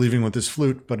 He's leaving with his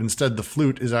flute, but instead the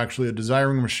flute is actually a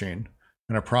desiring machine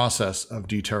and a process of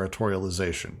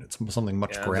deterritorialization. It's something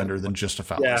much grander than just a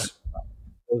phallus. Yeah,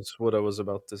 that's what I was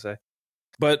about to say.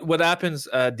 But what happens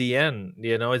at the end?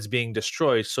 It's being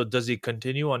destroyed. So does he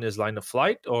continue on his line of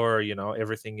flight, or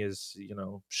everything is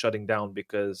shutting down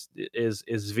because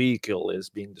his vehicle is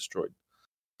being destroyed?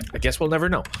 I guess we'll never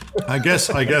know. I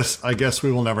guess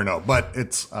we will never know. But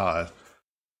it's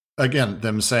again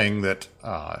them saying that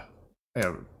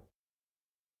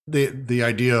the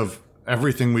idea of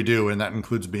everything we do, and that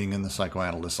includes being in the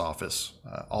psychoanalyst's office,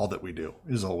 all that we do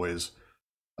is always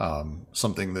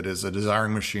something that is a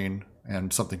desiring machine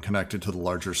and something connected to the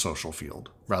larger social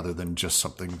field, rather than just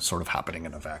something sort of happening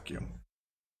in a vacuum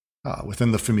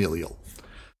within the familial.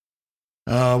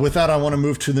 With that, I want to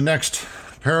move to the next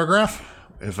paragraph,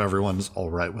 if everyone's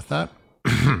all right with that.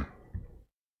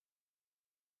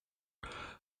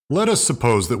 Let us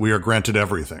suppose that we are granted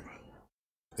everything.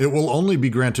 It will only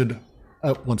be granted...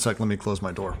 Oh, one sec, let me close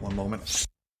my door. One moment.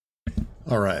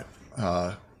 All right.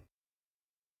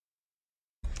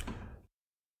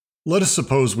 Let us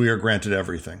suppose we are granted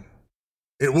everything.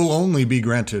 It will only be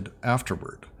granted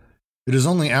afterward. It is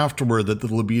only afterward that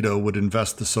the libido would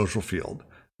invest the social field,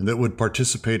 and that would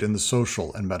participate in the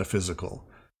social and metaphysical,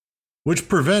 which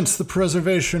prevents the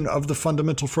preservation of the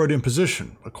fundamental Freudian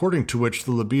position, according to which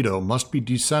the libido must be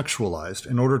desexualized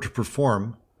in order to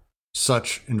perform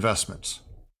such investments.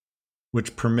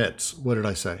 Which permits, what did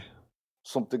I say?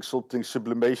 Something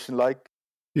sublimation like?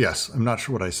 Yes, I'm not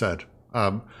sure what I said.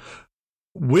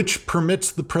 Which permits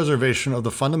the preservation of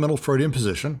the fundamental Freudian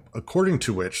position, according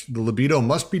to which the libido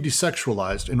must be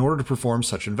desexualized in order to perform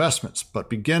such investments, but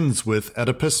begins with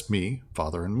Oedipus, me,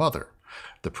 father and mother,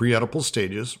 the pre-Oedipal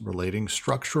stages relating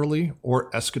structurally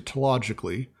or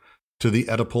eschatologically to the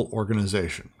Oedipal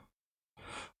organization.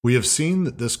 We have seen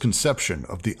that this conception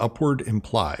of the upward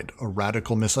implied a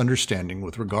radical misunderstanding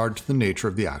with regard to the nature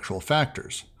of the actual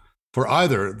factors. For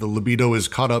either the libido is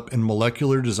caught up in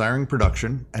molecular desiring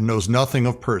production and knows nothing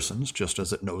of persons, just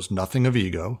as it knows nothing of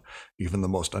ego, even the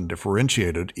most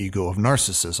undifferentiated ego of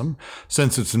narcissism,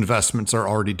 since its investments are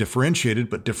already differentiated,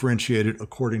 but differentiated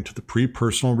according to the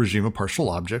pre-personal regime of partial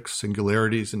objects,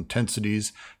 singularities,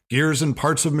 intensities, gears and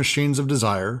parts of machines of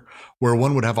desire, where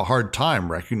one would have a hard time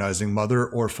recognizing mother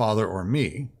or father or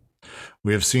me.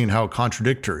 We have seen how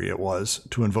contradictory it was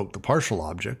to invoke the partial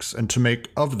objects and to make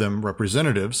of them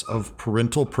representatives of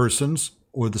parental persons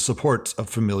or the supports of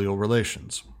familial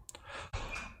relations.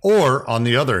 Or, on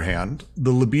the other hand,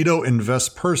 the libido invests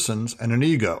persons and an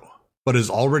ego, but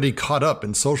is already caught up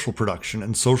in social production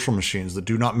and social machines that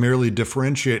do not merely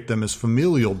differentiate them as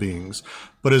familial beings,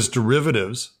 but as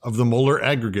derivatives of the molar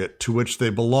aggregate to which they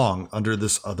belong under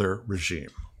this other regime.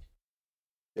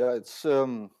 Yeah, it's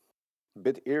a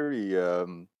bit eerie,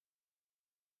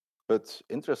 but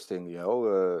interesting,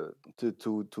 to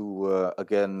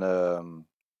again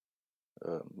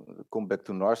come back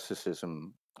to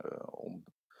narcissism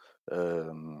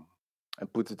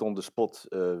and put it on the spot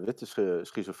with the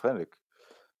schizophrenic.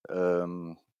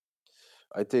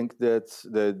 I think that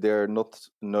they're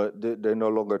no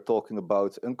longer talking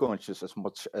about unconscious as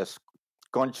much as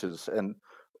conscious, and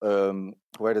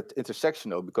where that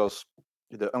intersection, because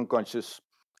the unconscious,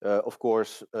 of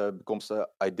course, becomes the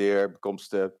idea, becomes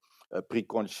the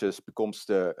pre-conscious, becomes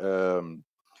the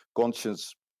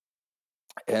conscience,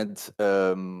 and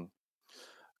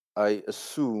I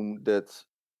assume that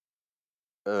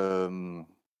a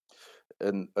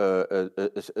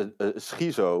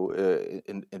schizo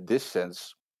in this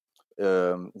sense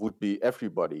would be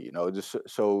everybody,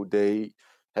 so they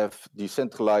have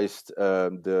decentralized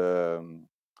the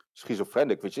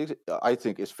schizophrenic, which is, I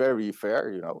think, is very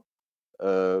fair,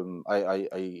 I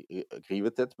agree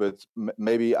with it, but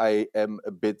maybe I am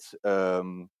a bit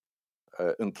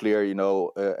unclear,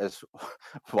 as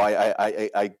why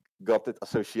I got that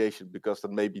association, because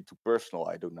that may be too personal,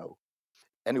 I don't know.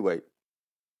 Anyway,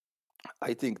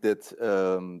 I think that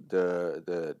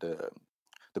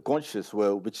the conscious,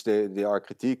 which they are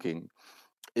critiquing,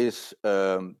 is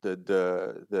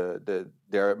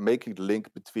they're making the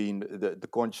link between the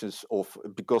conscience of,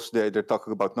 because they're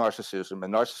talking about narcissism,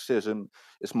 and narcissism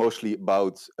is mostly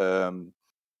about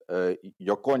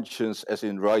your conscience, as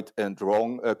in right and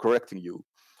wrong, correcting you,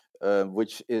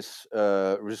 which is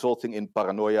resulting in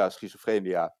paranoia,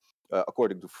 schizophrenia,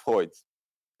 according to Freud.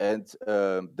 And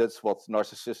that's what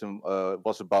narcissism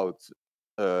was about,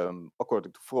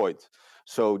 according to Freud.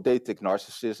 So they take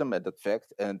narcissism and that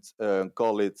fact and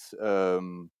call it,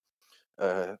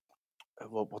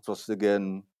 what was it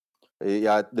again?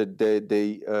 Yeah,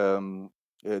 they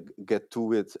get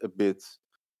to it a bit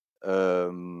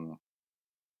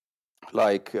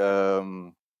like,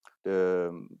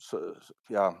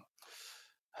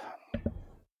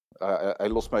 I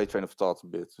lost my train of thought a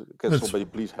bit. Can somebody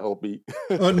please help me?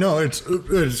 No,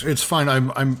 it's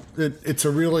fine. It's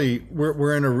a really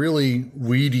we're in a really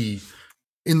weedy,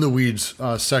 in the weeds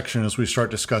section as we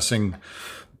start discussing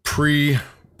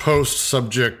post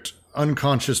subject,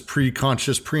 unconscious,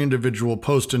 pre-conscious, pre-individual,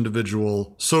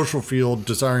 post-individual, social field,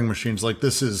 desiring machines. Like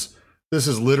this is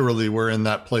literally, we're in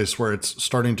that place where it's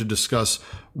starting to discuss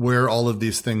where all of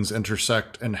these things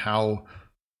intersect and how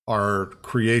our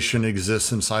creation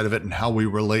exists inside of it and how we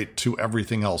relate to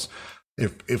everything else.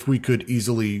 If we could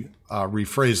easily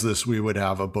rephrase this, we would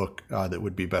have a book that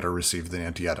would be better received than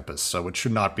Anti-Oedipus. So it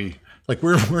should not be like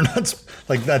we're not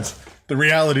like, that's the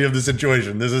reality of the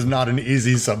situation. This is not an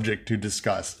easy subject to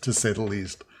discuss, to say the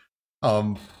least.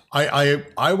 I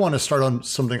want to start on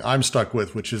something I'm stuck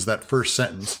with, which is that first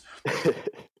sentence.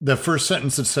 The first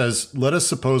sentence that says, "Let us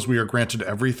suppose we are granted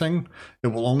everything. It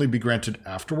will only be granted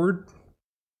afterward."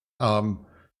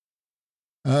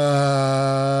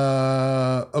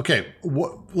 Okay.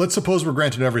 Let's suppose we're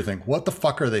granted everything. What the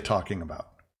fuck are they talking about?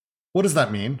 What does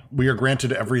that mean? We are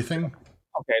granted everything?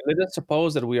 Okay, let us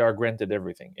suppose that we are granted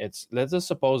everything. Let us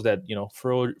suppose that,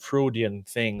 Freudian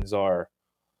things are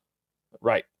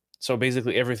right. So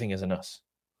basically everything is in us.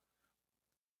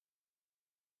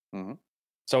 Mm-hmm.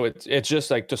 So it's just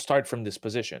like to start from this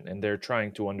position, and they're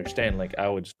trying to understand like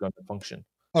how it's going to function.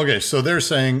 Okay, so they're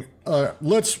saying,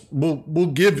 let's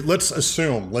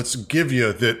give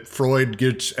you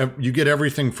that you get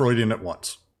everything Freudian at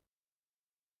once.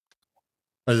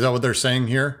 Is that what they're saying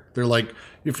here? They're like,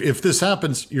 if this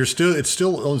happens, it's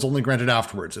still only granted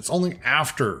afterwards. It's only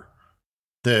after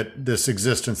that this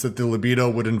existence that the libido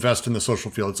would invest in the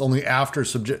social field. It's only after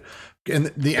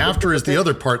and the after is the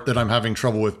other part that I'm having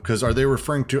trouble with, because are they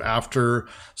referring to after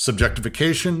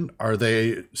subjectification? Are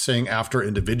they saying after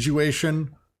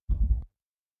individuation?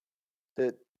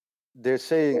 They're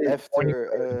saying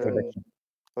after.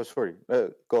 Oh, sorry.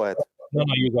 Go ahead. No,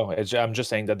 you go. I'm just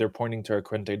saying that they're pointing to a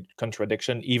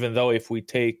contradiction, even though if we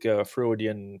take a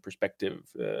Freudian perspective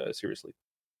seriously.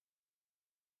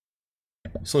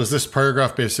 So is this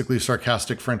paragraph basically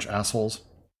sarcastic French assholes?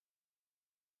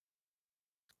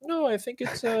 No, I think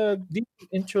it's deep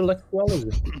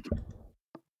intellectualism.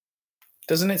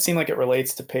 Doesn't it seem like it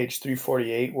relates to page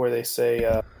 348 where they say,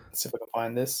 let's see if I can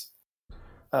find this.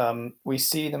 We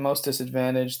see the most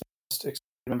disadvantaged, the most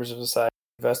excluded members of society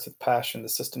invest with passion the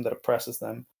system that oppresses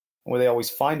them, where they always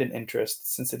find an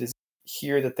interest, since it is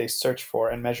here that they search for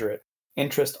and measure it.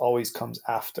 Interest always comes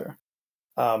after.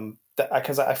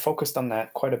 Because I focused on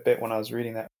that quite a bit when I was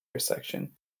reading that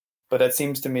section, but that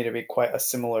seems to me to be quite a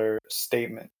similar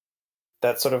statement.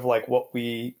 That's sort of like what let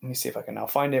me see if I can now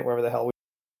find it wherever the hell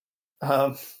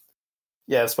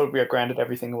it's what we are granted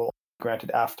everything will be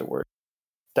granted afterward.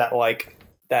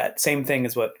 That same thing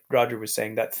is what Roger was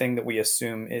saying. That thing that we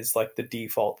assume is like the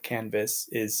default canvas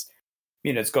is,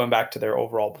 it's going back to their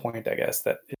overall point, I guess,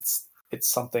 that it's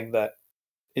something that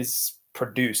is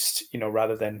produced,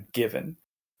 rather than given,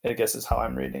 I guess is how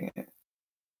I'm reading it.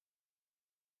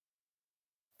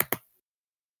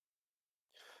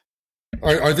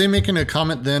 Are they making a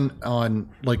comment then on,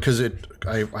 like, because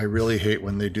I really hate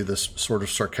when they do this sort of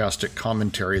sarcastic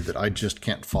commentary that I just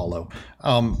can't follow.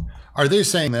 Are they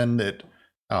saying then that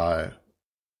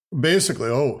basically,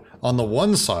 on the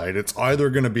one side, it's either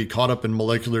going to be caught up in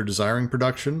molecular desiring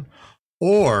production,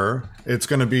 or it's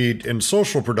going to be in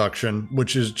social production,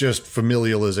 which is just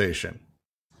familialization?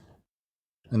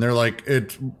 And they're like,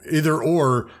 it's either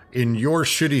or. In your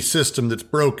shitty system that's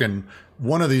broken,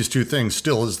 one of these two things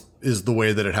still is the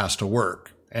way that it has to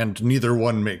work, and neither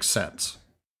one makes sense.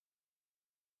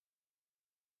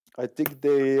 I think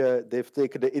they've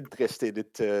taken an interest in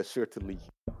it, certainly.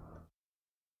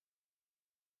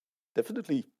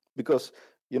 Definitely, because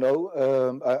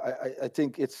I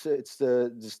think it's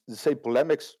the same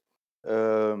polemics.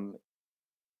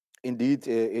 Indeed,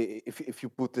 if you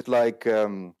put it like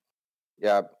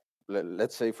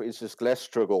let's say, for instance, class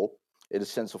struggle in a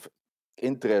sense of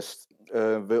interest,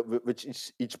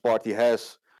 which each party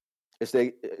has, is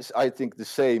I think the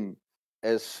same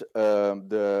as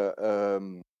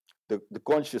the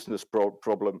consciousness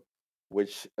problem,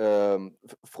 which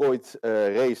Freud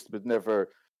raised but never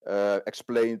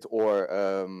explained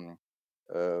or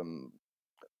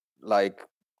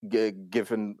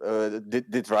given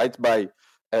did right by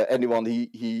anyone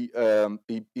he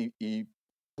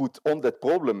put on that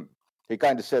problem. He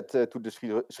kind of said to the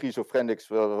schizophrenics,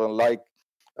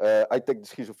 I take the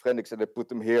schizophrenics and I put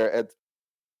them here, and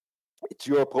it's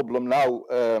your problem now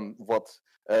what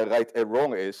right and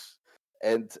wrong is.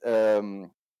 And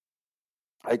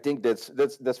I think that's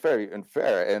very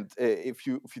unfair. And if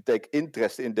you take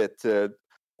interest in that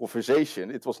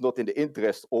conversation. It was not in the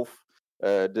interest of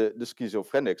the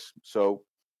schizophrenics. So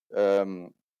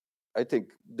I think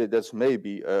that's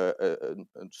maybe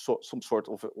some sort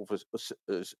of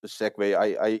a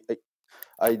segue.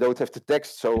 I don't have the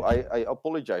text, so I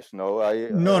apologize. No,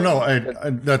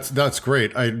 that's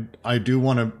great. I do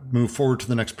want to move forward to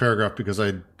the next paragraph because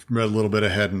I read a little bit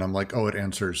ahead and I'm like, oh, it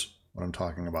answers what I'm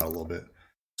talking about a little bit.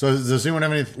 So does anyone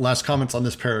have any last comments on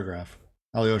this paragraph?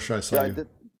 Alyosha, I saw you.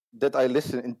 That I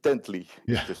listen intently.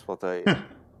 Yeah. Is just what I.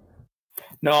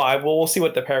 No, we'll see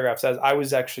what the paragraph says. I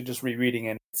was actually just rereading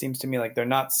it. It seems to me like they're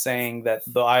not saying that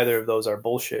either of those are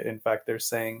bullshit. In fact, they're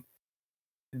saying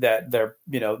that they're,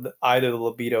 either the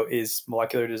libido is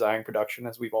molecular desiring production,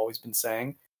 as we've always been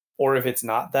saying, or if it's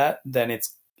not that, then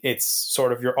it's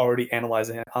sort of, you're already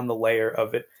analyzing it on the layer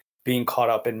of it being caught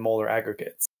up in molar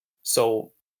aggregates.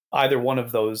 So either one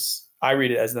of those, I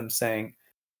read it as them saying,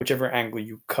 whichever angle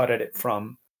you cut at it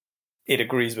from, it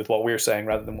agrees with what we're saying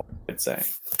rather than what it's saying.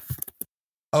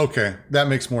 Okay, that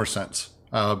makes more sense.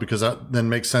 Because that then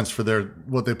makes sense for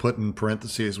what they put in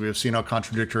parentheses. We have seen how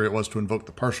contradictory it was to invoke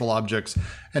the partial objects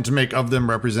and to make of them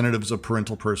representatives of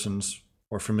parental persons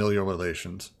or familial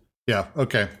relations. Yeah,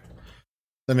 okay.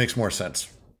 That makes more sense.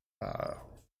 All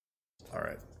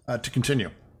right, to continue.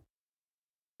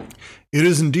 It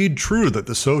is indeed true that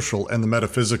the social and the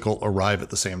metaphysical arrive at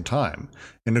the same time,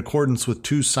 in accordance with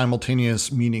two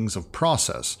simultaneous meanings of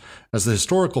process, as the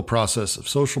historical process of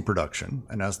social production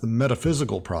and as the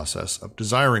metaphysical process of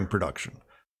desiring production.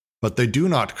 But they do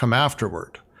not come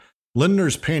afterward.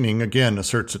 Lindner's painting again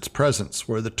asserts its presence,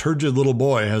 where the turgid little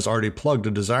boy has already plugged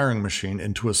a desiring machine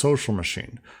into a social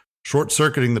machine,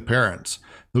 short-circuiting the parents,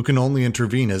 who can only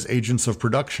intervene as agents of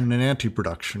production and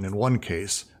anti-production in one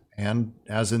case, and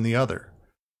as in the other.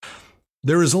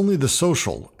 There is only the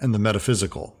social and the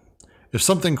metaphysical. If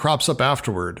something crops up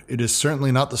afterward, it is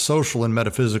certainly not the social and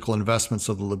metaphysical investments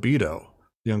of the libido,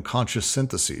 the unconscious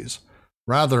syntheses.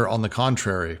 Rather, on the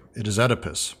contrary, it is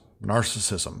Oedipus,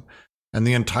 narcissism, and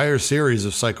the entire series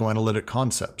of psychoanalytic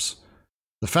concepts.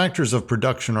 The factors of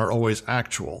production are always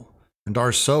actual, and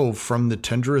are so from the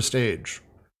tenderest age.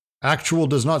 Actual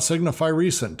does not signify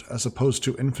recent, as opposed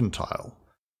to infantile,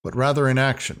 but rather in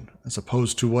action, as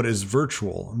opposed to what is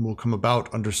virtual and will come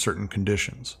about under certain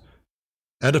conditions.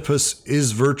 Oedipus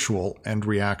is virtual and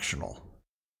reactional.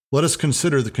 Let us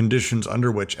consider the conditions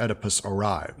under which Oedipus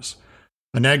arrives.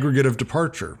 An aggregate of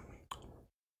departure.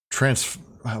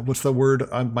 What's the word?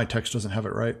 My text doesn't have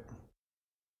it right.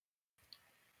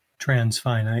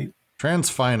 Transfinite.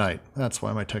 Transfinite. That's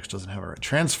why my text doesn't have it right.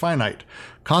 Transfinite,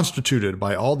 constituted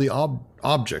by all the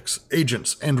objects,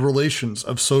 agents, and relations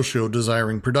of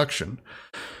socio-desiring production,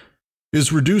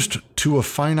 is reduced to a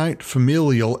finite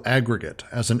familial aggregate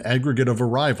as an aggregate of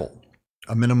arrival,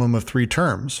 a minimum of 3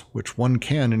 terms, which one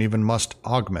can and even must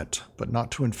augment, but not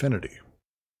to infinity.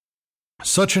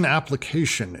 Such an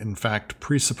application, in fact,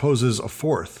 presupposes a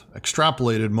fourth,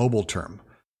 extrapolated mobile term,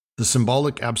 the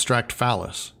symbolic abstract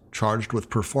phallus, charged with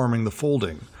performing the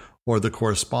folding or the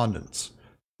correspondence.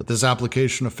 But this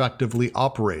application effectively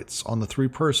operates on the 3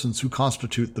 persons who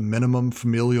constitute the minimum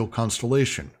familial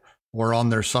constellation, or on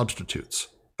their substitutes,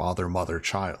 father, mother,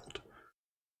 child.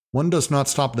 One does not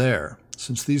stop there,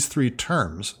 since these 3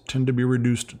 terms tend to be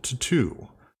reduced to 2,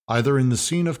 either in the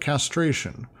scene of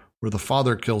castration, where the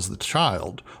father kills the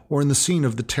child, or in the scene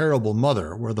of the terrible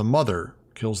mother, where the mother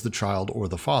kills the child or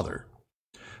the father.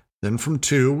 Then from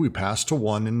 2 we pass to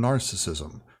 1 in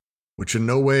narcissism, which in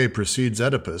no way precedes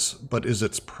Oedipus, but is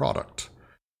its product.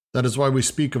 That is why we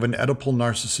speak of an Oedipal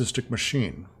narcissistic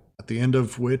machine, at the end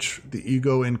of which the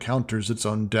ego encounters its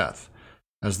own death,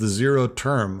 as the 0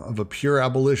 term of a pure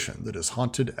abolition that has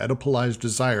haunted Oedipalized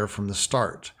desire from the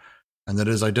start, and that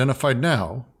is identified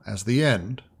now as at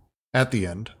the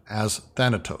end, as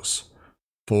Thanatos.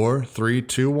 4, 3,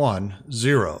 2, 1,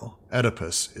 0,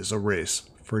 Oedipus is a race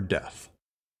for death.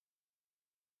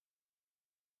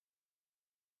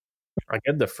 I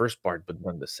get the first part, but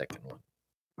not the second one.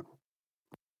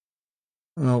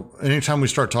 Well, anytime we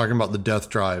start talking about the death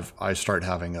drive, I start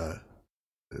having a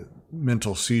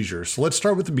mental seizure. So let's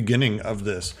start with the beginning of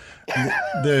this.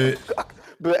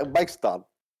 Mike's done.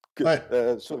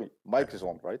 Sorry, Mike is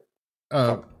on, right?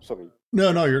 Sorry.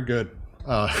 No, you're good.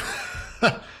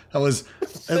 That was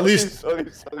at least sorry.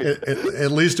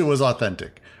 At least it was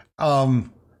authentic.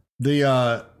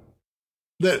 The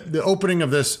opening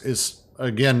of this is,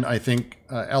 again, I think,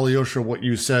 Alyosha, what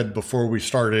you said before we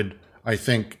started, I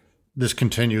think this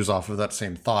continues off of that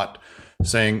same thought,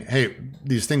 saying, hey,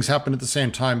 these things happen at the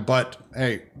same time, but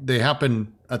hey, they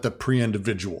happen at the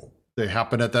pre-individual. They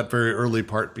happen at that very early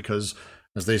part because,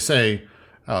 as they say,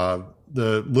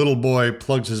 the little boy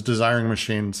plugs his desiring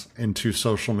machines into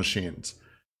social machines.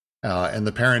 And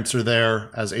the parents are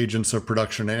there as agents of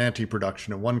production and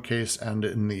anti-production in one case, and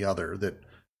in the other, that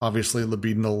obviously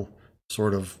libidinal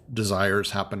sort of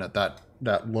desires happen at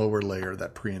that lower layer,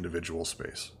 that pre-individual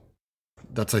space.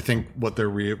 That's, I think, what they're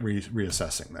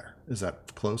reassessing there. Is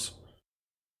that close?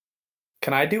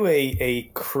 Can I do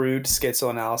a crude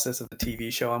schizoanalysis of the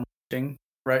TV show I'm watching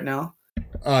right now?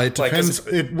 It depends.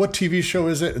 What TV show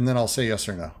is it? And then I'll say yes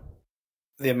or no.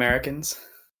 The Americans?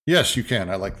 Yes, you can.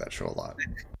 I like that show a lot.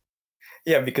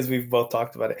 Yeah, because we've both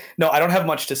talked about it. No, I don't have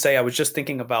much to say. I was just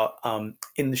thinking about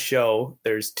in the show,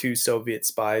 there's 2 Soviet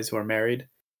spies who are married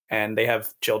and they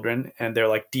have children, and they're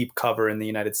like deep cover in the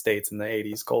United States in the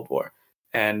 80s Cold War.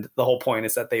 And the whole point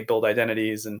is that they build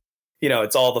identities, and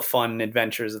it's all the fun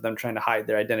adventures of them trying to hide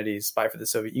their identities, spy for the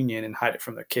Soviet Union and hide it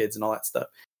from their kids and all that stuff.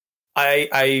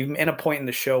 I'm in a point in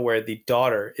the show where the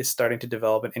daughter is starting to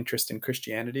develop an interest in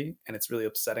Christianity, and it's really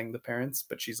upsetting the parents,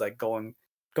 but she's like going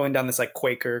down this like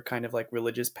Quaker kind of like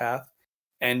religious path.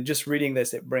 And just reading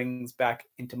this, it brings back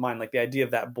into mind like the idea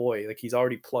of that boy, like he's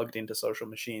already plugged into social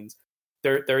machines.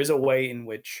 There is a way in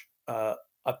which a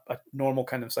normal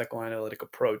kind of psychoanalytic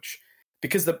approach,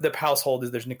 because the household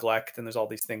there's neglect and there's all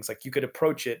these things, like you could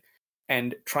approach it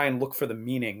and try and look for the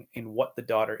meaning in what the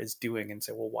daughter is doing and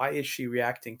say, well, why is she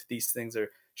reacting to these things? Or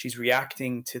she's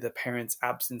reacting to the parents'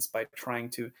 absence by trying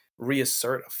to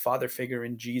reassert a father figure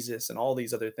in Jesus and all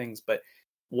these other things. But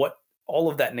what all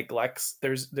of that neglects,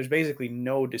 there's basically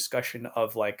no discussion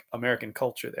of like American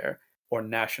culture there, or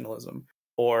nationalism,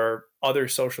 or other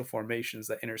social formations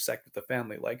that intersect with the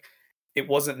family. Like it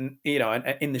wasn't,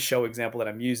 and in the show example that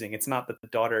I'm using, it's not that the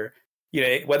daughter,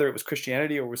 whether it was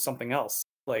Christianity or was something else,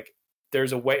 like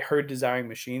there's a way, her desiring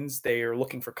machines, they are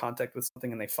looking for contact with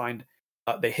something, and they find,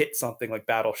 they hit something like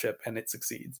Battleship and it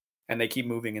succeeds, and they keep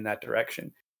moving in that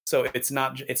direction. So it's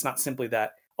not simply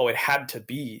that, it had to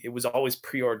be, it was always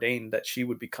preordained that she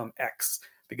would become X,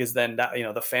 because then that,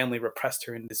 the family repressed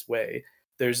her in this way.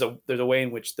 There's a way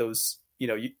in which those,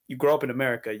 you grow up in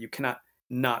America, you cannot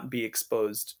not be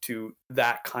exposed to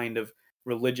that kind of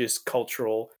religious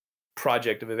cultural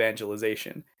project of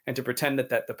evangelization, and to pretend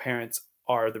that the parents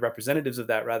are the representatives of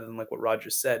that, rather than like what Roger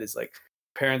said, is like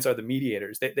parents are the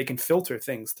mediators. They can filter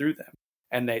things through them,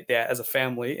 and they as a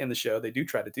family in the show, they do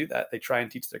try to do that. They try and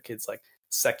teach their kids like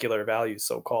secular values,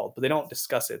 so called, but they don't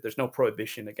discuss it. There's no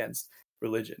prohibition against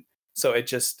religion. So it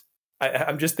just,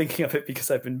 I'm just thinking of it because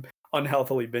I've been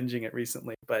unhealthily binging it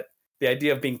recently, but the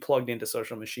idea of being plugged into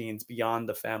social machines beyond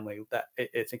the family, that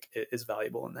I think is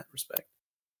valuable in that respect.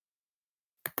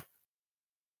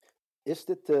 Is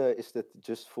that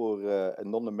just for a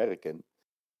non-American?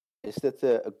 Is that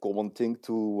a common thing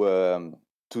to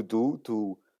do,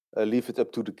 to leave it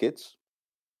up to the kids?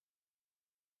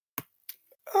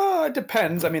 It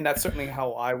depends. I mean, that's certainly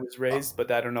how I was raised,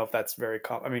 but I don't know if that's very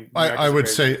common. I mean, I would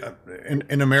say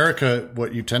in America,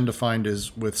 what you tend to find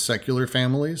is with secular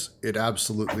families, it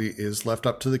absolutely is left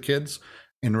up to the kids.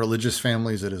 In religious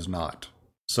families, it is not.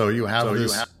 So you have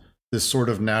this sort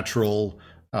of natural,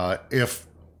 if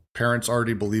parents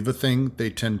already believe a thing,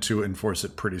 they tend to enforce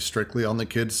it pretty strictly on the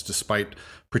kids, despite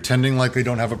pretending like they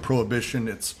don't have a prohibition.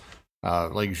 It's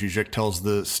like Zizek tells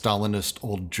the Stalinist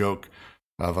old joke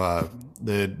of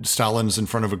the Stalin's in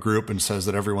front of a group and says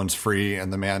that everyone's free,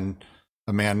 and a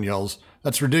man yells,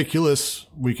 "That's ridiculous.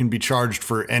 We can be charged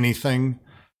for anything."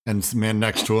 And the man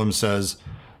next to him says,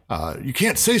 "You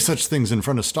can't say such things in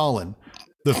front of Stalin."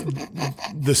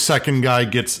 The second guy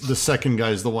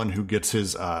is the one who gets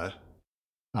his the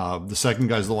second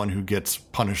guy's the one who gets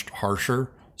punished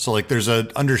harsher. So like there's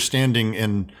an understanding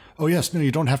in, oh yes, no,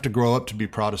 you don't have to grow up to be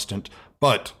Protestant,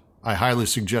 but I highly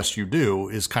suggest you do,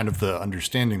 is kind of the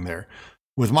understanding there.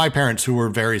 With my parents, who were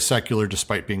very secular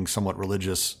despite being somewhat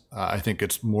religious, I think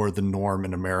it's more the norm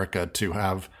in America to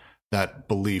have that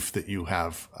belief that you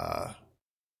have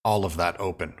all of that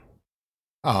open.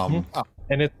 And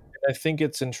I think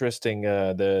it's interesting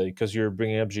because you're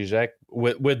bringing up Zizek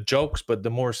with jokes, but the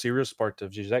more serious part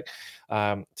of Zizek,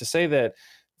 to say that,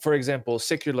 for example,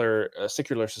 secular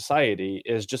society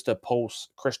is just a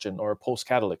post-Christian or a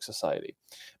post-Catholic society,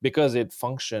 because it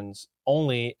functions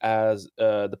only as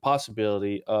the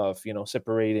possibility of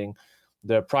separating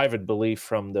the private belief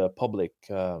from the public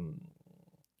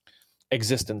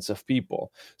existence of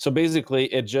people. So basically,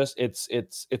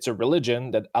 it's a religion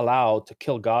that allowed to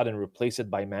kill God and replace it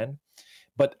by man,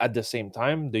 but at the same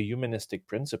time, the humanistic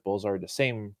principles are the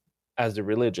same as the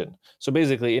religion. So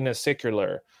basically, in a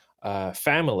secular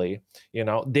family,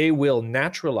 they will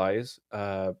naturalize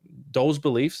those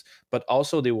beliefs, but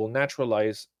also they will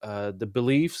naturalize the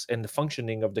beliefs and the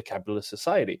functioning of the capitalist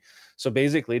society. So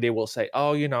basically they will say,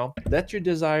 oh, let your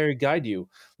desire guide you.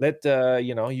 Let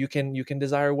you can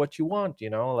desire what you want,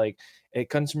 like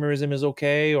consumerism is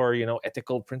okay, or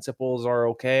ethical principles are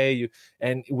okay,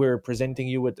 and we're presenting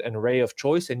you with an array of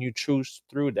choice and you choose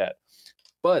through that.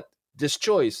 But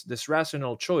this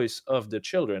rational choice of the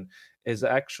children is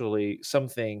actually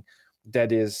something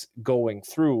that is going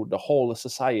through the whole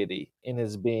society and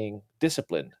is being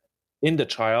disciplined in the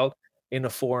child in a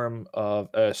form of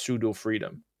pseudo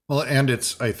freedom. Well, and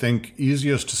it's, I think,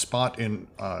 easiest to spot in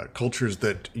cultures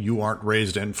that you aren't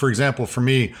raised in. For example, for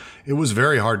me, it was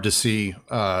very hard to see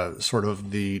sort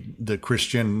of the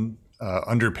Christian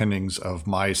underpinnings of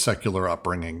my secular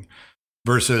upbringing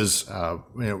versus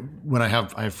when I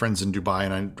have friends in Dubai,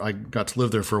 and I got to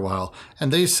live there for a while,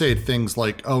 and they say things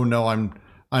like, "Oh no,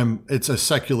 it's a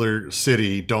secular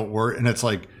city, don't worry," and it's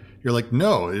like you're like,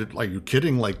 "No, like you're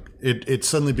kidding?" Like it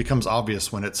suddenly becomes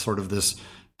obvious when it's sort of this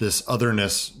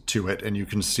otherness to it, and you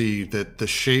can see that the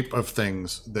shape of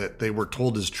things that they were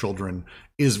told as children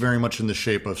is very much in the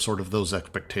shape of sort of those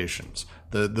expectations,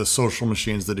 the social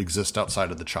machines that exist outside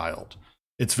of the child.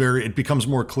 It becomes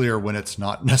more clear when it's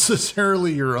not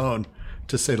necessarily your own,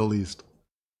 to say the least.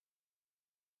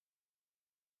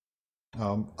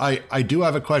 I do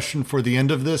have a question for the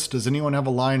end of this. Does anyone have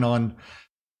a line on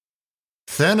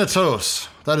Thanatos?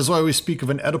 That is why we speak of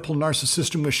an Oedipal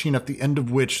narcissistic machine at the end of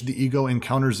which the ego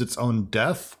encounters its own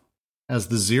death as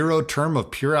the zero term of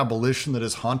pure abolition that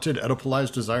has haunted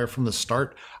Oedipalized desire from the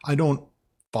start. I don't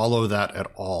follow that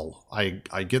at all. I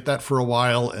get that for a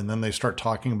while, and then they start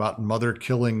talking about mother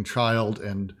killing child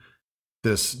and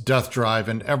this death drive,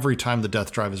 and every time the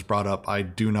death drive is brought up, I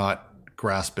do not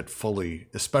grasp it fully,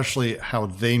 especially how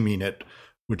they mean it,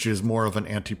 which is more of an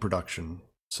anti-production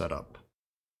setup.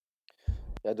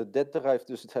 Yeah, the death drive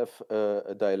doesn't have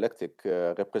a dialectic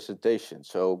representation,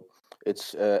 so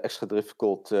it's extra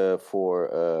difficult for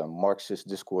Marxist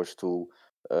discourse to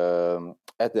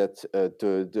add that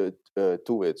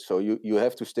to it. So you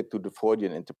have to stick to the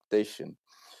Freudian interpretation,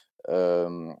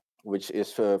 which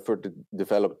is further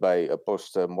developed by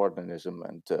postmodernism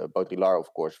and Baudrillard,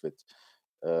 of course, with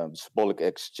symbolic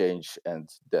exchange and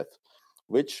death,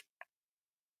 which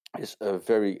is a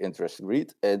very interesting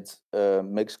read and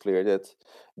makes clear that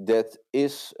death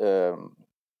is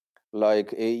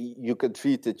like you can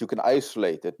treat it, you can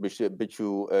isolate it, but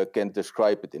you can't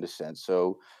describe it in a sense.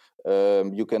 So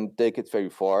you can take it very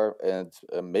far and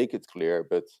make it clear,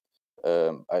 but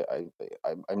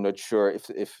I'm not sure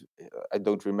if I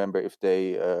don't remember if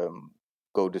they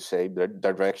go the same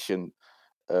direction.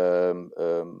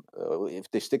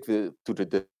 If they stick to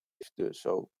the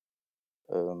so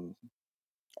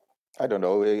I don't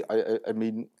know. I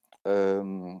mean,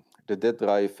 the death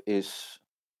drive is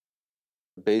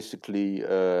basically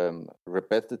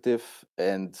repetitive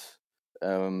and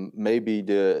maybe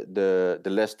the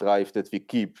less drive that we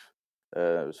keep.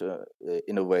 So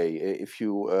in a way, if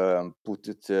you put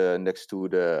it next to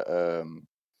the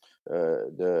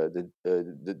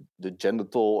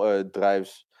genital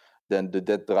drives, then the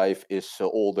death drive is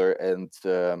older and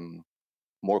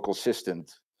more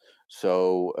consistent.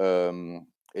 So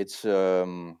it's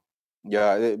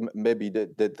maybe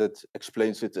that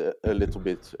explains it a little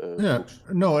bit.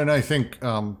 No, and I think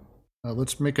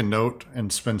let's make a note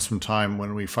and spend some time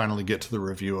when we finally get to the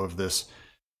review of this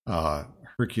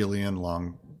Herculean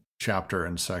long chapter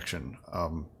and section.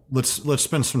 Let's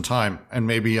spend some time and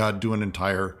maybe do an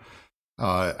entire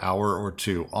hour or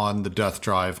two on the death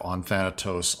drive, on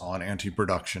Thanatos, on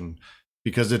anti-production,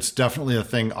 because it's definitely a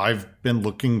thing I've been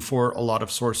looking for a lot of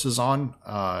sources on,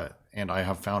 and I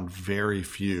have found very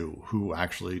few who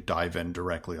actually dive in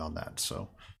directly on that. So,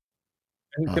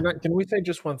 can we say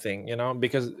just one thing?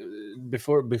 Because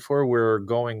before we're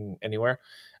going anywhere,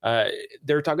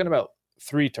 they're talking about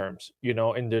three terms,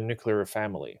 in the nuclear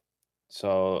family.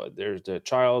 So there's the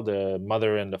child, the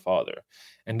mother, and the father,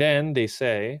 and then they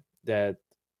say that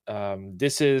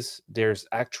there's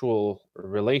actual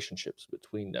relationships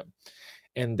between them,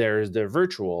 and there's the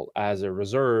virtual as a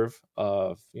reserve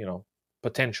of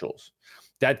potentials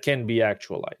that can be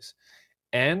actualized.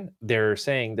 And they're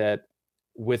saying that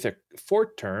with a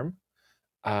fourth term,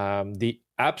 the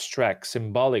abstract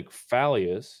symbolic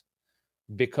phallus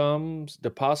becomes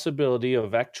the possibility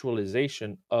of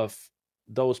actualization of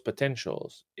those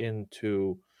potentials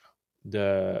into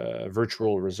the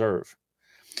virtual reserve.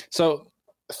 So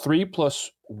 3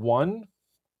 + 1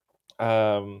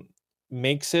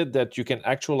 makes it that you can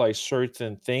actualize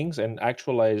certain things and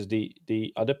actualize the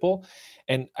Oedipal.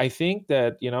 And I think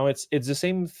that, it's the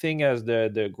same thing as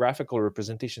the graphical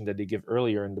representation that they give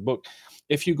earlier in the book.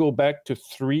 If you go back to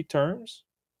 3 terms,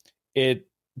 the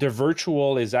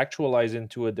virtual is actualized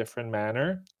into a different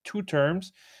manner. 2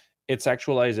 terms, it's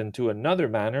actualized into another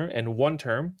manner, and 1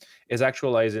 term is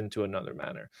actualized into another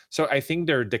manner. So I think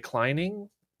they're declining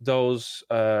those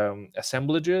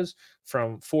assemblages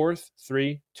from 4th,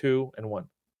 3, 2, and 1.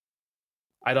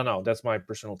 I don't know. That's my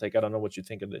personal take. I don't know what you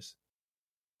think of this.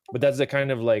 But that's the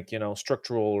kind of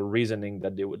structural reasoning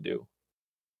that they would do.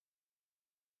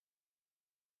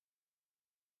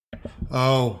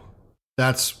 Oh,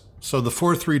 that's so the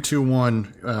 4, 3, 2,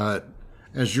 1,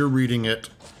 as you're reading it,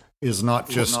 is not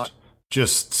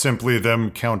just simply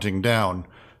them counting down,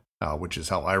 which is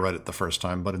how I read it the first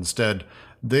time, but instead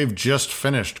they've just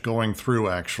finished going through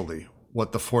actually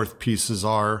what the 4th pieces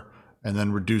are, and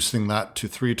then reducing that to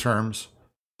 3 terms,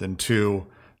 then 2.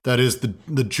 That is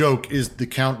the joke is the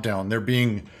countdown. They're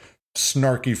being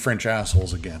snarky French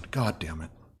assholes again. God damn it.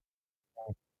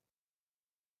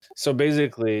 So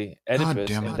basically, Oedipus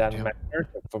in that manner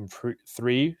from 4,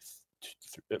 3,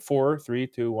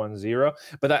 2, 1, 0.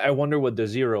 But I wonder what the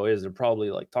 0 is. They'll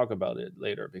probably talk about it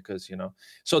later because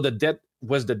So the debt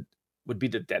would be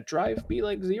the debt drive be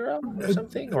 0 or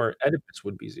something, or Oedipus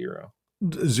would be 0.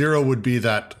 0 would be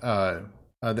that,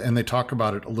 and they talk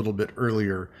about it a little bit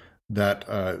earlier. That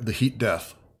the heat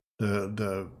death,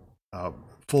 the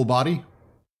full body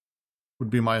would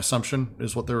be my assumption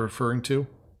is what they're referring to.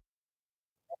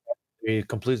 A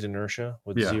complete inertia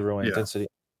with 0 intensity.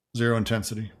 0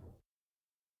 intensity.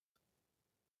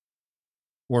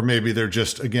 Or maybe they're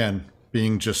just, again,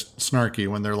 being just snarky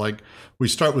when they're like, we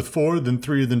start with 4, then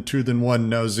 3, then 2, then 1,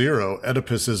 now 0.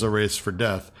 Oedipus is a race for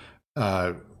death.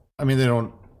 I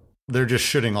mean, they're just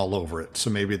shitting all over it. So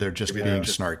maybe they're just being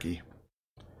snarky.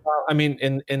 I mean,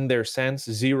 in their sense,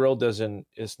 0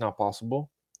 is not possible.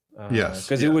 Yes,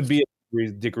 because it would be a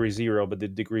degree 0, but the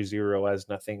degree 0 has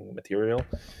nothing material.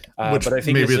 Which but I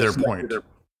think maybe their point.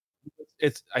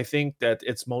 I think that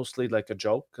it's mostly like a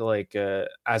joke,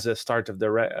 as a start of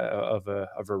of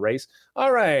a race.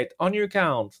 All right, on your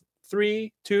count,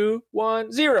 3, 2,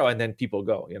 1, 0, and then people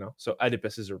go. So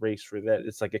Oedipus is a race for that.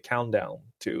 It's like a countdown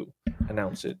to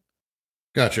announce it.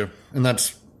 Gotcha, and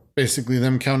that's basically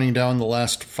them counting down the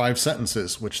last 5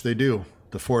 sentences, which they do.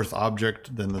 The 4th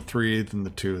object, then the 3, then the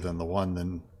 2, then the 1,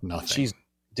 then nothing. Jeez,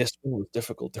 this one was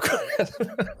difficult to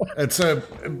It's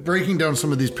breaking down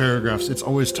some of these paragraphs. It's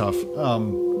always tough.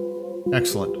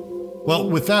 Excellent. Well,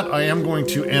 with that, I am going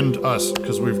to end us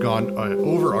because we've gone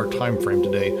over our time frame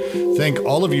today. Thank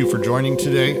all of you for joining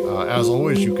today. As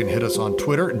always, you can hit us on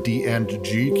Twitter,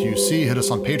 DandGQC. Hit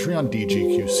us on Patreon,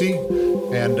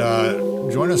 DGQC. And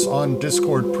join us on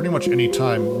Discord pretty much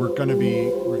anytime. We're going to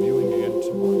be reviewing again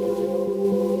tomorrow.